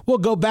time, we'll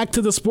go back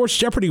to the Sports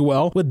Jeopardy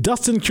well with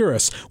Dustin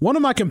Curis, one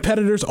of my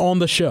competitors on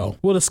the show.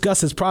 We'll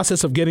discuss his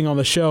process of getting on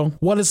the show,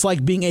 what it's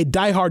like being a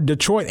diehard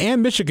Detroit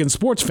and Michigan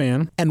sports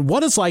fan, and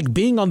what it's like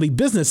being on the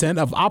business end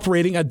of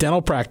operating a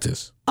dental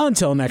practice.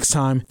 Until next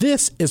time,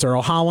 this is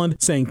Earl Holland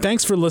saying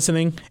thanks for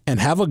listening and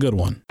have a good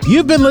one.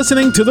 You've been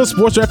listening to the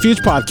Sports Refuge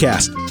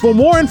Podcast. For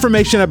more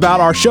information about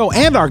our show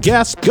and our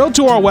guests, go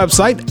to our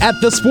website at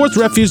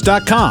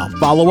thesportsrefuge.com.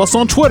 Follow us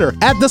on Twitter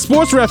at The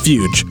Sports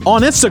Refuge,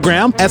 on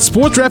Instagram at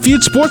Sports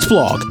Refuge Sports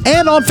Blog,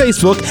 and on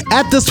Facebook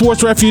at The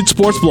Sports Refuge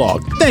Sports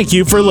Blog. Thank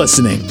you for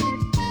listening.